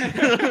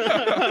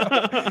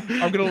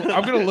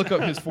gonna look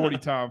up his 40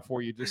 time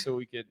for you just so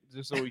we can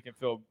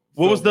feel.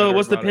 What's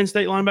the Penn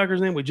State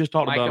linebacker's name? We just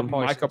talked about him.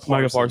 Micah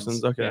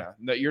Parsons. Okay. Yeah.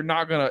 No, you're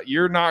not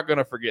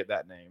gonna forget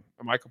that name.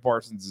 Micah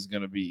Parsons is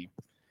gonna be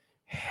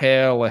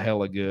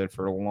hella good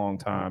for a long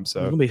time.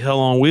 So it's gonna be hell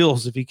on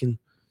wheels if he can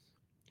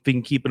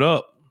keep it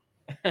up.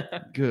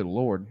 Good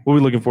Lord. What are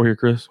we looking for here,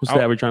 Chris? What's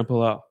that we're trying to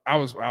pull out? I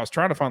was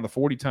trying to find the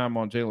 40 time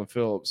on Jalen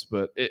Phillips,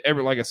 but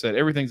like I said,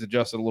 everything's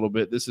adjusted a little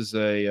bit. This is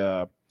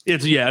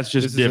it's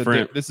just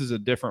different. This is a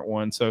different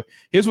one. So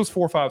his was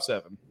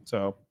 4.57.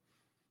 So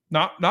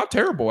not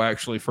terrible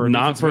actually for a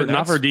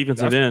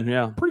defensive end.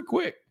 Yeah, pretty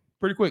quick.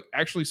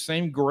 Actually,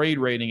 same grade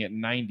rating at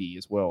 90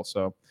 as well.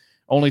 So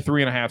only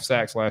 3.5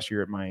 sacks last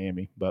year at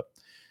Miami. But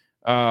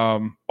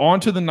on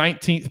to the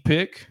 19th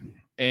pick.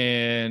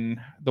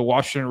 And the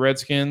Washington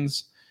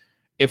Redskins,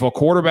 if a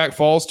quarterback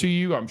falls to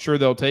you, I'm sure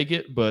they'll take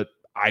it, but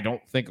I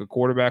don't think a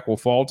quarterback will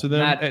fall to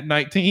them at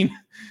 19.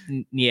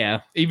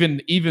 Yeah.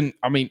 Even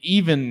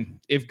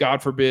if,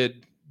 God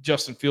forbid,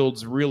 Justin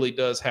Fields really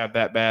does have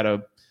that bad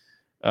of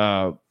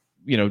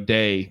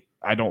day,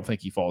 I don't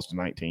think he falls to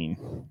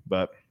 19.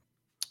 But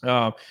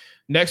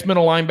next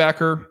middle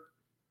linebacker,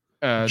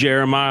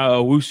 Jeremiah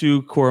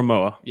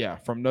Owusu-Koramoah. Yeah,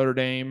 from Notre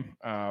Dame.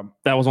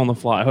 That was on the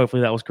fly.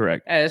 Hopefully that was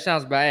correct. Hey, that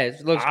sounds bad.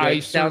 It looks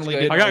good. Sounds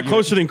good. I got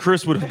closer than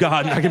Chris would have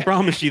gotten. I can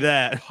promise you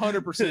that.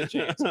 100%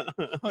 chance.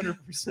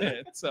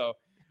 100%. So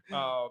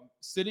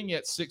sitting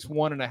at 6'1.5",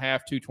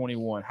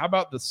 221. How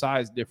about the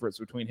size difference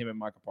between him and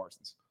Micah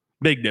Parsons?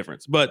 Big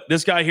difference. But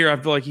this guy here, I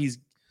feel like he's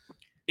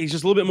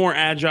just a little bit more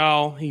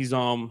agile. He's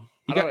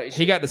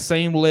He got the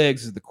same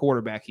legs as the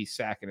quarterback he's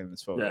sacking in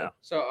this photo. Yeah.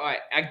 So, all right,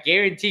 I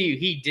guarantee you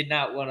he did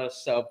not want a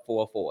sub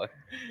 4.4.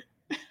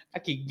 I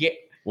can get.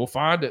 We'll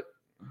find it.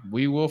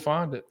 We will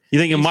find it. You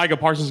think Micah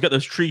Parsons got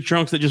those tree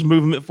trunks that just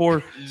move him at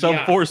 4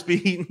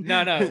 speed?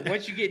 No.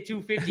 Once you get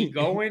 250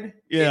 going,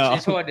 yeah,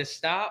 it's hard to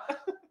stop.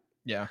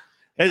 Yeah.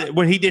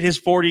 When he did his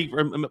 40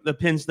 from the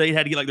Penn State,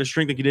 had to get like the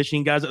strength and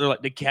conditioning guys that are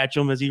like to catch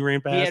him as he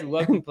ran past. He had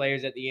rugby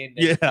players at the end.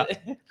 Yeah.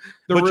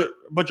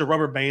 bunch of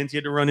rubber bands he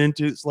had to run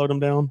into, slowed him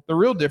down. The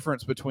real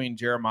difference between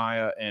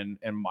Jeremiah and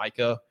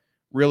Micah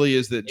really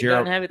is that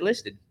Jeremiah doesn't have it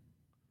listed.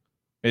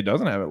 It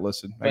doesn't have it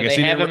listed. But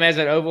they have him as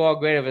an overall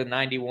grade of a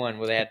 91,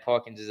 where they had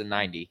Parkins as a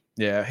 90.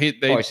 Yeah,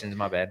 Parsons,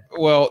 my bad.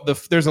 Well,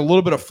 there's a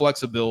little bit of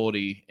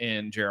flexibility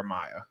in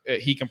Jeremiah.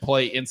 He can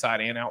play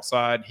inside and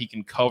outside. He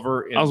can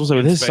cover. I was going to say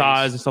with his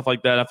size and stuff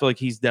like that, I feel like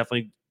he's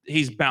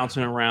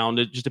bouncing around.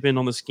 It just depends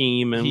on the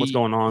scheme and what's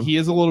going on. He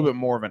is a little bit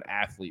more of an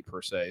athlete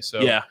per se.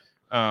 So yeah.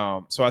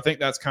 So I think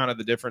that's kind of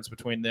the difference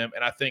between them.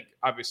 And I think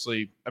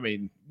obviously,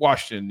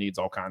 Washington needs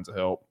all kinds of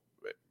help,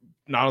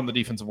 not on the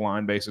defensive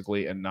line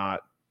basically, and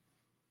not.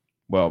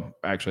 Well,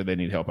 actually, they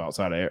need help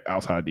outside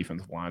of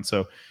defensive line.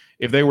 So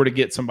if they were to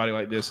get somebody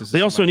like this, they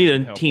also need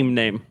a team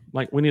name.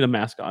 Like we need a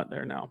mascot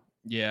there now.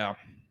 Yeah,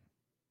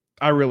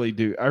 I really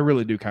do. I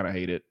really do kind of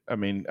hate it.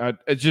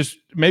 It's just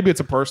maybe it's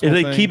a personal.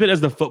 If they keep it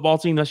as the football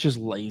team, that's just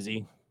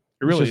lazy.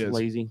 It really is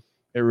lazy.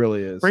 It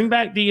really is. Bring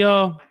back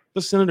the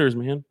Senators,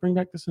 man. Bring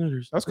back the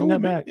Senators. That's cool.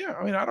 That back. Yeah,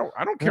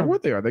 I don't care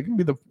what they are. They can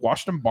be the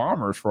Washington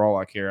Bombers for all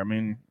I care.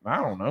 I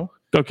don't know.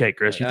 Okay,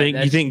 Chris. You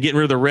think getting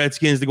rid of the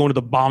Redskins to go into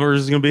the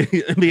Bombers is going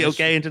to be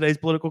okay in today's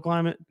political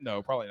climate?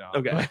 No, probably not.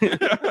 Okay.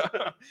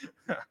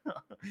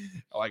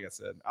 Like I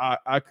said,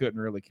 I couldn't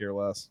really care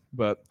less.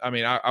 But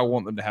I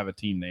want them to have a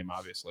team name,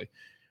 obviously.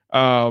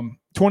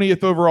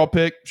 20th overall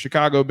pick,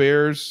 Chicago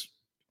Bears.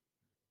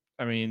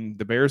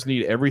 The Bears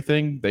need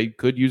everything. They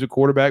could use a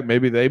quarterback.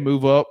 Maybe they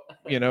move up,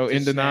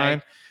 into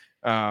 9.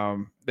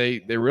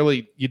 They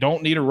really, you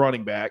don't need a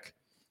running back.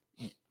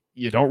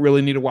 You don't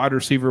really need a wide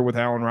receiver with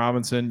Allen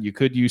Robinson. You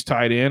could use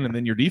tight end, and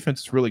then your defense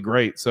is really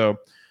great. So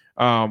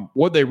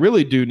what they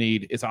really do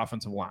need is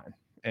offensive line.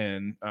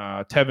 And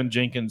Tevin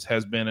Jenkins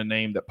has been a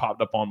name that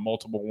popped up on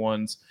multiple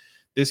ones.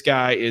 This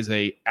guy is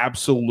a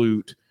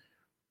absolute,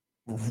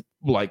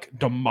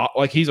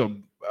 he's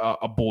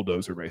a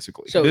bulldozer,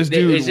 basically. So this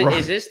dude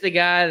is this the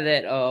guy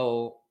that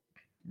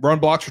Run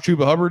blocks for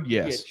Chuba Hubbard?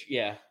 Yes.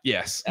 Yeah.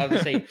 Yes. I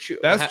was gonna say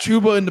That's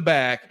Chuba in the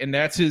back, and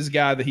that's his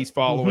guy that he's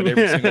following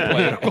every single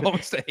play at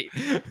Oklahoma State.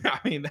 I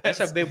mean, that's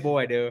a big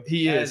boy, dude.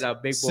 He is a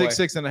big boy.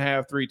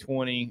 6'6.5",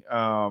 320.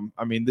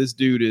 I mean, this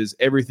dude is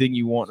everything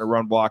you want in a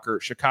run blocker.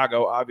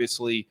 Chicago,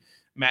 obviously,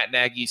 Matt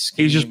Nagy's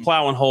scheme. He's just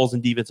plowing holes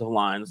in defensive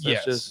lines.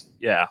 That's just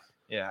Yeah.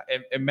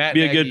 And Matt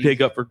be Nagy, a good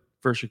pickup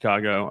for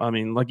Chicago. I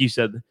mean, like you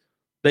said,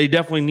 they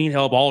definitely need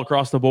help all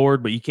across the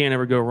board, but you can't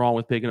ever go wrong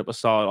with picking up a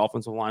solid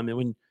offensive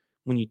lineman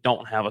when you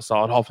don't have a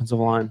solid offensive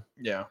line.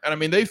 Yeah. And I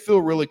mean, they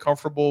feel really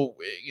comfortable,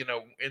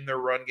 in their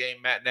run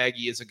game. Matt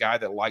Nagy is a guy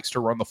that likes to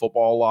run the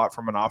football a lot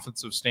from an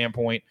offensive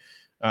standpoint.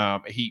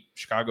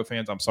 Chicago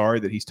fans, I'm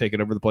sorry that he's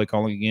taken over the play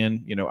calling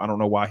again. I don't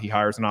know why he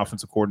hires an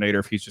offensive coordinator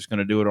if he's just going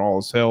to do it all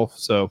himself.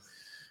 So,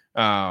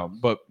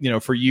 but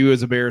for you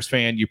as a Bears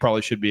fan, you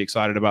probably should be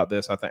excited about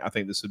this. I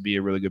think this would be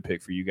a really good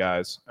pick for you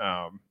guys.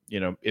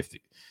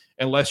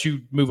 Unless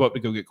you move up to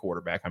go get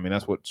quarterback. I mean,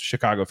 that's what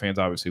Chicago fans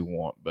obviously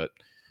want, but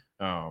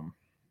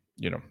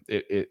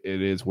it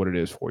is what it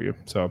is for you.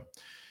 So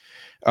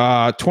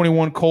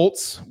 21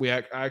 Colts.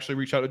 I actually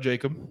reached out to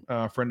Jacob,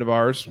 a friend of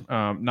ours.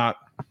 Not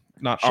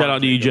shout out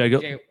to you,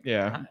 Jacob.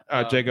 Yeah.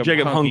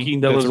 Jacob Hunky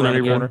that lives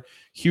around the corner.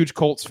 Huge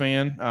Colts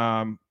fan.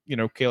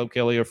 Caleb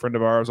Kelly, a friend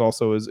of ours,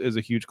 also is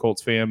a huge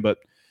Colts fan, but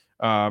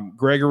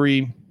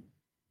Gregory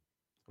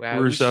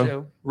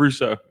Rousseau.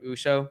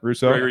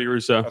 Gregory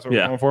Rousseau. That's what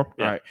we're going for?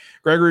 Yeah. All right.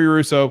 Gregory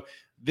Rousseau.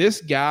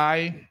 This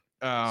guy.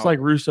 It's like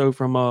Russo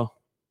from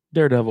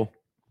Daredevil.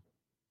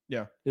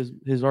 Yeah.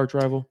 His arch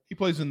rival. He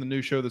plays in the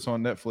new show that's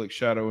on Netflix,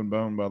 Shadow and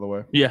Bone, by the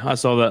way. Yeah, I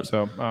saw that.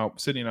 So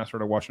Sydney and I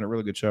started watching it.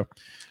 Really good show.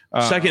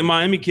 Second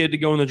Miami kid to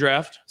go in the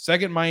draft.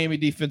 Second Miami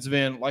defensive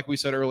end. Like we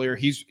said earlier,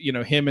 he's,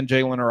 him and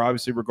Jalen are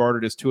obviously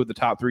regarded as two of the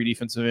top 3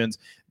 defensive ends.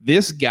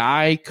 This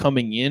guy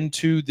coming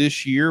into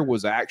this year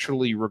was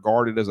actually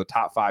regarded as a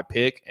top 5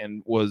 pick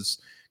and was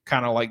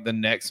kind of like the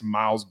next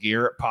Myles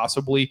Garrett,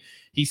 possibly.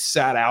 He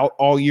sat out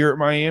all year at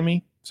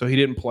Miami, so he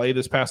didn't play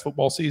this past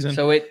football season.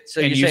 So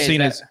you've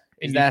seen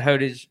is that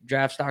hurt his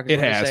draft stock? It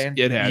has.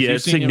 It has. Yeah,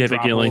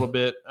 significantly. A little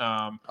bit. But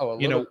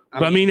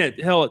I mean,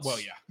 it's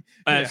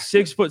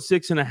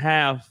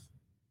 6'6.5",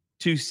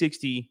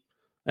 260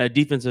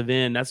 defensive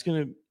end. I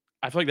feel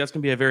like that's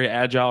gonna be a very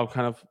agile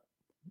kind of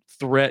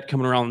threat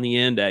coming around the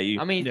end at you.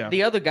 I mean,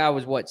 the other guy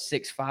was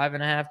 6'5.5",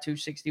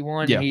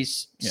 261. Yeah.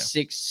 He's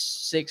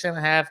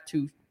 6'6.5",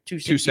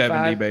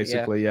 270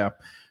 basically. Yeah.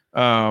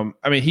 I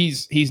mean,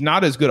 he's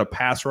not as good a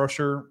pass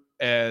rusher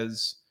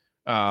as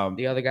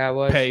the other guy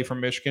was Pay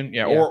from Michigan,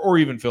 or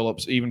even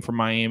Phillips, even from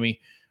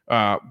Miami.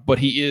 But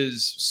he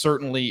is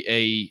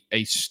certainly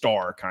a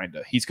star, kind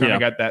of. He's kind of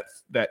got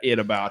that it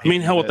about him. I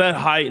mean, hell, with that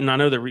height, and I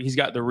know that he's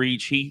got the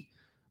reach.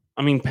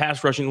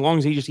 Pass rushing, as long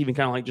as he just even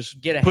kind of like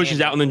just pushes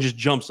out and then just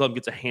jumps up,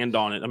 gets a hand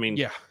on it. I mean,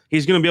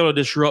 he's going to be able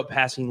to disrupt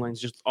passing lanes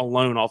just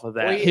alone off of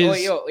that.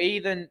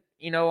 Even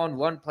on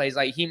one plays,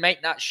 like he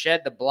might not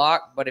shed the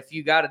block, but if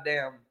you got a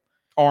damn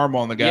arm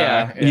on the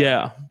guy.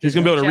 Yeah. He's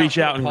going to be able to reach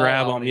out and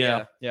grab him.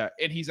 Yeah.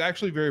 And he's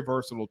actually very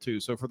versatile too.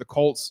 So for the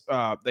Colts,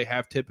 they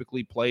have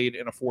typically played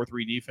in a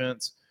 4-3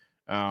 defense.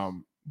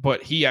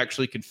 But he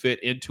actually can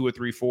fit into a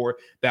 3-4.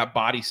 That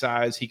body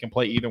size, he can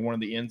play either one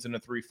of the ends in a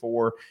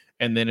 3-4.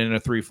 And then in a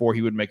 3-4,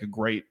 he would make a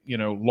great,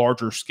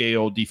 larger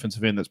scale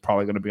defensive end that's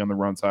probably going to be on the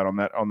run side on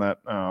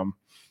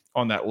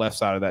that left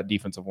side of that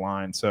defensive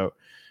line. So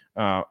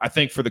I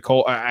think for the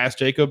Colts, I asked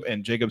Jacob,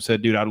 and Jacob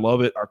said, dude, I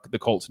love it. The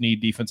Colts need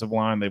defensive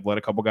line. They've let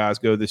a couple guys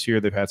go this year.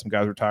 They've had some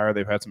guys retire.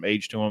 They've had some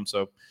age to them.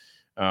 So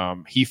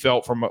he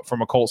felt from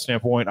a Colts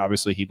standpoint,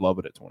 obviously he'd love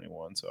it at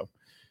 21. So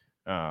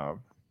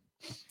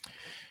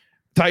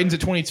Titans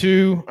at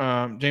 22,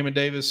 Jamin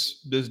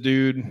Davis, this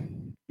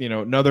dude,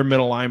 another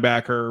middle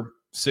linebacker,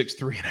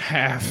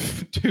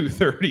 6'3.5",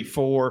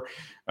 234.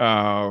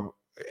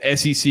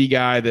 SEC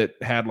guy that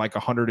had like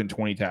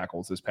 120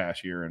 tackles this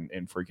past year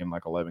in freaking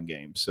like 11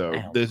 games. So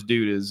this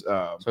dude is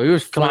so he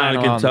was coming out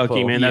of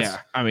Kentucky, man.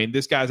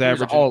 This guy's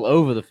averaging all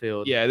over the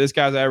field. Yeah, this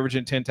guy's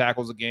averaging 10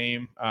 tackles a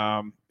game.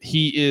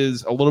 He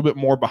is a little bit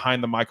more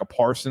behind the Micah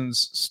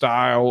Parsons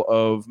style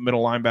of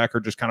middle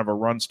linebacker, just kind of a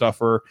run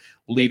stuffer,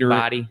 leader. Big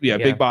body.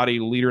 Big body,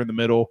 leader in the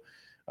middle.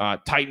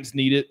 Titans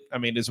need it. I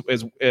mean,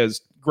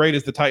 as great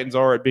as the Titans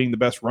are at being the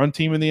best run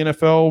team in the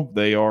NFL,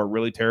 they are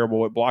really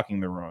terrible at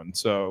blocking the run.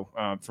 So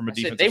from a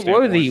defensive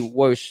standpoint, were the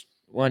worst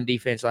run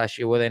defense last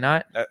year, were they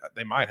not?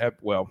 They might have.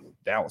 Well,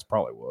 Dallas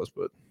probably was,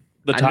 but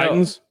the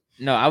Titans.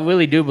 No, I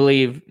really do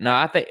believe. No,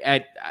 I think.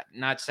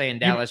 Not saying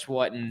Dallas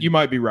wasn't. You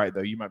might be right, though.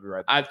 You might be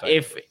right.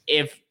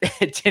 If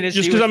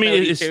Tennessee, just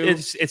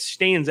because it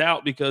stands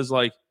out because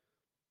like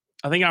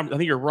I think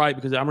you're right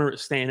because I remember it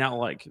standing out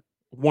like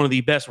one of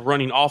the best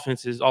running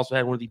offenses also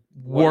had one of the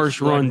worst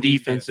run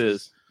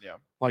defenses. Yeah.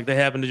 Like they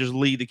happen to just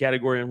lead the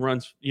category in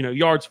runs,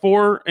 yards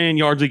for and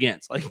yards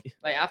against. Like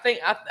I think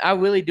I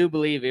really do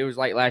believe it was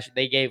like last year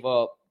they gave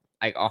up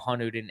like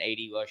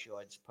 180 rush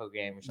yards per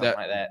game or something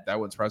like that. That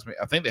wouldn't surprise me.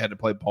 I think they had to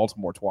play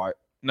Baltimore twice.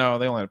 No,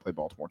 they only had to play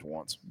Baltimore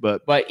once.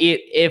 But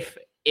if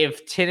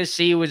if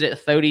Tennessee was at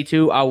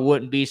 32, I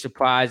wouldn't be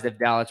surprised if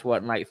Dallas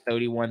wasn't like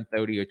 31,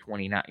 30, or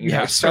 29.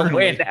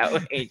 Somewhere in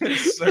that range.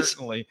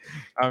 Certainly.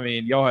 I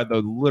mean, y'all had the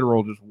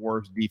literal just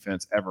worst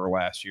defense ever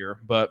last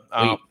year. But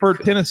for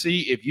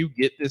Tennessee, if you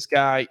get this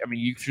guy, I mean,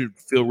 you should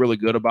feel really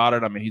good about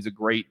it. I mean, he's a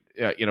great,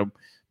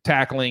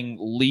 tackling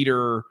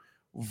leader,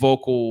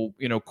 vocal,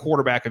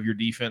 quarterback of your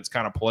defense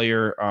kind of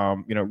player.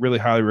 Really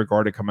highly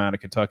regarded coming out of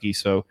Kentucky.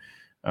 So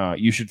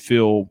you should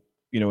feel,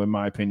 in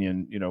my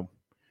opinion,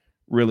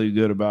 really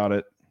good about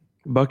it.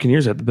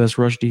 Buccaneers had the best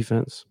rush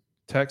defense.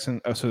 So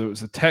it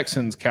was the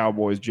Texans,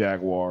 Cowboys,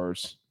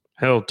 Jaguars.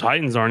 Hell,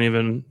 Titans aren't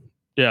even.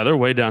 Yeah, they're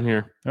way down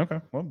here.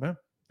 Okay, well, man,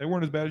 they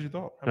weren't as bad as you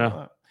thought. How about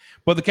that?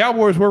 But the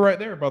Cowboys were right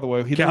there, by the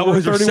way.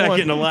 Cowboys were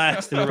second to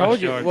last in the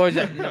rush yards. What was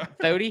that?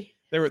 30?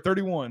 They were at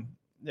 31.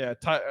 Yeah,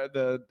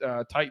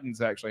 the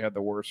Titans actually had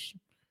the worst.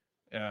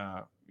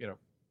 At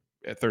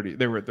 30,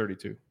 they were at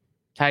 32.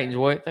 Titans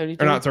what?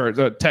 32? Or not, sorry,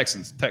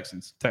 Texans.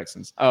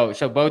 Oh,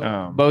 so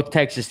both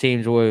Texas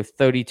teams were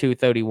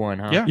 32-31,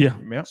 huh?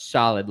 Yeah.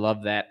 Solid.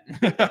 Love that.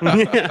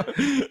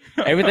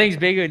 Everything's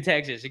bigger in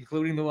Texas,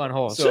 including the one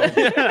horse.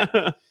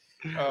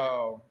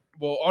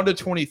 Well, on to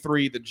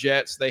 23, the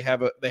Jets, they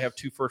have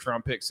 2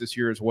 first-round picks this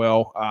year as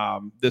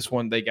well. This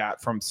one they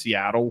got from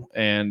Seattle,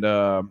 and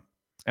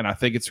I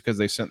think it's because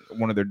they sent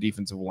one of their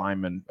defensive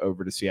linemen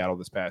over to Seattle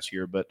this past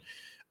year. But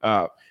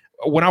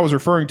when I was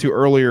referring to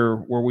earlier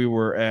where we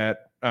were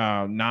at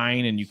 9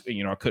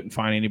 and I couldn't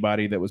find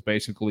anybody that was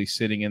basically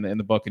sitting in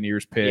the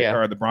Buccaneers pick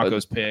or the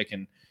Broncos pick.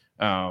 And,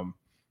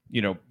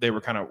 they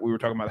were we were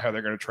talking about how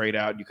they're going to trade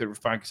out and you couldn't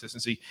find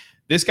consistency.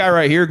 This guy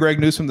right here, Greg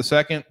Newsome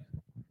II,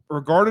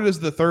 regarded as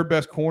the 3rd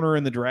best corner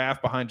in the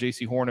draft behind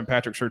J.C. Horn and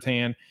Patrick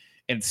Surtain.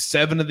 And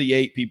 7 of the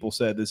 8 people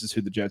said this is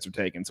who the Jets are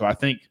taking. So I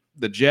think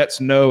the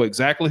Jets know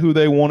exactly who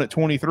they want at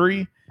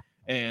 23.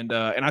 And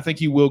I think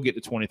you will get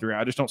to 23.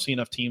 I just don't see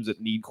enough teams that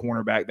need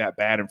cornerback that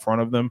bad in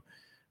front of them.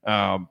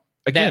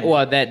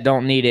 That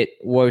don't need it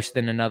worse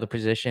than another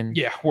position.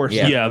 Yeah, worse.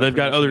 Yeah, they've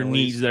got other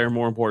needs that are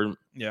more important.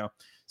 Yeah,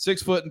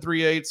 6 foot and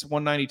 3/8,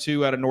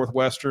 192 out of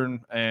Northwestern,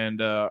 and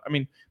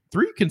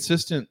 3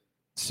 consistent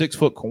 6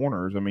 foot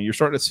corners. I mean, you're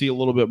starting to see a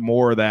little bit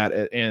more of that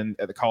at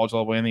the college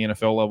level and the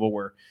NFL level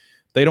where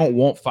they don't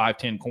want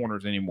 5'10"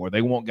 corners anymore.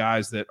 They want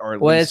guys that are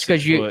at least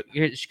 6 foot.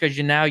 It's because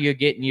you're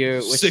getting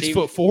your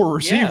 6'4"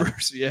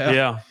 receivers.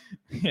 Yeah.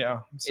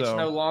 So it's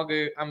no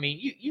longer. I mean,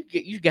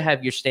 you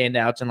have your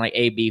standouts and like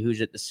AB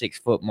who's at the 6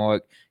 foot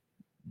mark,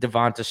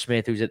 Devonta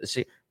Smith who's at the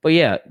 6. But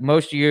yeah,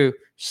 most of your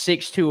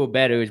 6'2" or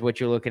better is what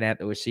you're looking at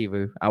the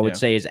receiver. I would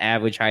say his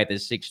average height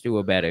is 6'2"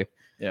 or better.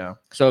 Yeah.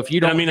 So if you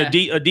don't, a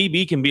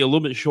DB can be a little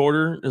bit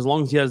shorter as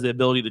long as he has the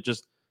ability to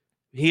just.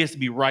 He has to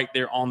be right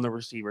there on the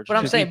receiver. But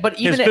I'm saying,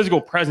 his physical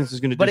presence is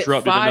going to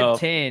disrupt it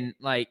enough. But at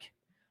 5'10",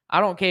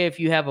 I don't care if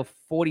you have a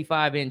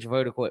 45-inch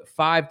vertical. At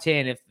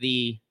 5'10", if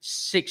the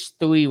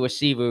 6'3"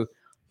 receiver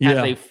has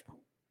a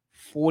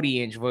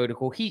 40-inch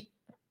vertical,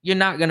 you're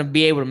not going to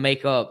be able to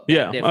make up.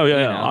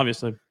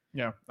 Obviously.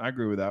 Yeah, I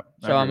agree with that.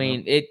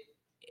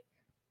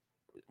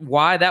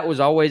 Why that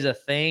was always a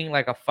thing,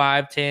 like a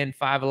 5'10",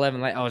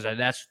 5'11",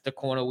 that's the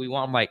corner we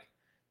want. I'm like,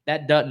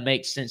 that doesn't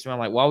make sense to me. I'm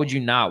like, why would you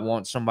not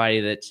want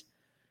somebody that's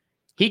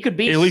he could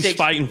be at least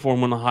fighting for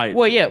him on the height?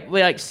 Well, yeah,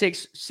 like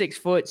 6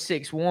 foot,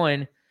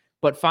 6'1",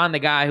 but find the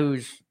guy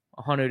who's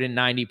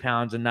 190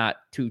 pounds and not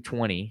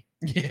 220.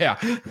 Yeah.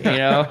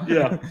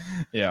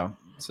 Yeah.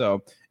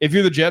 So if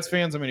you're the Jets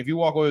fans, if you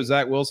walk away with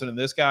Zach Wilson and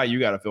this guy, you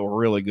got to feel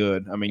really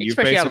good.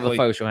 Especially out of the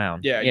first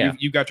round. Yeah.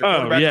 You've got your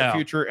quarterback of the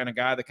future and a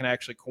guy that can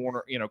actually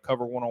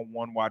cover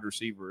one-on-one wide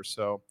receivers.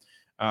 So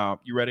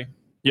you ready?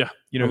 Yeah.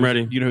 I'm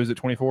ready. You know who's at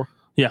 24?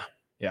 Yeah.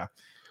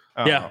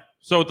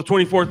 So with the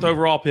 24th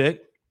overall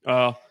pick,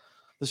 the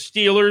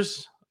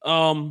Steelers,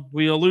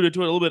 we alluded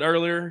to it a little bit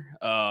earlier.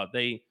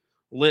 They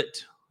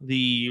let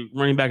the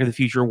running back of the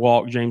future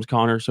walk, James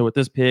Conner. So with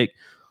this pick,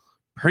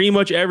 pretty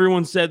much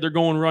everyone said they're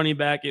going running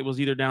back. It was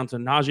either down to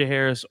Najee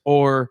Harris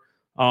or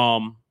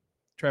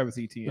Travis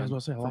Etienne. I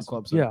was about to say,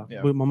 Clemson.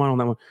 Yeah, put my mind on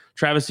that one.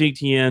 Travis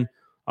Etienne.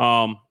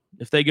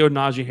 If they go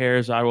Najee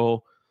Harris, I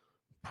will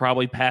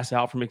probably pass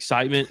out from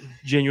excitement.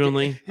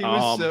 Genuinely,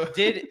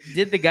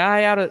 did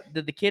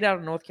the kid out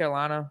of North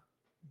Carolina?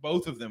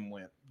 Both of them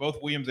went.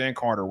 Both Williams and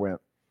Carter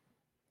went.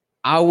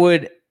 I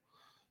would.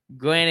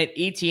 Granted,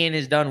 Etienne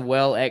has done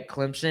well at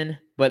Clemson,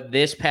 but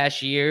this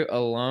past year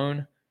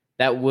alone,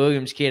 that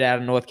Williams kid out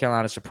of North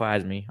Carolina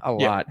surprised me a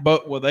lot.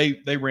 But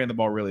they ran the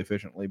ball really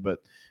efficiently. But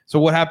so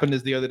what happened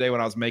is the other day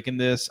when I was making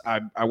this,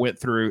 I went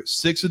through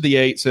 6 of the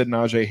 8 said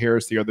Najee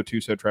Harris, the other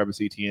 2 said Travis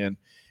Etienne.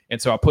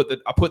 And so I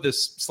put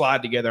this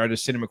slide together. I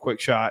just sent him a quick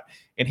shot,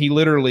 and he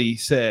literally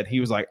said, he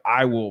was like,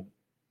 "I will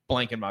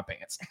blank in my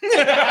pants."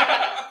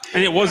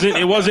 And it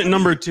wasn't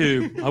number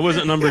 2. I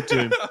wasn't number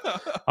 2.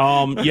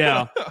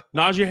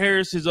 Najee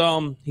Harris is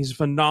he's a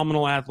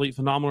phenomenal athlete,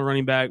 phenomenal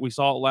running back. We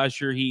saw it last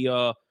year. He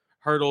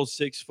hurdled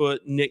 6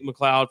 foot Nick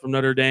McLeod from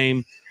Notre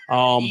Dame.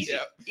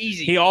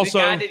 Easy. He also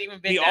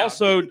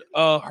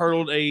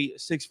hurdled a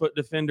 6 foot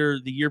defender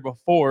the year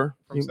before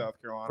from South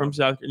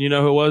Carolina. You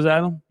know who it was,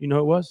 Adam? You know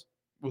who it was?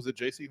 Was it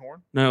J.C.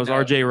 Horn? No, it was No.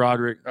 R.J.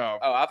 Roderick. Oh,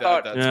 I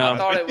thought Yeah. I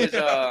thought it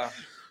was.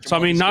 So I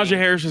mean, Jamal Najee Steve.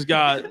 Harris has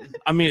got.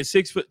 I mean, at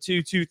 6'2",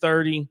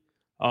 230.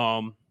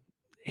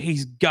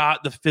 He's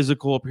got the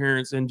physical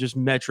appearance and just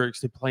metrics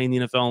to play in the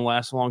NFL and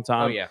last a long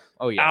time.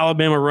 Oh yeah.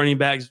 Alabama running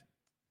backs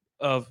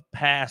of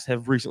past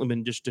have recently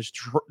been just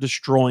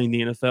destroying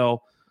the NFL.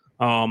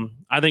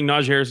 I think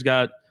Najee Harris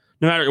got,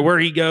 no matter where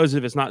he goes,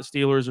 if it's not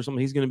Steelers or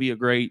something, he's going to be a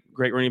great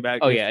running back.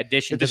 Oh yeah.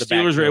 Addition If to the the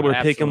Steelers are able to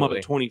backfield, pick him up at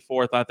absolutely.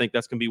 24th, I think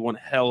that's going to be one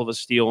hell of a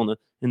steal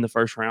in the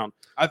first round.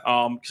 I-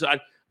 Because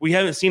we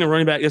haven't seen a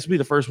running back. This will be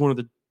the first one of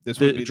This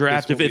the would be-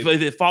 draft. this If will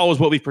be- it follows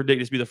what we predicted,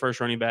 this will be the first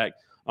running back.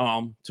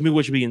 To me,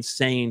 which would be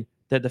insane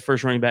that the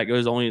first running back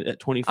goes only at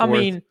 24th. I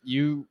mean,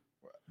 you,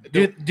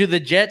 do the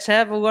Jets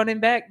have a running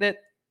back that?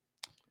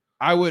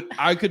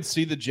 I could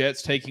see the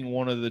Jets taking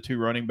one of the two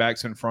running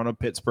backs in front of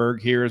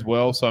Pittsburgh here as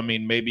well. So I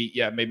mean, maybe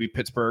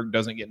Pittsburgh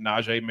doesn't get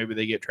Najee, maybe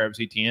they get Travis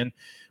Etienne.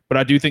 But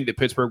I do think that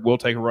Pittsburgh will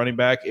take a running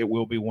back. It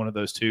will be one of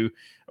those two.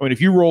 I mean,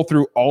 if you roll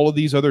through all of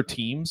these other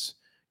teams,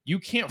 you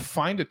can't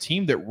find a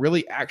team that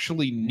really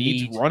actually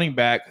needs running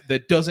back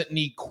that doesn't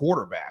need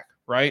quarterback,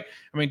 right?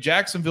 I mean,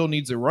 Jacksonville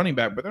needs a running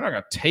back, but they're not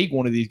going to take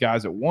one of these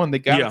guys at one. They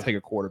got to take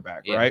a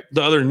quarterback, right?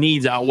 The other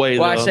needs outweigh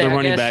Well, I the say- I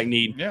running guess- back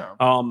need. Yeah.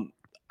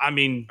 I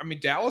mean,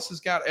 Dallas has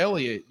got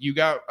Elliott. You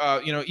got,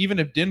 even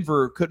if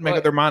Denver couldn't make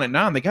up their mind at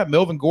 9, they got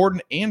Melvin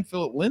Gordon and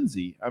Phillip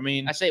Lindsay. I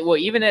mean, I say, well,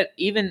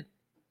 even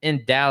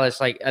in Dallas,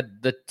 like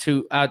the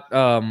two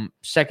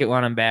second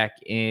running back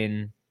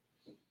in.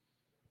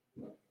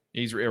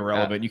 he's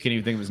irrelevant. You can't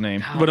even think of his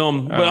name. but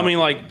I mean,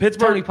 like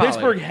Tony Pittsburgh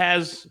Pollard.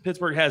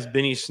 has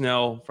Benny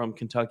Snell from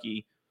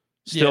Kentucky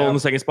still Yeah. in the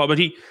second spot, but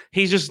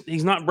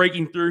he's not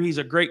breaking through. He's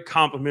a great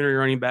complimentary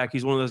running back.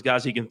 He's one of those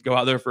guys he can go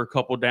out there for a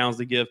couple downs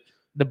to give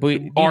The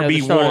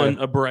RB1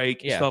 a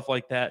break, Yeah. stuff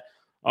like that.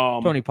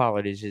 Tony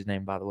Pollard is his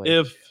name, by the way.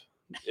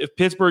 If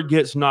Pittsburgh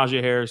gets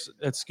Najee Harris,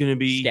 that's going to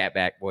be Scat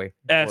back boy.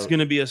 that's going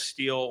to be a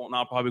steal, and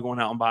I'll probably going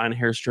out and buying a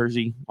Harris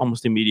jersey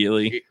almost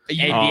immediately.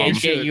 Hey, Um,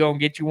 DHK, you gonna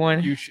get you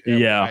one? You should,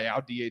 Yeah.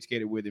 I'll DHgate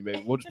it with you,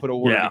 baby. We'll just put a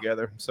order Yeah.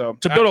 together. So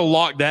To go to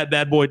lock that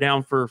bad boy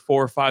down for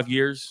 4 or 5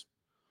 years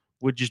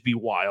would just be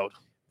wild.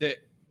 the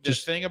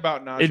just- thing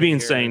about Najee It'd be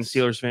insane, Harris,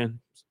 Steelers fan.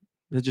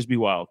 It'd just be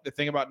wild. The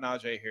thing about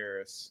Najee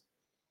Harris,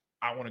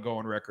 I want to go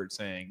on record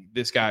saying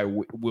this guy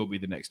will be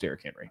the next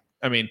Derrick Henry.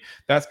 I mean,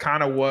 that's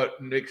kind of what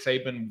Nick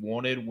Saban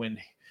wanted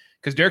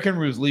because Derrick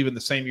Henry was leaving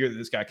the same year that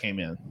this guy came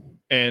in,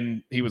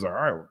 and he was like, "All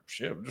right, well,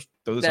 shit, just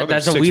throw this other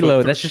That's a 6 wheelo.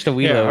 foot That's just a Yeah,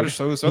 wheelo. I'll just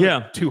throw this other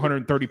Yeah.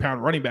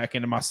 230-pound running back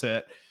into my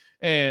set."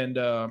 And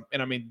I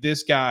mean,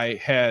 this guy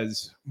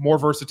has more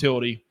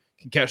versatility,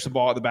 can catch the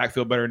ball at the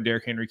backfield better than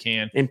Derrick Henry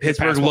can. And His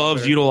Pittsburgh pass ball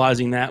loves better.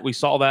 utilizing that. We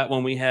saw that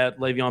when we had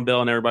Le'Veon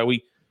Bell and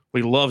everybody.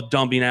 We love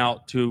dumping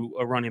out to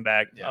a running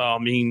back. Yeah. I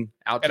mean,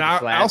 Out to And the I'll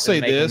flats say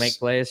and make 'em this: make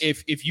plays.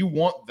 if you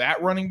want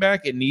that running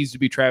back, it needs to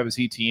be Travis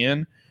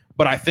Etienne.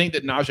 But I think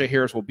that Najee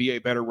Harris will be a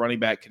better running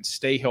back, can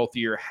stay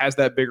healthier, has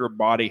that bigger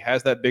body,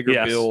 has that bigger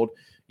Yes. build.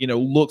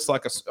 Looks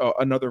like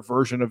another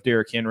version of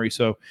Derrick Henry.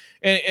 So,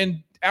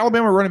 and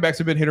Alabama running backs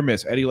have been hit or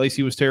miss. Eddie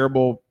Lacy was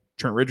terrible.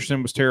 Trent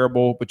Richardson was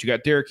terrible. But you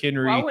got Derrick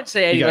Henry. Well, I would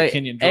say you got Eddie,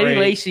 Kenyon Eddie Drake.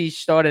 Lacy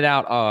started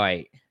out all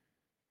right.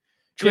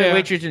 Trent Yeah.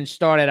 Richardson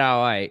started out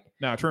all right.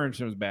 No, Trent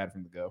Richardson was bad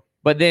from the go.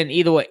 But then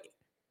either way,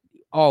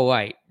 all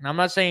right. And I'm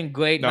not saying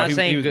great. No, not he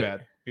saying was good.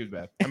 bad. He was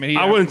bad. I mean,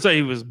 I wouldn't say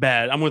he was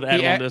bad. I'm with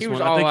Adam on this he was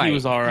one. I think all he right.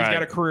 was all He's right.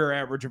 got a career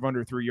average of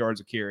under 3 yards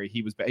of carry.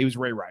 He was bad. He was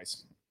Ray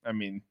Rice. I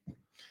mean,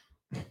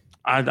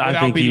 I without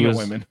think he beating was.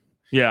 women.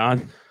 Yeah.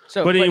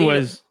 So, But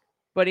anyways,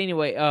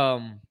 anyway,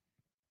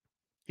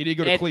 He did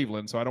go to Ed-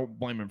 Cleveland, so I don't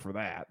blame him for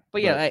that.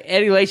 but yeah, like,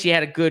 Eddie Lacy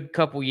had a good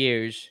couple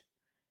years,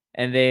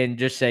 and then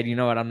just said, you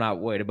know what, I'm not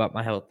worried about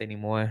my health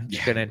anymore. I'm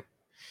just Yeah. gonna.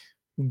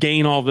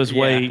 gain all this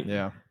Yeah. weight.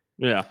 yeah.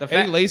 Yeah. The Eddie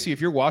fact, Lacy,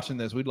 if you're watching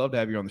this, we'd love to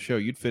have you on the show.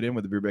 You'd fit in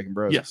with the Beer Bacon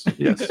Bros. Yes.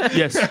 Yes.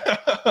 Yes.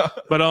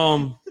 But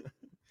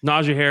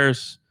Najee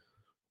Harris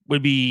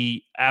would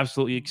be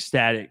absolutely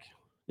ecstatic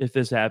if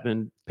this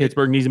happened.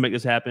 Pittsburgh needs to make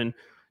this happen.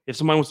 If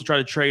somebody wants to try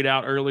to trade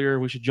out earlier,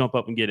 we should jump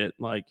up and get it.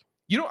 Like,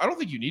 I don't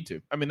think you need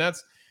to. I mean,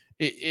 that's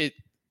it.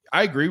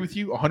 I agree with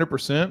you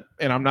 100%,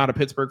 and I'm not a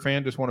Pittsburgh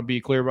fan. Just want to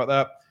be clear about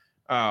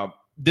that.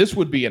 This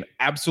would be an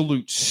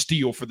absolute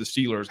steal for the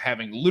Steelers,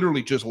 having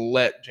literally just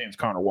let James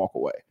Conner walk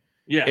away.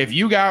 yeah, If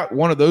you got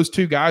one of those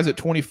two guys at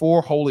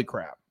 24, holy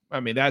crap. I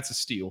mean, that's a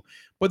steal.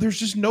 But there's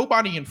just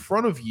nobody in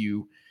front of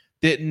you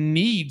that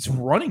needs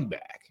running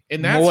back.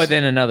 And that's more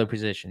than another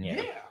position. Yeah.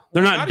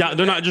 they're Well, not. even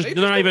They're that. not just. They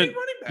They're not don't even. need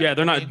running back. Yeah,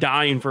 they're I not mean,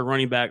 dying for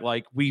running back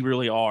like we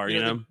really are. You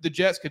know. the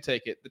Jets could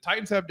take it. The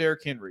Titans have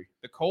Derrick Henry.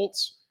 The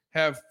Colts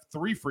have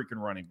 3 freaking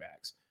running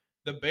backs.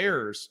 The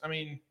Bears, I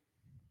mean,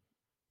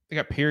 they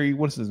got Perry.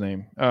 What's his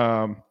name?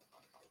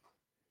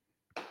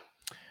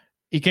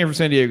 He came from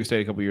San Diego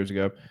State a couple years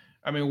ago.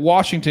 I mean,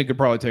 Washington could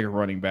probably take a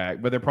running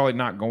back, but they're probably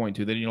not going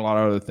to. They need a lot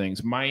of other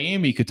things.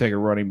 Miami could take a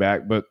running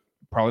back, but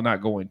Probably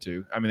not going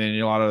to. I mean, they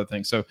need a lot of other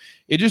things. So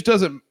it just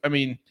doesn't. I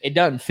mean, it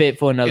doesn't fit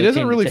for another. It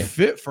doesn't team really to-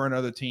 fit for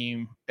another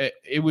team.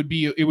 It would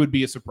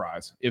be a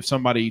surprise if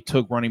somebody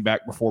took running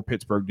back before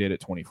Pittsburgh did at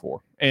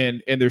 24.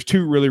 And there's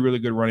two really, really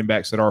good running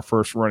backs that are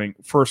first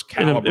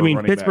caliber. I mean,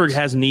 running Pittsburgh backs.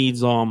 has needs.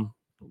 The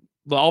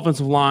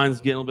offensive line's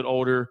getting a little bit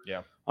older.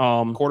 Yeah.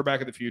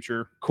 Quarterback of the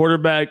future.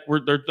 Quarterback.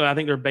 I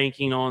think they're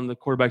banking on the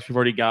quarterbacks we've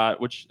already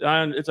got, which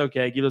it's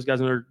okay. Give those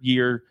guys another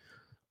year.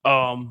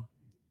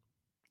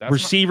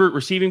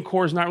 Receiving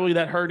core is not really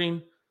that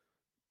hurting.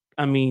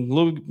 I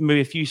mean,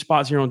 maybe a few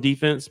spots here on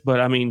defense, but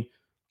I mean,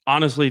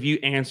 honestly, if you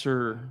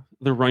answer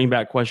the running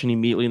back question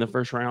immediately in the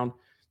first round,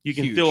 you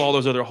can fill all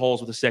those other holes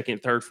with the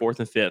second, third,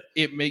 fourth, and fifth.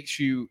 It makes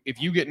you, if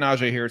you get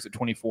Najee Harris at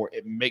 24,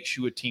 it makes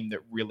you a team that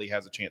really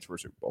has a chance for a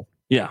Super Bowl.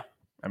 Yeah.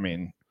 I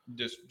mean,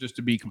 just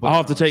to be completely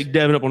I'll have honest. to take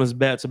Devin up on his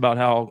bets about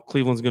how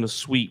Cleveland's going to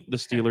sweep the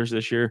Steelers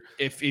this year.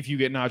 If you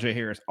get Najee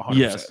Harris, 100%.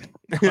 Yes.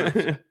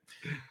 100%.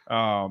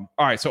 All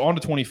right, so on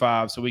to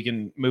 25, so we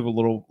can move a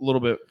little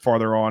bit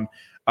farther on.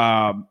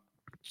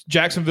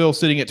 Jacksonville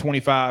sitting at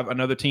 25,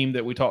 another team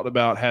that we talked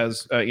about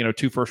has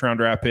 2 first-round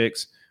draft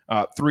picks.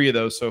 3 of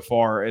those so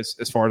far, as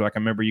far as I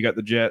can remember. You got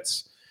the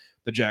Jets,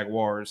 the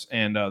Jaguars,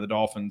 and the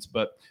Dolphins.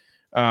 But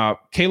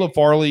Caleb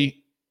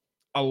Farley,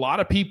 a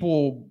lot of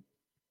people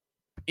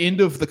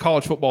end of the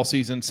college football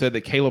season said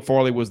that Caleb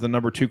Farley was the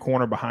number 2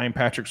 corner behind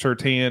Patrick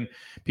Surtain.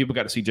 People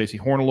got to see J.C.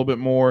 Horn a little bit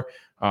more.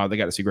 They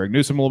got to see Greg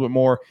Newsome a little bit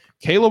more.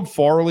 Caleb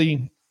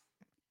Farley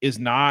is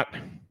not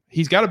 –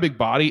 he's got a big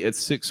body at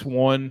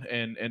 6'1"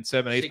 and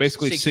 7'8",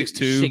 basically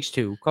 6'2".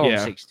 6'2". Call him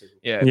 6'2".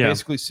 Yeah,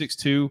 basically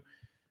 6'2",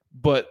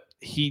 but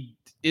he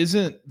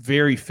isn't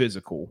very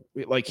physical.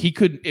 Like he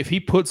could, if he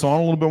puts on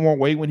a little bit more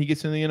weight when he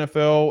gets in the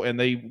NFL and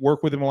they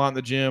work with him a lot in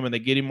the gym and they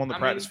get him on the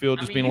practice field,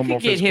 just being a little more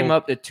physical. You can get him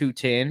up to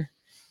 210.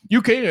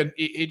 You can.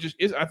 It just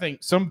is. I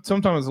think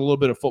sometimes a little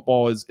bit of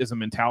football is a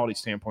mentality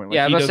standpoint. Like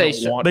yeah, he doesn't they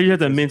just have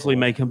to mentally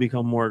make him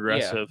become more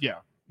aggressive. Yeah.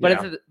 But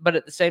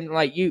at the same time,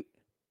 like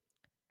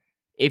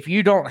if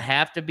you don't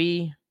have to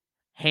be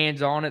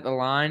hands on at the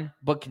line,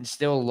 but can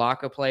still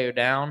lock a player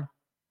down,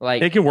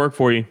 like it can work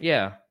for you.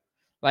 Yeah.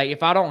 Like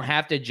if I don't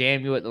have to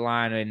jam you at the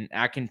line and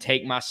I can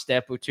take my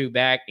step or two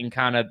back and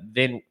kind of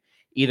then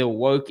either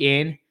work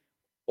in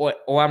or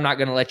I'm not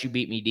going to let you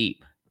beat me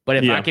deep. But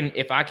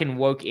if I can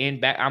work in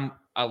back, I'm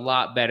a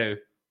lot better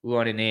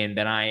running in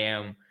than I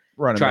am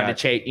running trying back.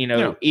 to chase,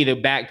 either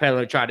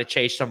backpedal or try to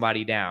chase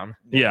somebody down.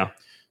 Yeah.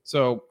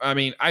 So, I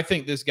mean, I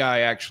think this guy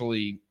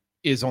actually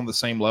is on the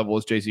same level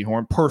as J.C.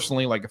 Horn.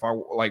 Personally, like if I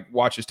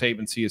watch his tape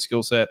and see his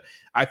skill set,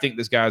 I think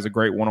this guy is a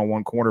great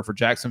one-on-one corner for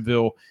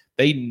Jacksonville.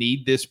 They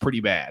need this pretty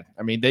bad.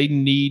 I mean, they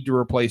need to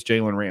replace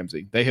Jalen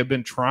Ramsey. They have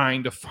been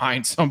trying to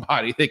find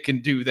somebody that can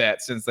do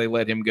that since they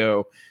let him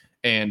go.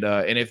 And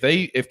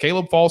if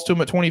Caleb falls to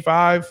him at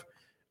 25,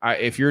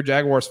 if you're a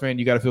Jaguars fan,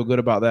 you got to feel good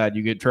about that.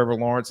 You get Trevor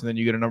Lawrence, and then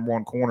you get a number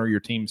 1 corner. Your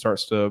team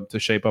starts to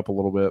shape up a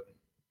little bit.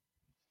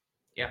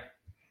 Yeah.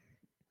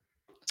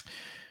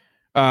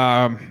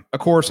 Of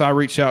course, I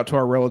reached out to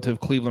our relative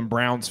Cleveland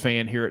Browns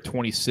fan here at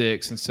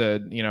 26 and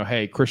said,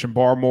 hey, Christian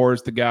Barmore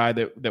is the guy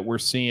that we're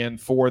seeing.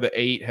 4 of the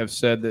 8 have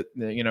said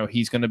that,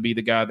 he's going to be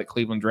the guy that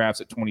Cleveland drafts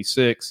at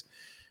 26.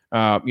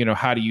 How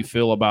do you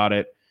feel about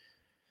it?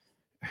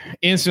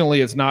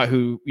 Instantly, it's not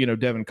who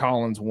Devin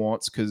Collins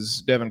wants,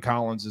 because Devin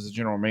Collins is a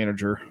general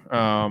manager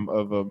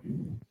of a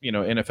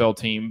NFL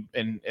team,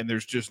 and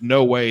there's just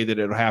no way that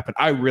it'll happen.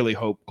 I really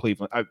hope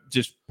Cleveland.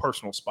 Just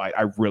personal spite.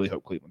 I really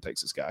hope Cleveland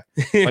takes this guy.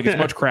 Like as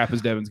much crap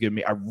as Devin's giving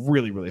me, I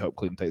really, really hope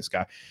Cleveland takes this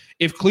guy.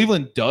 If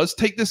Cleveland does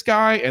take this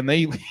guy and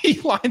he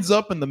lines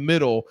up in the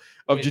middle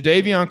of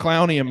Jadeveon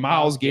Clowney and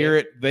Myles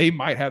Garrett, they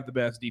might have the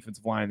best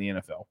defensive line in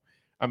the NFL.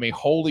 I mean,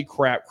 holy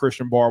crap,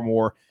 Christian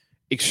Barmore.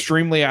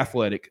 Extremely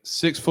athletic,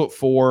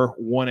 6'4",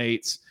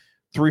 1/8,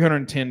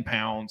 310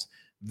 pounds.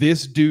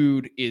 This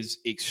dude is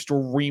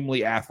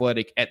extremely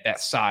athletic at that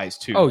size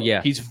too. Oh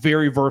yeah, he's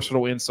very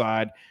versatile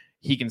inside.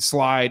 He can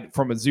slide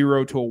from a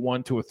 0 to a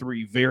 1 to a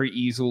 3 very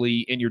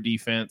easily in your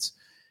defense.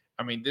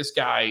 I mean, this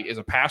guy is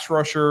a pass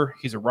rusher.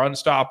 He's a run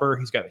stopper.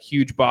 He's got a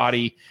huge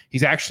body.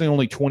 He's actually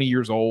only 20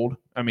 years old.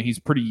 I mean, he's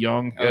pretty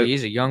young. Oh,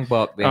 he's a young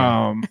buck.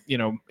 Then.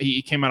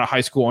 He came out of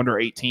high school under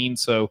 18.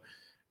 So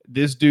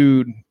this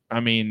dude, I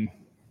mean.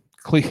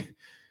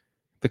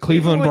 The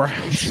Cleveland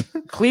Browns.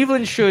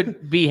 Cleveland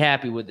should be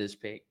happy with this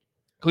pick.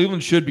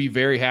 Cleveland should be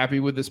very happy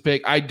with this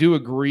pick. I do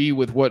agree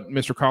with what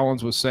Mr.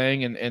 Collins was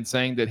saying and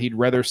saying that he'd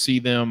rather see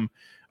them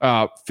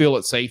fill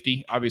at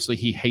safety. Obviously,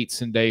 he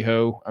hates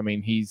Sendejo. I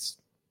mean, he's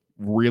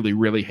really,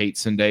 really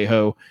hates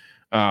Sendejo.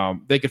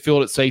 They could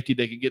fill it at safety.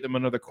 They could get them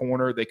another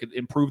corner. They could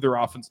improve their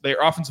offense.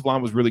 Their offensive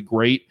line was really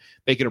great.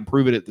 They could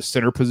improve it at the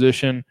center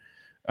position.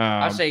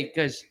 I say,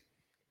 because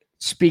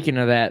speaking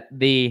of that,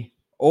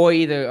 or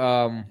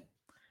either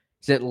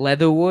is it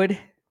Leatherwood?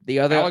 The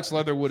other Alex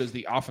Leatherwood is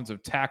the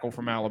offensive tackle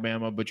from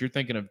Alabama, but you're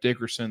thinking of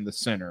Dickerson, the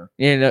center.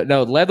 Yeah,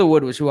 no,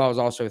 Leatherwood was who I was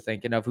also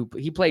thinking of.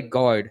 He played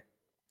guard.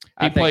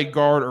 He played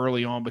guard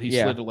early on, but he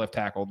slid to left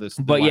tackle.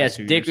 But yes,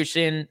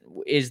 Dickerson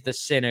is the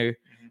center.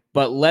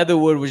 But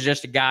Leatherwood was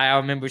just a guy I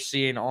remember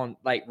seeing on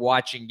like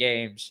watching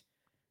games.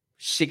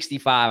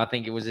 65, I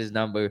think it was his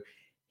number.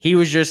 He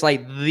was just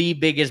like the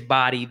biggest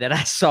body that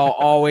I saw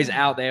always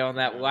out there on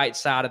that right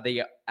side of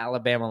the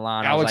Alabama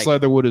line. Alex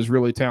Leatherwood is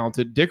really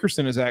talented.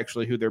 Dickerson is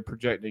actually who they're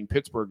projecting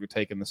Pittsburgh to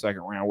take in the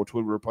second round, which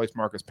would replace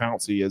Marcus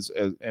Pouncey as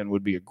and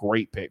would be a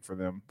great pick for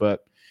them.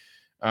 But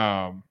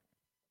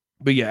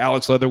yeah,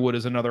 Alex Leatherwood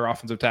is another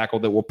offensive tackle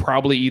that will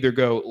probably either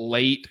go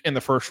late in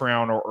the first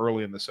round or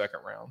early in the second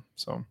round.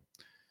 So,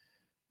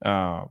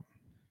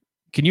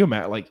 can you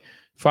imagine? Like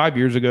 5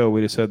 years ago,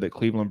 we'd have said that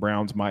Cleveland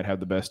Browns might have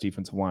the best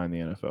defensive line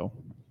in the NFL.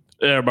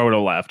 Everybody would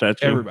have laughed at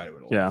you. Everybody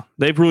would have laughed. Yeah.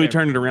 They've really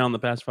turned it around the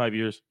past 5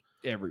 years.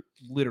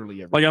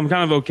 Literally every. Like, I'm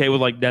kind of okay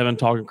with, like, Devin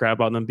talking crap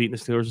about them beating the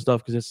Steelers and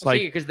stuff because it's like,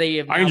 because they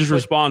have I can just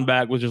respond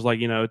back with just like,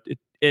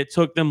 it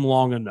took them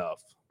long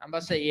enough. I'm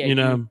about to say,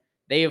 yeah,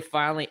 they have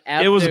finally.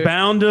 It was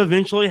bound to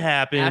eventually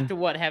happen.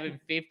 After having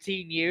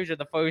 15 years of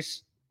the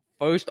first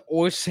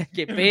or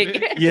second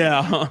pick.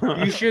 Yeah.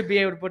 You should be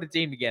able to put a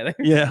team together.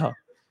 Yeah.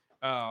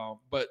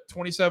 But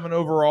 27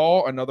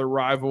 overall, another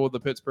rival of the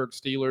Pittsburgh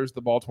Steelers,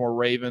 the Baltimore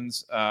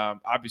Ravens.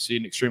 Obviously,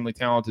 an extremely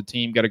talented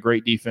team, got a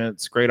great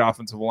defense, great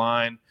offensive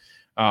line.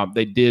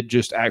 They did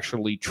just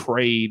actually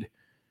trade.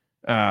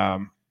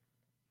 Was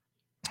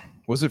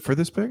it for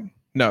this pick?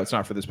 No, it's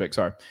not for this pick.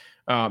 Sorry.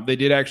 They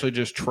did actually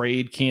just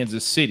trade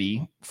Kansas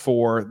City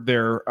for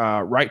their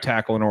right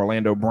tackle in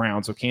Orlando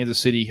Brown. So Kansas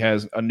City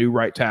has a new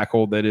right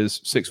tackle that is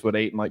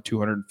 6'8" and like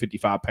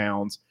 255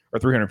 pounds or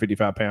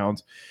 355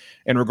 pounds,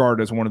 and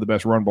regarded as one of the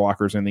best run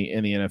blockers in the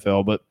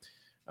NFL. But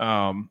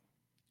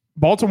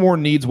Baltimore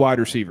needs wide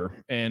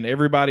receiver, and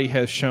everybody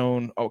has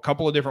shown a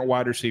couple of different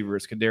wide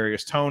receivers.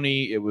 Kadarius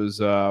Toney. It was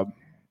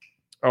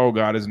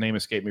his name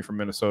escaped me from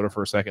Minnesota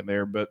for a second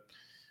there, but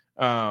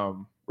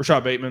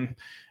Rashad Bateman.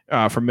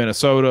 From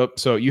Minnesota.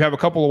 So you have a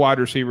couple of wide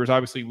receivers.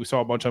 Obviously, we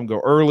saw a bunch of them go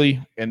early,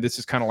 and this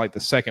is kind of like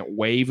the second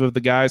wave of the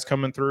guys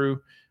coming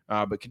through.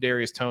 But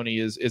Kadarius Toney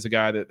is a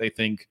guy that they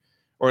think,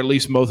 or at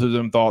least most of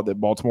them thought, that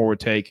Baltimore would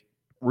take.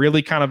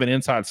 Really kind of an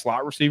inside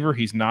slot receiver.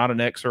 He's not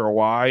an X or a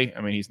Y. I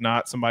mean, he's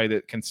not somebody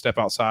that can step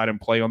outside and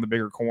play on the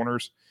bigger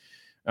corners.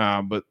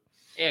 But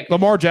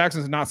Lamar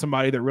Jackson is not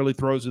somebody that really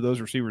throws to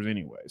those receivers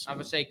anyways. I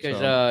would say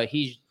because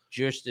he's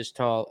just as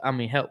tall. I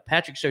mean,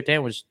 Patrick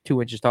Surtain was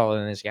 2 inches taller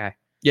than this guy.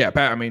 Yeah,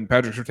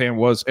 Patrick Surtain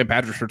was, and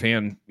Patrick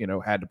Surtain,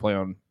 had to play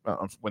on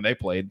when they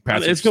played. I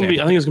think it's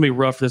gonna be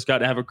rough for this guy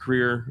to have a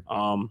career.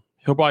 He'll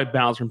probably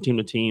bounce from team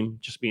to team,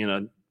 just being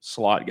a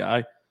slot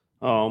guy.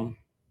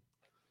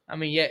 I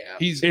mean, yeah,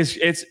 he's going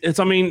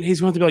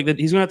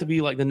to have to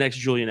be like the next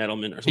Julian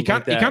Edelman or something. He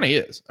kind of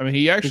is. I mean,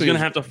 he's going to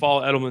have to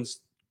follow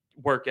Edelman's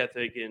work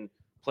ethic and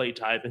play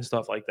type and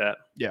stuff like that.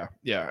 Yeah.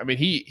 I mean,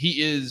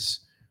 he is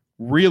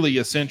really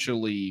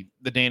essentially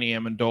the Danny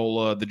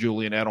Amendola, the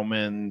Julian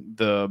Edelman,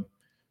 the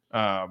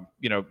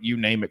you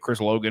name it,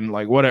 Chris Logan,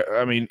 like whatever.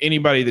 I mean,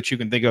 anybody that you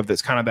can think of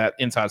that's kind of that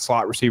inside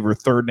slot receiver,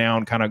 third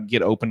down, kind of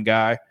get open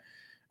guy.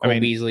 Cole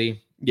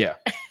Beasley. Yeah.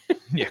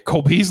 Yeah.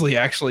 Cole Beasley,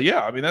 actually.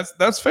 Yeah. I mean,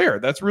 that's fair.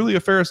 That's really a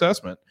fair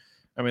assessment.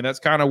 I mean, that's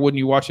kind of when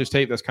you watch his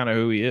tape, that's kind of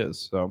who he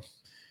is. So,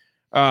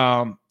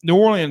 New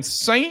Orleans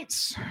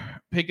Saints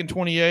picking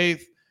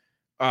 28th.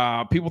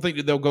 People think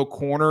that they'll go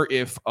corner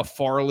if a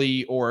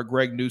Farley or a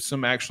Greg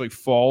Newsome actually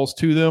falls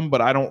to them,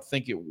 but I don't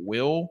think it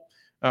will.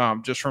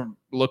 Just from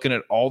looking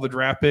at all the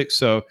draft picks.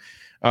 So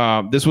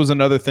this was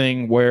another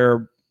thing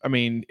where, I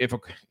mean, if,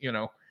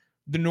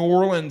 the New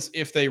Orleans,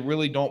 if they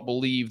really don't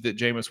believe that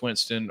Jameis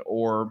Winston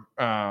or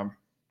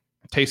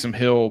Taysom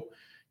Hill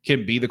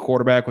can be the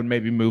quarterback, would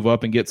maybe move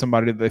up and get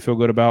somebody that they feel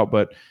good about.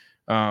 But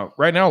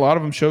right now, a lot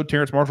of them showed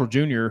Terrence Marshall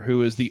Jr.,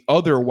 who is the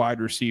other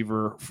wide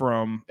receiver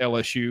from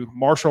LSU.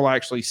 Marshall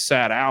actually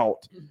sat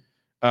out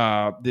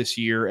this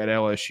year at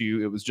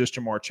LSU. It was just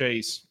Jamar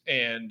Chase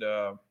and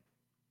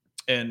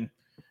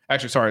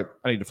actually, sorry,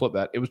 I need to flip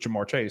that. It was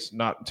Jamar Chase,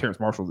 not Terrence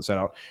Marshall that sat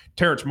out.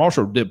 Terrence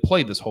Marshall did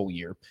play this whole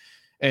year.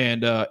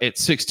 And at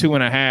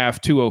 6'2.5",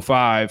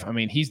 205, I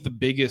mean, he's the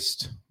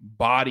biggest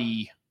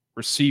body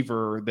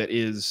receiver that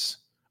is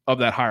of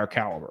that higher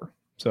caliber.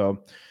 So,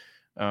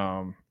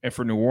 and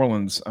for New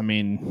Orleans, I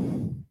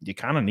mean, you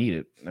kind of need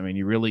it. I mean,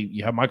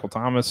 you have Michael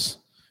Thomas,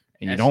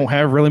 and you don't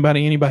have really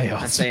anybody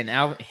else. I'm saying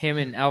him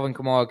and Alvin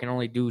Kamara can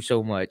only do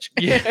so much.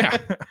 Yeah.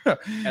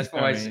 As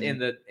far as in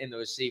the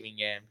receiving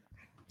game.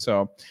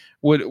 So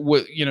would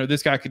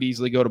this guy could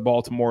easily go to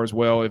Baltimore as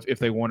well if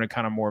they wanted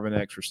kind of more of an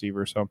X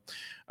receiver. So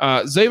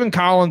Zaven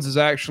Collins is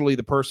actually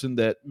the person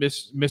that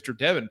Mr.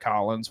 Devin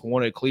Collins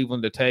wanted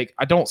Cleveland to take.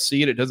 I don't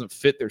see it. It doesn't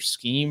fit their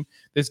scheme.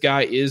 This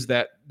guy is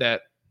that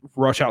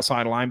rush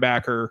outside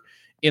linebacker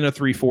in a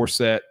 3-4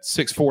 set,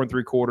 6'4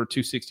 3/4,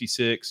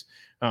 266.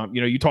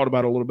 You talked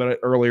about it a little bit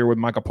earlier with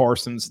Micah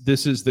Parsons.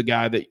 This is the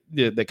guy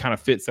that kind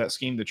of fits that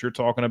scheme that you're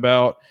talking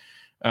about.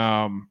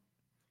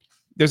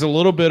 There's a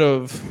little bit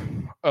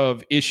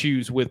of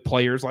issues with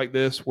players like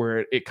this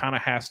where it kind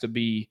of has to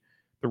be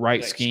the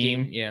right Like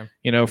scheme. Yeah.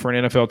 For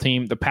an NFL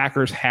team. The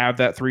Packers have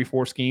that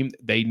 3-4 scheme.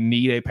 They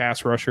need a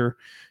pass rusher.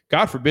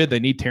 God forbid they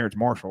need Terrence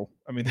Marshall.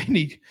 I mean, they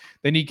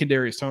need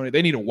Kadarius Toney.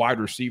 They need a wide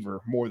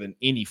receiver more than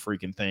any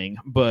freaking thing.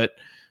 But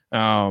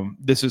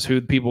this is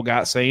who people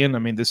got saying. I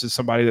mean, this is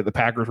somebody that the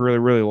Packers really,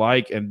 really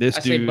like. And this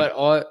dude. But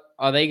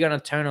are they going to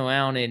turn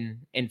around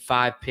in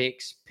 5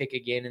 picks, pick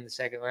again in the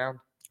second round?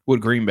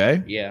 Would Green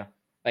Bay? Yeah.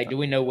 Like, do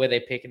we know where they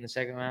pick in the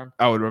second round?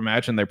 I would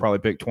imagine they probably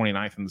pick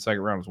 29th in the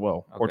second round as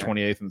well, or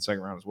 28th in the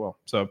second round as well.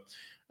 So,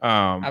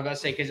 I was about to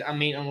say, because I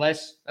mean,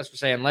 unless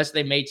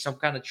they made some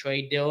kind of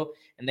trade deal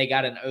and they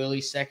got an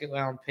early second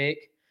round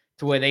pick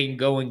to where they can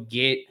go and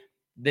get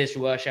this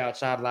rush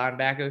outside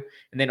linebacker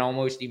and then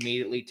almost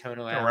immediately turn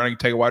around and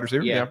take a wide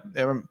receiver. Yeah.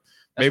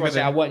 Maybe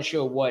I wasn't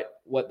sure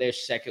what their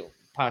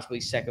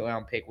possibly second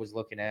round pick was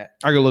looking at.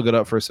 I could look it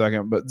up for a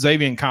second, but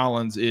Xavier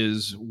Collins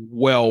is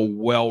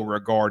well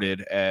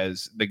regarded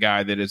as the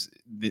guy that is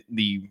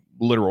the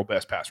literal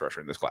best pass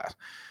rusher in this class.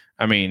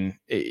 I mean,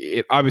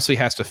 it obviously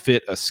has to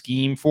fit a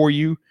scheme for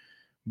you,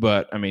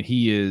 but I mean,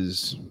 he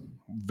is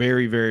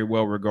very, very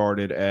well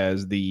regarded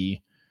as the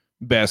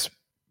best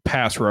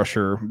pass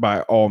rusher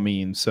by all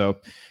means. So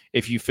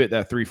if you fit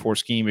that 3-4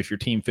 scheme, if your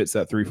team fits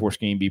that 3-4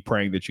 scheme, be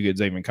praying that you get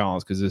Xavier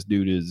Collins, because this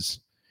dude is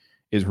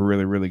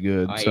really, really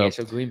good. So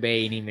Green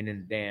Bay ain't even in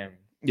the damn.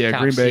 Yeah,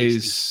 Green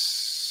Bay's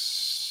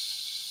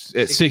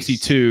at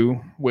 62,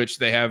 which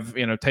they have,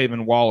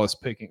 Taven Wallace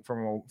picking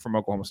from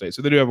Oklahoma State.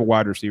 So they do have a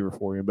wide receiver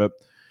for you. But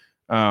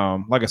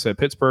like I said,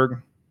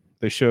 Pittsburgh,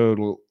 they showed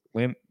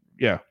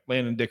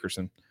Landon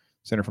Dickerson,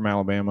 center from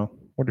Alabama.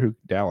 Wonder who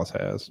Dallas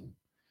has.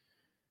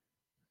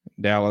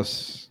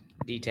 Dallas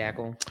D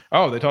tackle.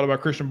 Oh, they talked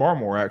about Christian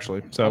Barmore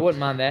actually. So I wouldn't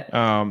mind that.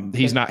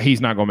 He's not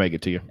going to make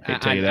it to you. I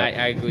tell you that.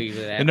 I agree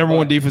with that. The number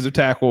one defensive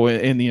tackle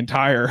in the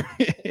entire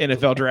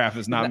NFL draft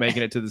is not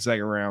making it to the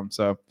second round.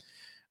 So,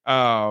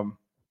 on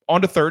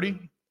to 30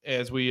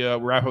 as we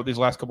wrap up these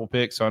last couple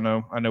picks. So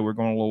I know we're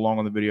going a little long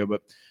on the video,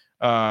 but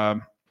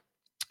how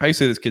do you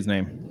say this kid's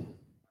name?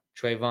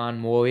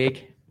 Trayvon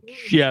Moehrig.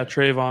 Yeah,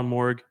 Trayvon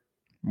Moehrig.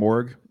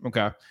 Moehrig.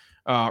 Okay.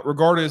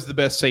 Regarded as the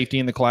best safety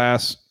in the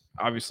class.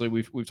 Obviously,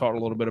 we've talked a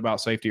little bit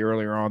about safety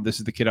earlier on. This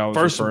is the kid I was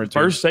referring to.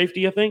 First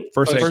safety, I think.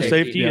 First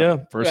safety, yeah.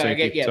 First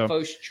safety.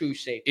 First true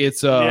safety.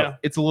 It's a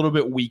little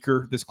bit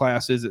weaker. This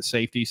class is at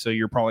safety, so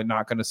you're probably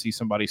not going to see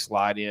somebody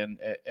slide in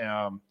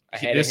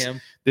ahead of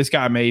him. This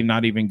guy may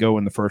not even go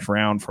in the first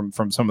round from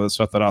some of the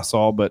stuff that I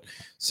saw. But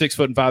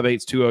 6'5",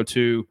 5'8",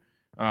 202,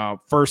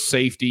 first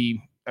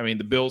safety. I mean,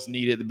 the Bills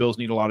need it. The Bills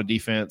need a lot of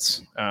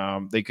defense.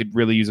 They could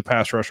really use a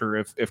pass rusher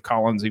if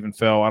Collins even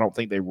fell. I don't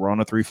think they run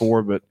a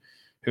 3-4, but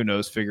who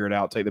knows? Figure it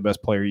out. Take the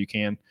best player you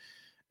can.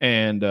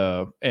 And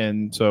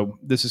so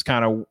this is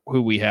kind of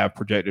who we have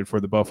projected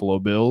for the Buffalo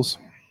Bills.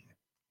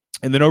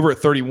 And then over at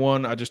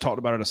 31, I just talked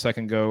about it a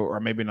second ago, or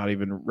maybe not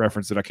even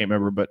referenced it. I can't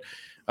remember, but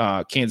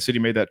Kansas City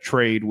made that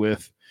trade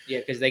with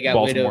because they got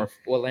Baltimore. rid of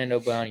Orlando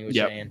Brown, you were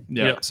saying.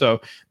 Yeah.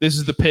 So this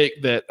is the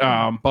pick that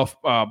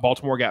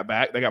Baltimore got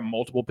back. They got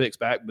multiple picks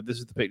back, but this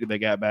is the pick that they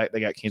got back. They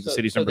got Kansas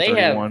City's number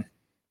 31.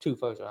 2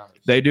 first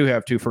rounders. They do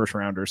have 2 first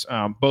rounders,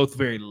 both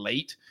very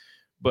late.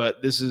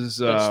 But this is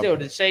but still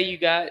to say you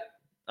got.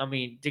 I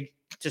mean,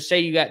 to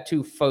say you got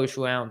 2 first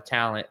round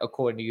talent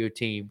according to your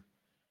team,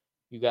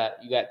 you got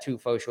 2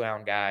 first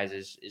round guys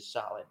is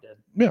solid.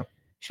 Yeah,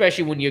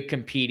 especially when you're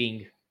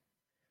competing,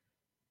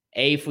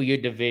 A, for your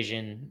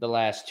division the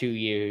last 2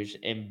 years,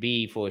 and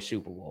B, for a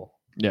Super Bowl.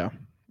 Yeah.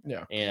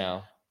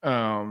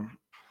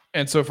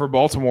 And so for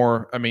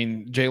Baltimore, I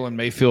mean, Jalen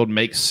Mayfield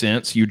makes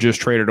sense. You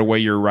just traded away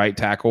your right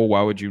tackle.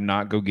 Why would you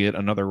not go get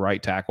another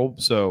right tackle?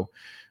 So.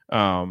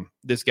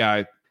 This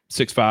guy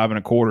 6'5" and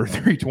a quarter,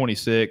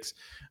 326,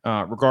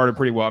 regarded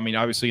pretty well. I mean,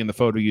 obviously in the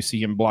photo you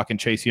see him blocking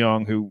Chase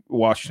Young, who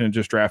Washington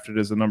just drafted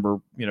as the number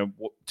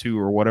 2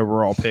 or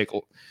whatever all pick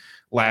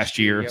last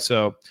year. Yep.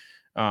 So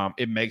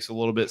it makes a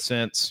little bit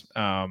sense.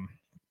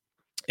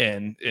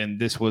 And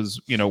this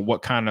was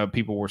what kind of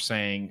people were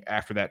saying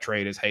after that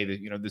trade is, hey,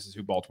 this is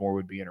who Baltimore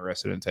would be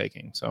interested in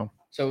taking. So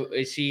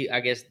is he, I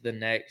guess, the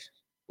next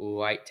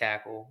right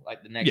tackle,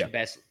 like the next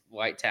best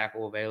right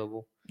tackle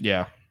available?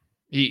 Yeah.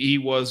 He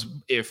was,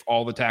 if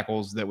all the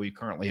tackles that we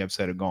currently have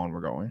said are gone, we're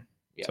going.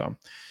 Yeah. So,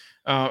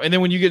 and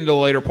then when you get into the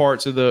later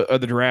parts of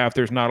the draft,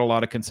 there's not a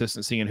lot of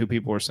consistency in who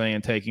people are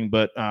saying taking.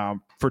 But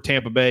for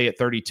Tampa Bay at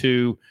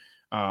 32,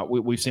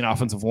 we've seen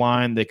offensive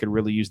line. They could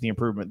really use the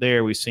improvement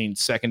there. We've seen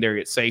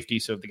secondary at safety.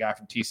 So if the guy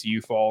from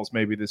TCU falls,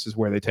 maybe this is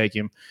where they take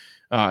him.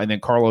 And then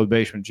Carlo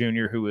Bateman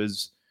Jr., who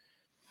is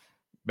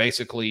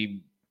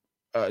basically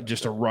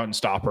just a run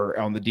stopper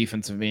on the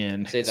defensive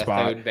end spot. The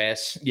third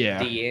best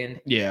D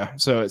end. Yeah.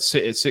 So it's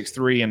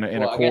 6'3" and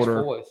a quarter. I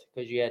guess fourth,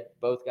 because you had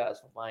both guys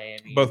from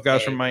Miami. Both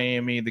guys from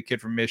Miami, the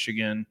kid from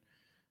Michigan.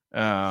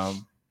 I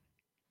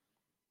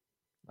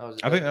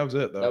think that was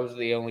it, though. That was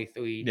the only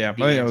 3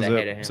 D-ends I think that was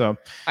it. Of him. So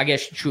I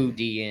guess true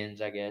D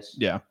ends, I guess.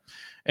 Yeah.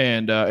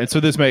 And so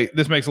this makes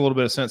a little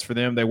bit of sense for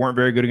them. They weren't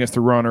very good against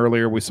the run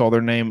earlier. We saw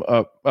their name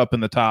up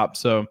in the top.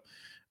 So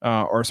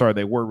or sorry,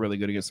 they were really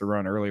good against the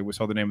run earlier. We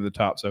saw the name of the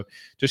top. So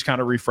just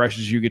kind of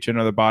refreshes you, get you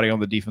another body on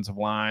the defensive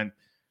line.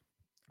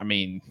 I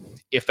mean,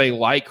 if they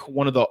like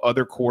one of the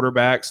other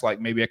quarterbacks, like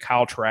maybe a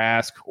Kyle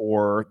Trask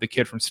or the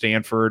kid from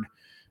Stanford,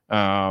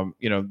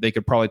 they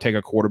could probably take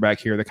a quarterback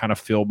here that kind of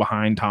fill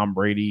behind Tom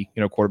Brady,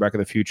 quarterback of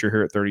the future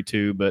here at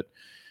 32. But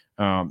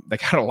they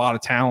got a lot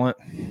of talent.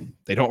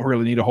 They don't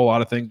really need a whole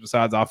lot of things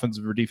besides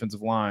offensive or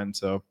defensive line.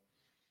 So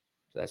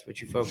that's what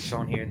you focus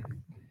on here.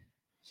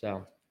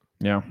 So,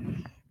 yeah.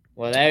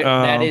 Well,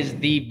 that is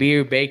the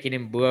Beer, Bacon,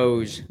 and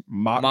Bros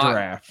mock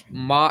draft.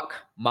 Mock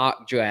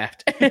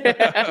draft.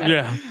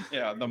 Yeah.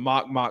 Yeah, the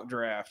mock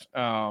draft.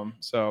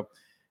 So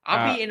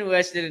I'll be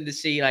interested to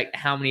see like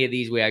how many of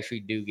these we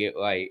actually do get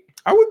right.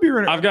 I would be.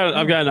 I've got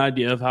an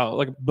idea of how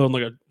like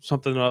building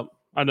something up.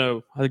 I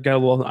know I got a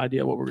little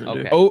idea what we're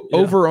gonna do.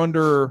 Over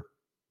under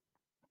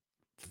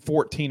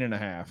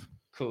 14.5.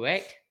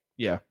 Correct.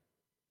 Yeah.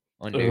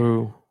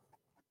 Under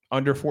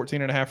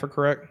 14.5 are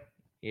correct.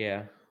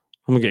 Yeah.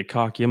 I'm gonna get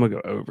cocky. I'm gonna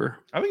go over.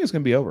 I think it's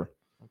gonna be over.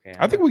 Okay.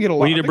 I think we get a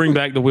lot. We need to bring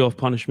back the wheel of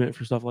punishment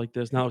for stuff like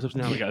this. Now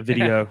we got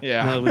video.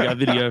 Yeah. Now that we got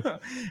video.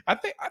 I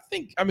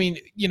think. I mean,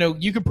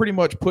 you can pretty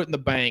much put in the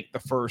bank the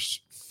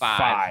first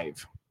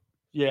five.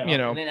 Yeah.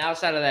 And then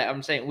outside of that,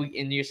 I'm saying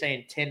and you're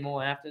saying 10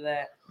 more after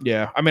that.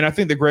 Yeah. I mean, I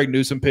think the Greg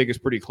Newsome pick is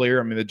pretty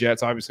clear. I mean, the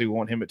Jets obviously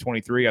want him at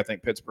 23. I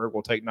think Pittsburgh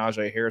will take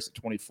Najee Harris at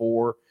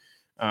 24.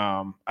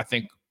 I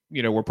think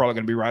we're probably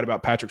going to be right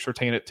about Patrick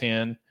Surtain at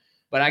 10.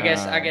 But I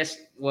guess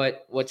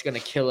what's going to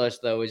kill us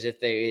though is if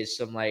there is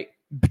some like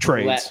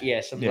trades.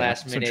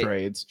 Last minute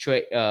trades,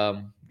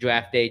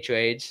 draft day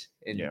trades,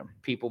 and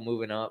people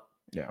moving up.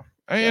 Yeah,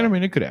 and I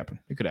mean it could happen.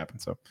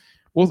 So,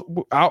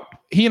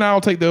 he and I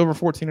will take the over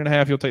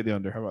 14.5. You'll take the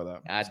under. How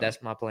about that?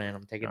 That's my plan.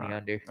 I'm taking the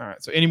under. All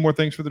right. So, any more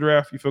things for the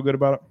draft? You feel good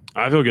about it?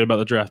 I feel good about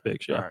the draft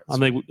picks. Yeah, right, I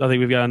think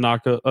we've got to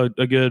knock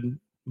a good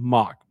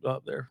mock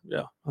up there.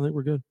 Yeah, I think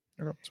we're good.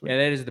 Okay, yeah,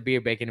 that is the Beer,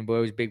 Bacon, and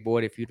Bros big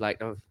board. If you'd like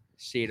to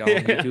see it on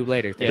YouTube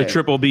later, the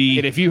triple B.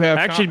 And if you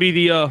have be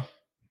the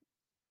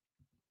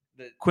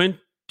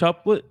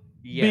quintuplet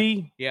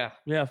B. Yeah,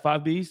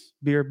 5 Bs.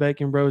 Beer,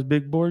 Bacon, Bros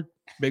big board.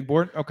 Big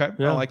board. Okay.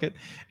 Yeah. I like it.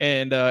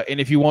 And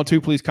if you want to,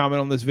 please comment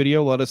on this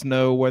video. Let us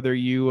know whether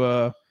you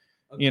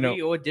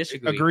agree or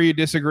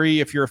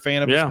disagree. If you're a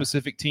fan of a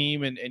specific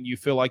team and you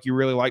feel like you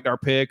really liked our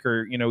pick,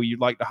 or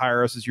you'd like to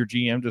hire us as your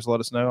GM, just let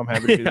us know. I'm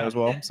happy to do that as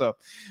well. So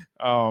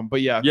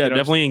but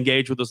definitely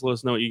engage with us. Let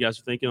us know what you guys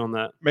are thinking on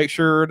that. Make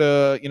sure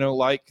to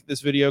like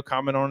this video,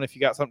 comment on it if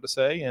you got something to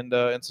say, and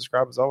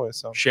subscribe as always.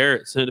 So share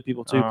it, send it to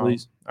people too,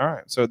 please. All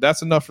right, so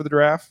that's enough for the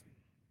draft.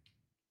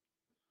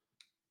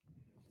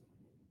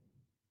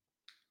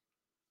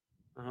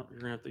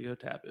 You're gonna have to go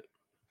tap it.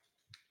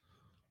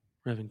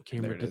 We're having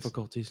camera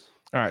difficulties.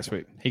 All right,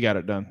 sweet. He got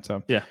it done.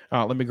 So yeah.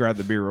 Let me grab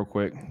the beer real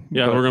quick.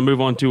 Yeah, we're gonna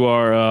move on to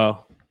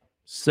our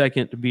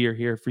second beer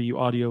here for you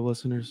audio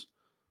listeners.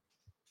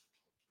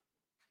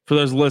 For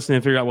those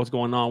listening, figure out what's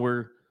going on.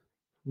 We're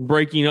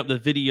breaking up the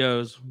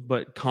videos,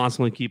 but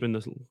constantly keeping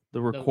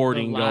the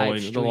recording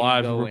going, the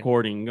live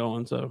recording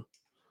going. So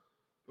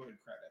go ahead and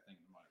crack that thing.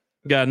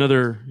 Got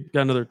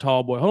another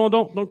tall boy. Hold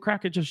on, don't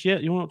crack it just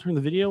yet. You want to turn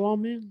the video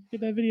on, man? Get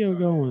that video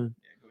going.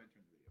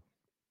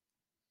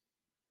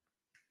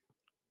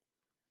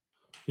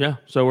 Yeah,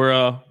 so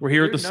we're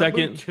here at the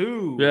second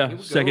two. Yeah,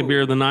 second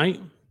beer of the night.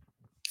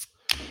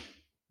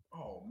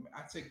 Oh,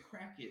 I said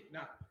crack it,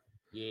 not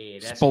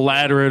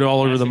splatter it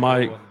all over the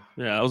mic.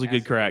 Yeah, that was a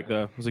good crack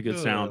though. It was a good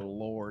sound.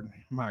 Lord,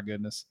 my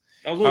goodness.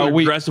 That was one of the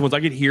aggressive ones. I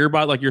could hear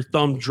by like your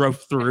thumb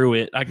drove through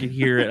it. I could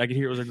hear it.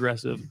 It was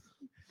aggressive.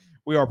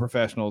 We are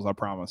professionals, I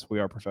promise. We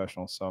are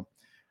professionals. So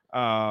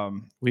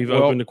we've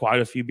opened quite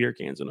a few beer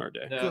cans in our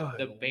day.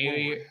 The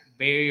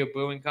Barrier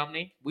Brewing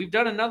Company. We've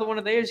done another one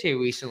of theirs here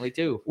recently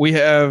too. We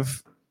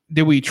have.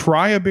 Did we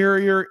try a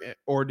Barrier,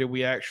 or did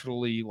we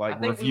actually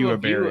review a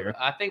Barrier?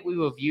 I think we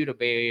reviewed a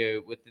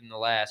Barrier within the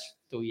last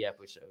 3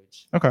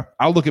 episodes. Okay,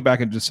 I'll look it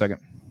back in just a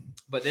second.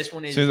 But this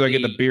one is as soon as I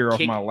get the beer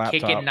off my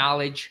laptop. Kickin'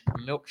 Knowledge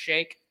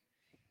Milkshake,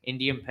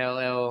 Indian Pale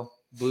Ale,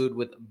 brewed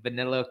with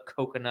vanilla,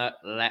 coconut,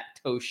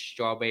 lactose,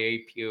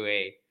 strawberry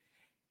puree,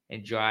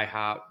 and dry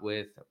hop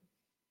with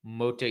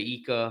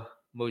Motueka,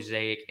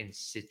 Mosaic, and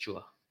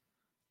Citra.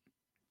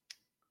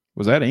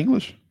 Was that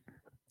English?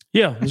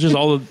 Yeah, it's just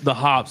all of the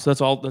hops. That's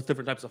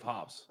different types of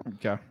hops.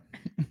 Okay.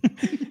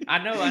 I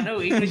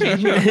know English ain't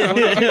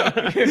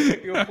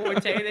your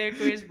forte there,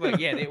 Chris, but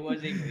yeah, it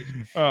was English.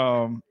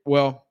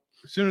 Well,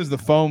 as soon as the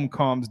foam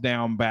calms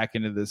down back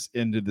into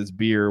this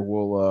beer,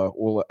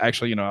 we'll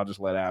actually, I'll just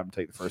let Adam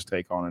take the first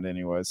take on it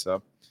anyway.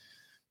 So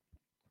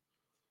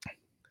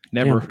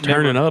never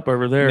turning up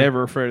over there.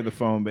 Never afraid of the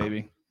foam,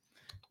 baby.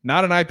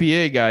 Not an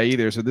IPA guy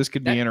either, so this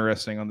could be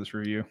interesting on this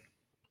review.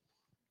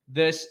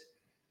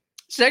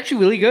 It's actually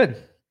really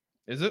good.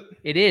 Is it?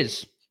 It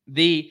is.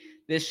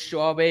 This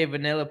strawberry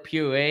vanilla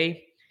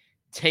puree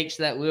takes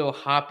that little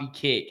hoppy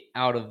kick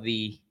out of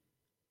the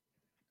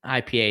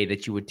IPA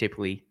that you would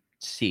typically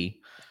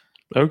see.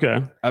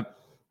 Okay.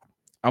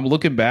 I'm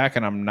looking back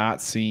and I'm not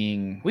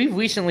seeing. We've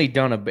recently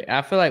done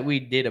I feel like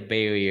we did a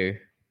Barrier.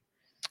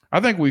 I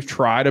think we've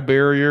tried a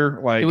barrier.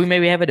 Like, Do we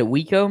maybe have it at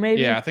Wico?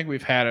 Maybe. yeah, I think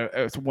we've had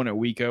one at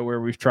Wico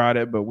where we've tried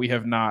it, but we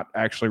have not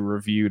actually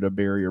reviewed a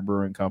Barrier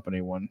Brewing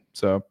Company one.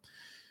 So,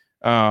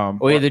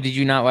 Or either did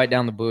you not write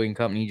down the brewing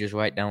company? You just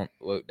wrote down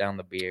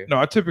the beer. no,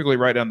 I typically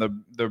write down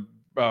the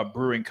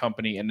brewing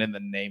company and then the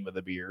name of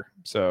the beer.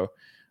 So,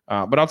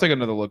 but I'll take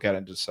another look at it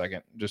in just a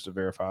second, just to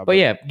verify. But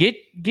yeah,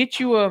 get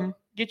you a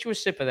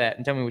sip of that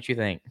and tell me what you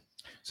think.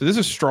 So this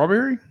is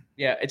strawberry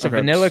Yeah, it's a Okay.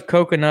 vanilla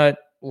coconut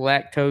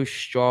lactose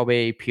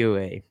strawberry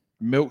puree.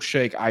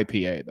 milkshake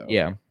IPA though.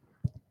 Yeah.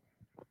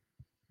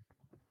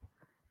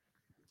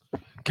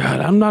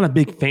 God, I'm not a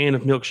big fan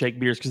of milkshake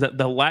beers because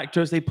the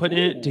lactose they put in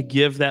it to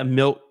give that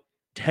milk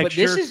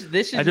texture. But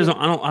this is I doesn't.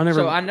 I never.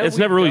 So I know it's we've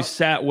never really done-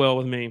 sat well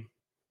with me.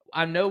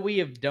 I know we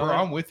have done. Bro,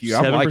 I'm with you.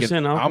 I'm 7%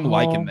 liking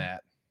alcohol.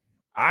 that.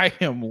 I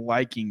am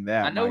liking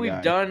that. I know my we've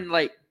guy. done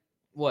like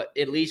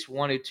at least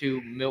one or two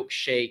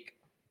milkshake.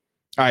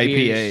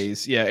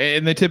 IPAs, yeah,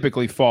 and they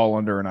typically fall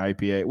under an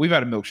IPA. We've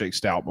had a milkshake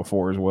stout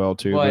before as well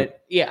too.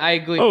 But yeah, I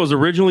agree. Oh, it was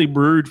originally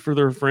brewed for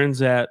their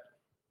friends at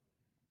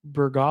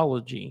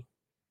Burgology.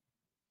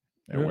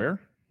 but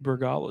where?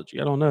 Burgology.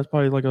 I don't know. It's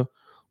probably like a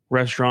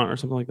restaurant or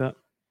something like that.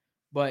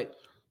 But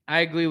I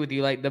agree with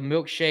you. Like the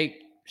milkshake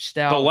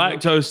stout. The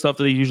lactose stuff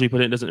that they usually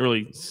put in doesn't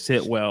really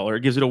sit well, or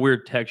it gives it a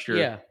weird texture.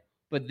 Yeah,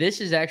 but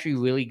this is actually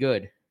really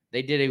good.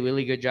 They did a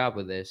really good job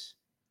with this.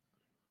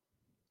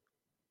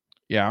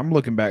 Yeah, I'm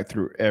looking back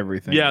through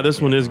everything. Yeah,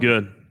 this one is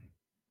good.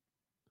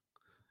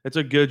 It's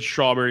a good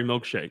strawberry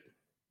milkshake.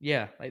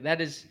 Yeah, like that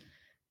is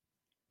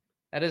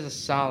a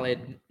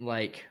solid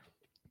like.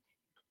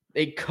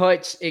 It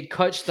cuts the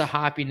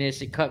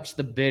hoppiness. It cuts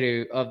the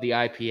bitter of the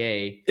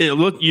IPA.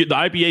 The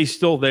IPA is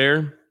still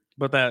there,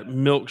 but that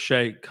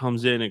milkshake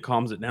comes in and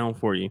calms it down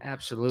for you.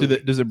 Absolutely.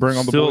 Does it bring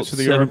all the Still boys to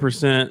the yard?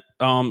 7%.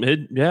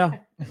 Yeah,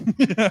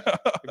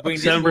 Bring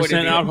this 7% boy to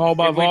the- alcohol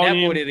by bring that boy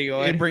volume. to the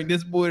yard. And bring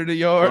this boy to the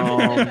yard.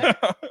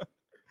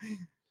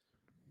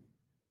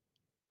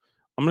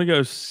 I'm gonna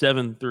go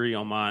 7.3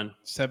 on mine.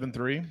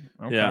 7.3.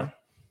 Okay. Yeah.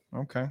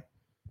 Okay.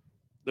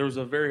 There was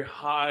a very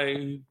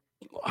highly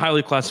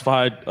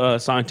classified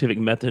scientific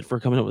method for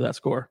coming up with that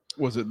score.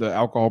 Was it the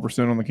alcohol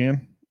percent on the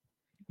can?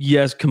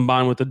 Yes,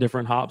 combined with the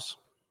different hops.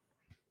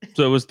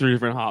 So it was 3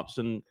 different hops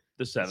and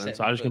the 7.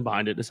 So I just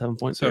combined it to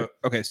 7.6. So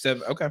okay,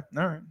 7. Okay.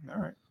 All right.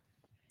 All right.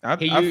 I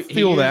He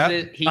feel that.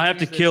 I have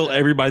to kill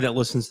everybody that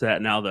listens to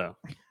that now, though.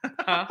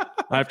 I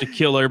have to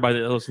kill everybody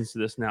that listens to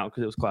this now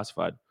because it was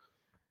classified.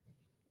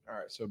 All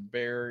right. So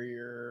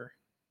barrier.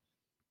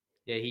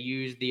 Yeah, he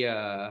used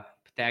the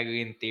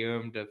Pythagorean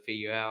theorem to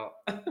figure out.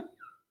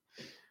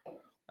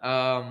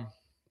 I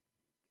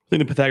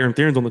think the Pythagorean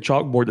theorem's on the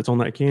chalkboard that's on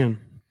that can.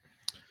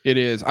 It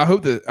is. I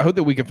hope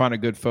that we can find a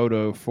good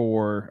photo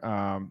for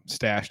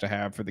Stash to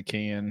have for the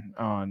can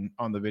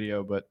on the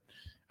video. But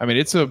I mean,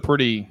 it's a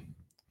pretty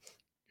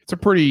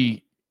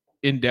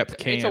in-depth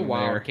can. It's a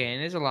wild there. can.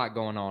 There's a lot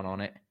going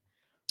on it.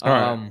 All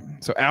right.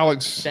 So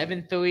Alex,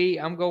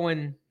 7.3. I'm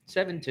going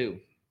 7.2.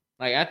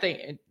 Like I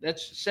think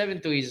that's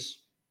 7.3 is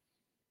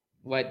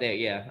right there.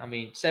 Yeah, I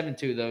mean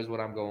 7.2 though is what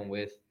I'm going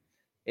with.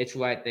 It's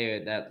right there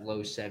at that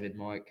low 7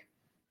 mark.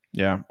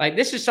 yeah, Like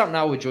this is something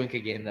I would drink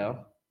again though.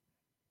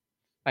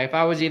 Like if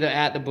I was either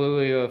at the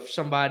brewery or if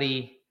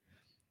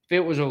it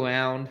was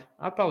around,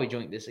 I'd probably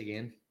drink this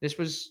again. This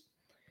was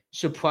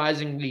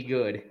surprisingly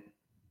good.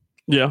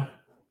 Yeah.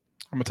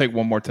 I'm gonna take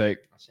one more take.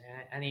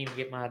 I didn't even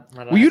get my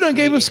Well, you done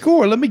gave a swig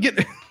score. Let me get.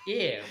 in.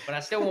 Yeah, but I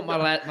still want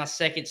my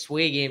second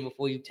swig in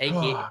before you take it.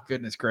 Oh,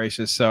 goodness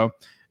gracious! So,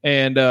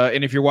 and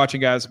if you're watching,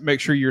 guys, make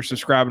sure you're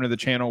subscribing to the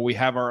channel. We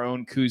have our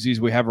own koozies.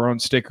 We have our own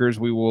stickers.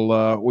 We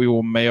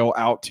will mail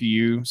out to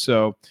you.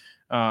 So,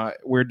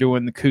 we're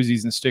doing the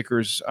koozies and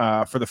stickers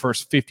for the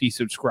first 50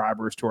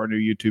 subscribers to our new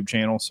YouTube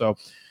channel. So,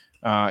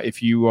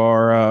 if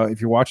you're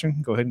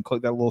watching, go ahead and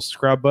click that little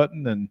subscribe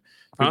button and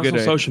On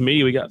social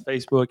media, we got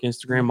Facebook,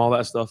 Instagram, all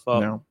that stuff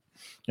up.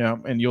 Yeah,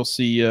 and you'll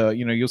see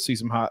you'll see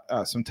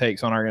some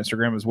takes on our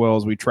Instagram as well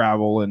as we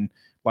travel and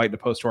like to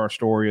post to our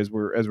story as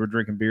we're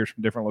drinking beers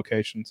from different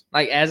locations.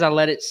 Like as I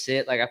let it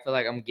sit, like I feel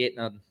like I'm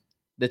getting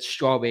the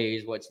strawberry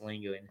is what's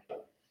lingering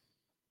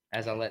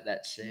as I let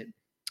that sit.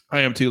 I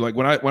am too. Like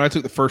when I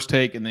took the first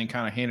take and then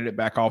kind of handed it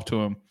back off to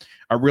him,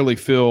 I really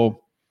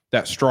feel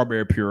that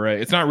strawberry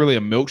puree. It's not really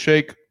a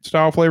milkshake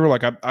style flavor.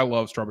 Like I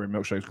love strawberry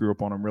milkshakes. Grew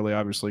up on them, really,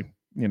 obviously,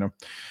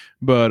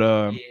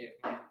 but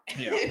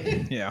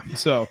yeah.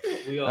 So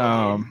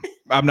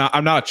I'm not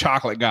a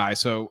chocolate guy.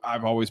 So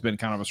I've always been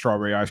kind of a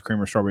strawberry ice cream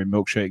or strawberry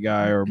milkshake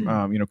guy, or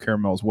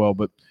caramel as well.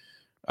 But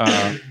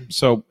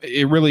so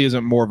it really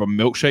isn't more of a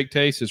milkshake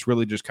taste. It's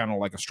really just kind of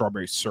like a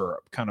strawberry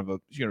syrup, kind of a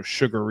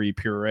sugary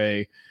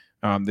puree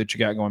that you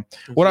got going.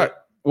 What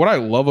I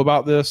love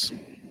about this,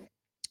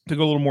 to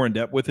go a little more in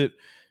depth with it,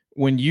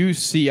 when you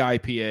see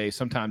IPA,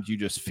 sometimes you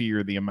just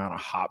fear the amount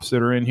of hops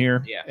that are in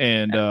here. Yeah.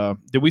 And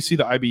did we see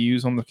the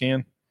IBUs on the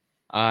can?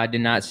 I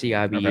did not see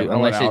IBU Okay,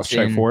 unless I'll it's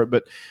check in, for it,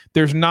 but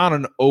there's not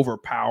an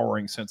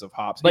overpowering sense of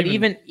hops. But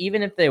even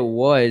if there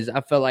was, I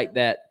felt like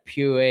that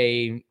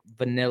puree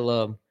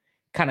vanilla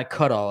kind of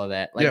cut all of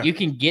that. Like Yeah. you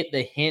can get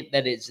the hint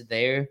that it's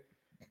there,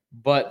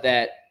 but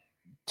that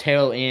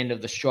tail end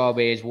of the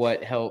strawberry is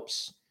what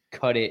helps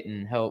cut it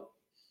and help.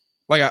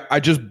 Like I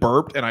just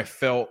burped and I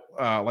felt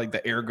like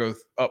the air go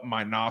up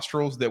my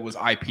nostrils. That was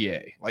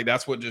IPA. Like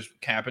that's what just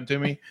happened to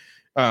me.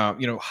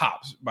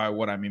 Hops by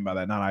what I mean by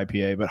that, not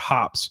IPA, but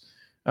hops.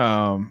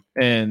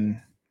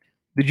 And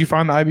did you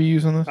find the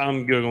IBUs on this?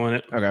 I'm Googling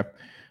it. Okay.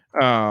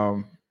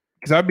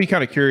 Because I'd be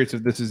kind of curious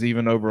if this is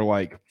even over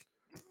like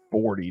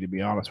 40, to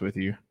be honest with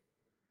you.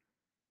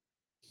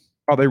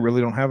 Oh, they really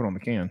don't have it on the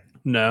can.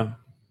 No.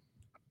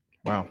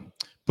 Wow.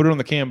 Put it on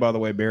the can, by the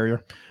way,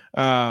 Barrier.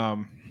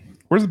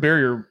 Where's the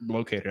Barrier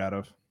located out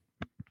of?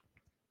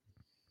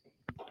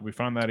 Did we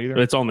find that either?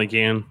 It's on the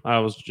can. I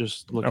was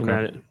just looking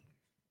Okay. at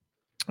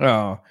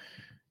it.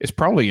 It's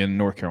probably in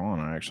North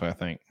Carolina, actually, I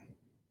think.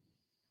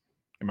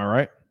 Am I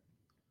right?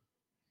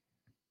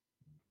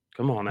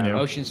 Come on now. Yeah.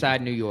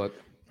 Oceanside, New York.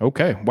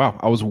 Okay. Wow.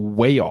 I was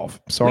way off.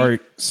 Sorry,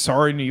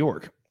 New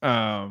York.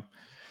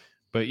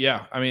 But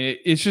yeah, I mean,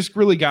 it's just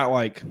really got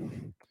like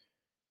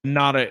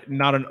not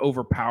an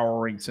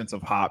overpowering sense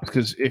of hops.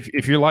 Because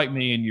if you're like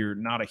me and you're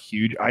not a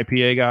huge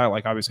IPA guy,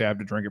 like obviously I have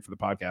to drink it for the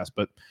podcast,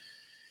 but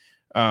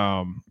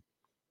I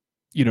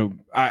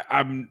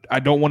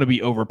don't want to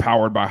be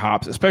overpowered by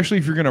hops, especially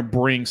if you're going to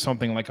bring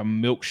something like a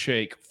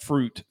milkshake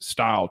fruit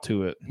style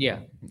to it. Yeah.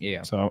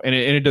 So and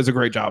it does a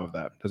great job of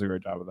that.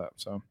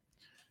 So.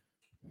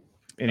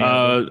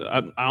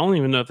 I don't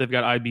even know if they've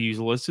got IBUs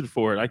listed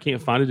for it. I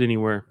can't find it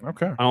anywhere.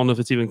 Okay. I don't know if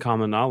it's even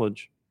common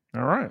knowledge.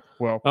 All right.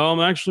 Well,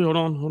 Actually, hold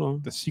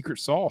on. the secret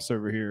sauce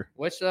over here.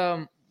 What's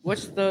the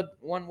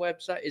one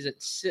website? Is it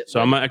So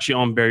I'm actually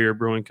on Barrier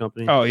Brewing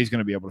Company. Oh, he's going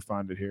to be able to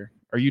find it here.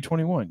 Are you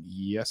 21?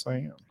 Yes, I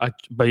am.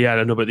 But yeah, I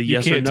don't know. But the You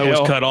yes or can't no was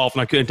tell. cut off,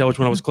 and I couldn't tell which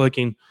one I was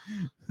clicking.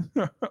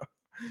 Barrier,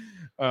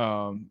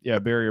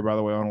 by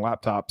the way, on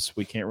laptops,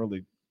 we can't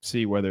really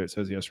see whether it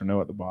says yes or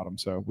no at the bottom.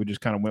 So we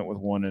just kind of went with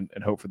one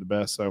and hope for the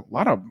best. So a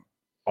lot of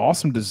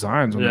awesome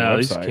designs on the Yeah,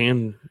 these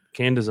website.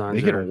 can designs.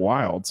 They get are-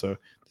 wild. So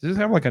does this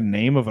have like a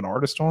name of an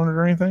artist on it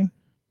or anything?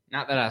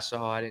 Not that I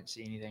saw. I didn't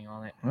see anything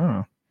on it.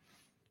 Oh,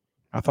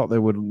 I thought they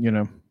would,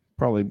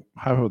 probably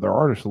hype up their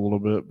artist a little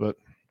bit, but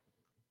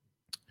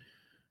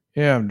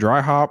yeah,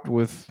 dry hopped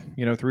with,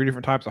 3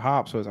 different types of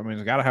hops. So it's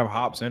got to have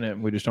hops in it.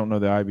 We just don't know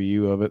the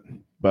IBU of it,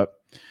 but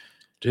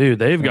Dude,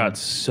 they've got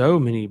so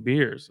many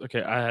beers.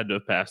 Okay, I had to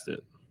have passed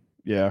it.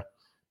 yeah,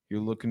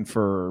 you're looking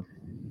for,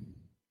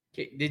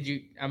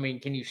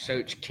 Can you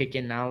search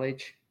kicking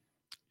knowledge?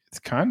 it's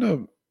kind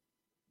of,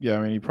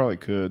 yeah, you probably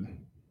could.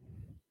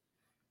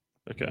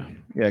 Okay.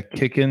 Yeah,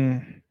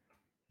 kicking,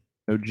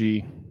 no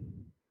G.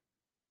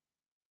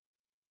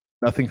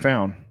 Nothing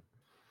found.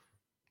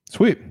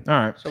 Sweet. All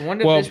right. So I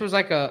wonder if this was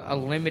like a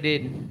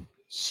limited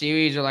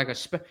series or like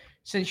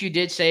since you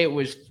did say it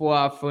was for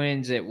our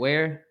friends at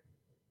where?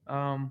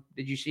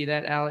 Did you see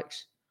that,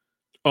 Alex?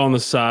 On the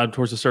side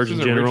towards the This Surgeon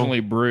is General. originally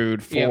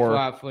brewed For for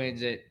our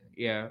friends at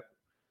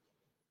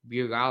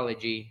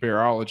Beerology.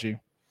 Beerology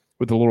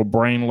with the little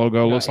brain logo.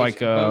 No, Looks it's like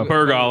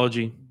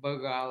Burgerology.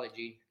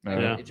 Burgerology.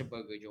 Yeah. It's a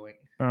burger joint.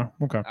 Oh,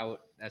 okay.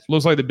 That's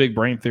Looks like the Big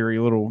Brain Theory,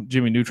 little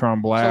Jimmy Neutron So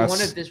I blast.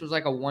 wonder if this was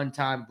like a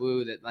one-time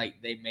brew that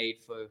like they made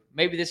for.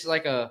 Maybe this is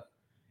like an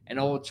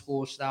old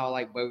school style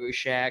like Burger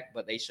Shack,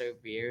 but they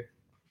serve beer.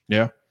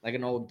 Yeah. Like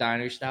an old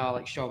diner style,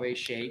 like strawberry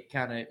shake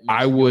kind of.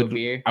 I would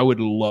beer. I would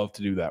love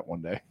to do that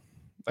one day.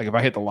 Like if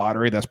I hit the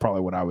lottery, that's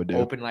probably what I would do.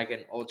 Open like an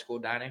old school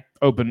diner.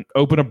 Open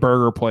a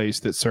burger place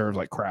that serves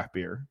like craft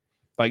beer.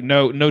 Like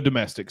no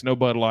domestics, no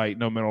Bud Light,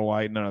 no Miller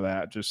Lite, none of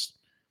that. Just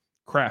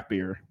craft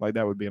beer. Like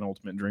that would be an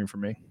ultimate dream for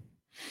me.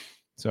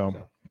 So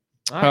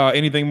All right.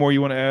 anything more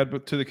you want to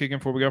add to the kicking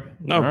before we go?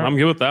 No, All right. I'm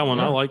good with that one.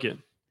 All I right. like it.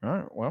 All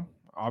right. Well,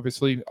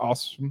 obviously,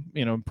 awesome.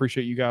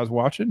 Appreciate you guys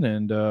watching,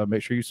 and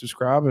make sure you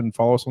subscribe and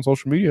follow us on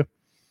social media. All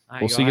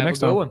right, we'll y'all see you have a next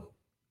good time. one.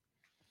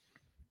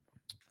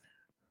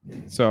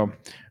 So, all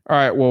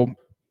right. Well,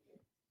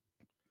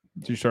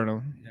 did you start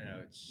another? No,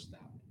 it's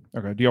stop.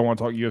 Okay. Do y'all want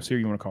to talk UFC or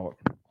you want to call it?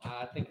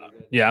 I think we're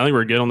good. Yeah, I think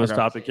we're good on this Okay.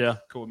 topic. Yeah.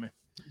 Cool with me.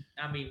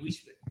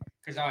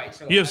 Because all right,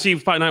 so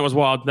UFC Fight Night was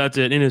wild. That's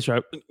it. In his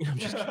right. I'm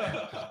just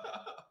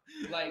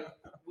like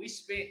we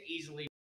spent easily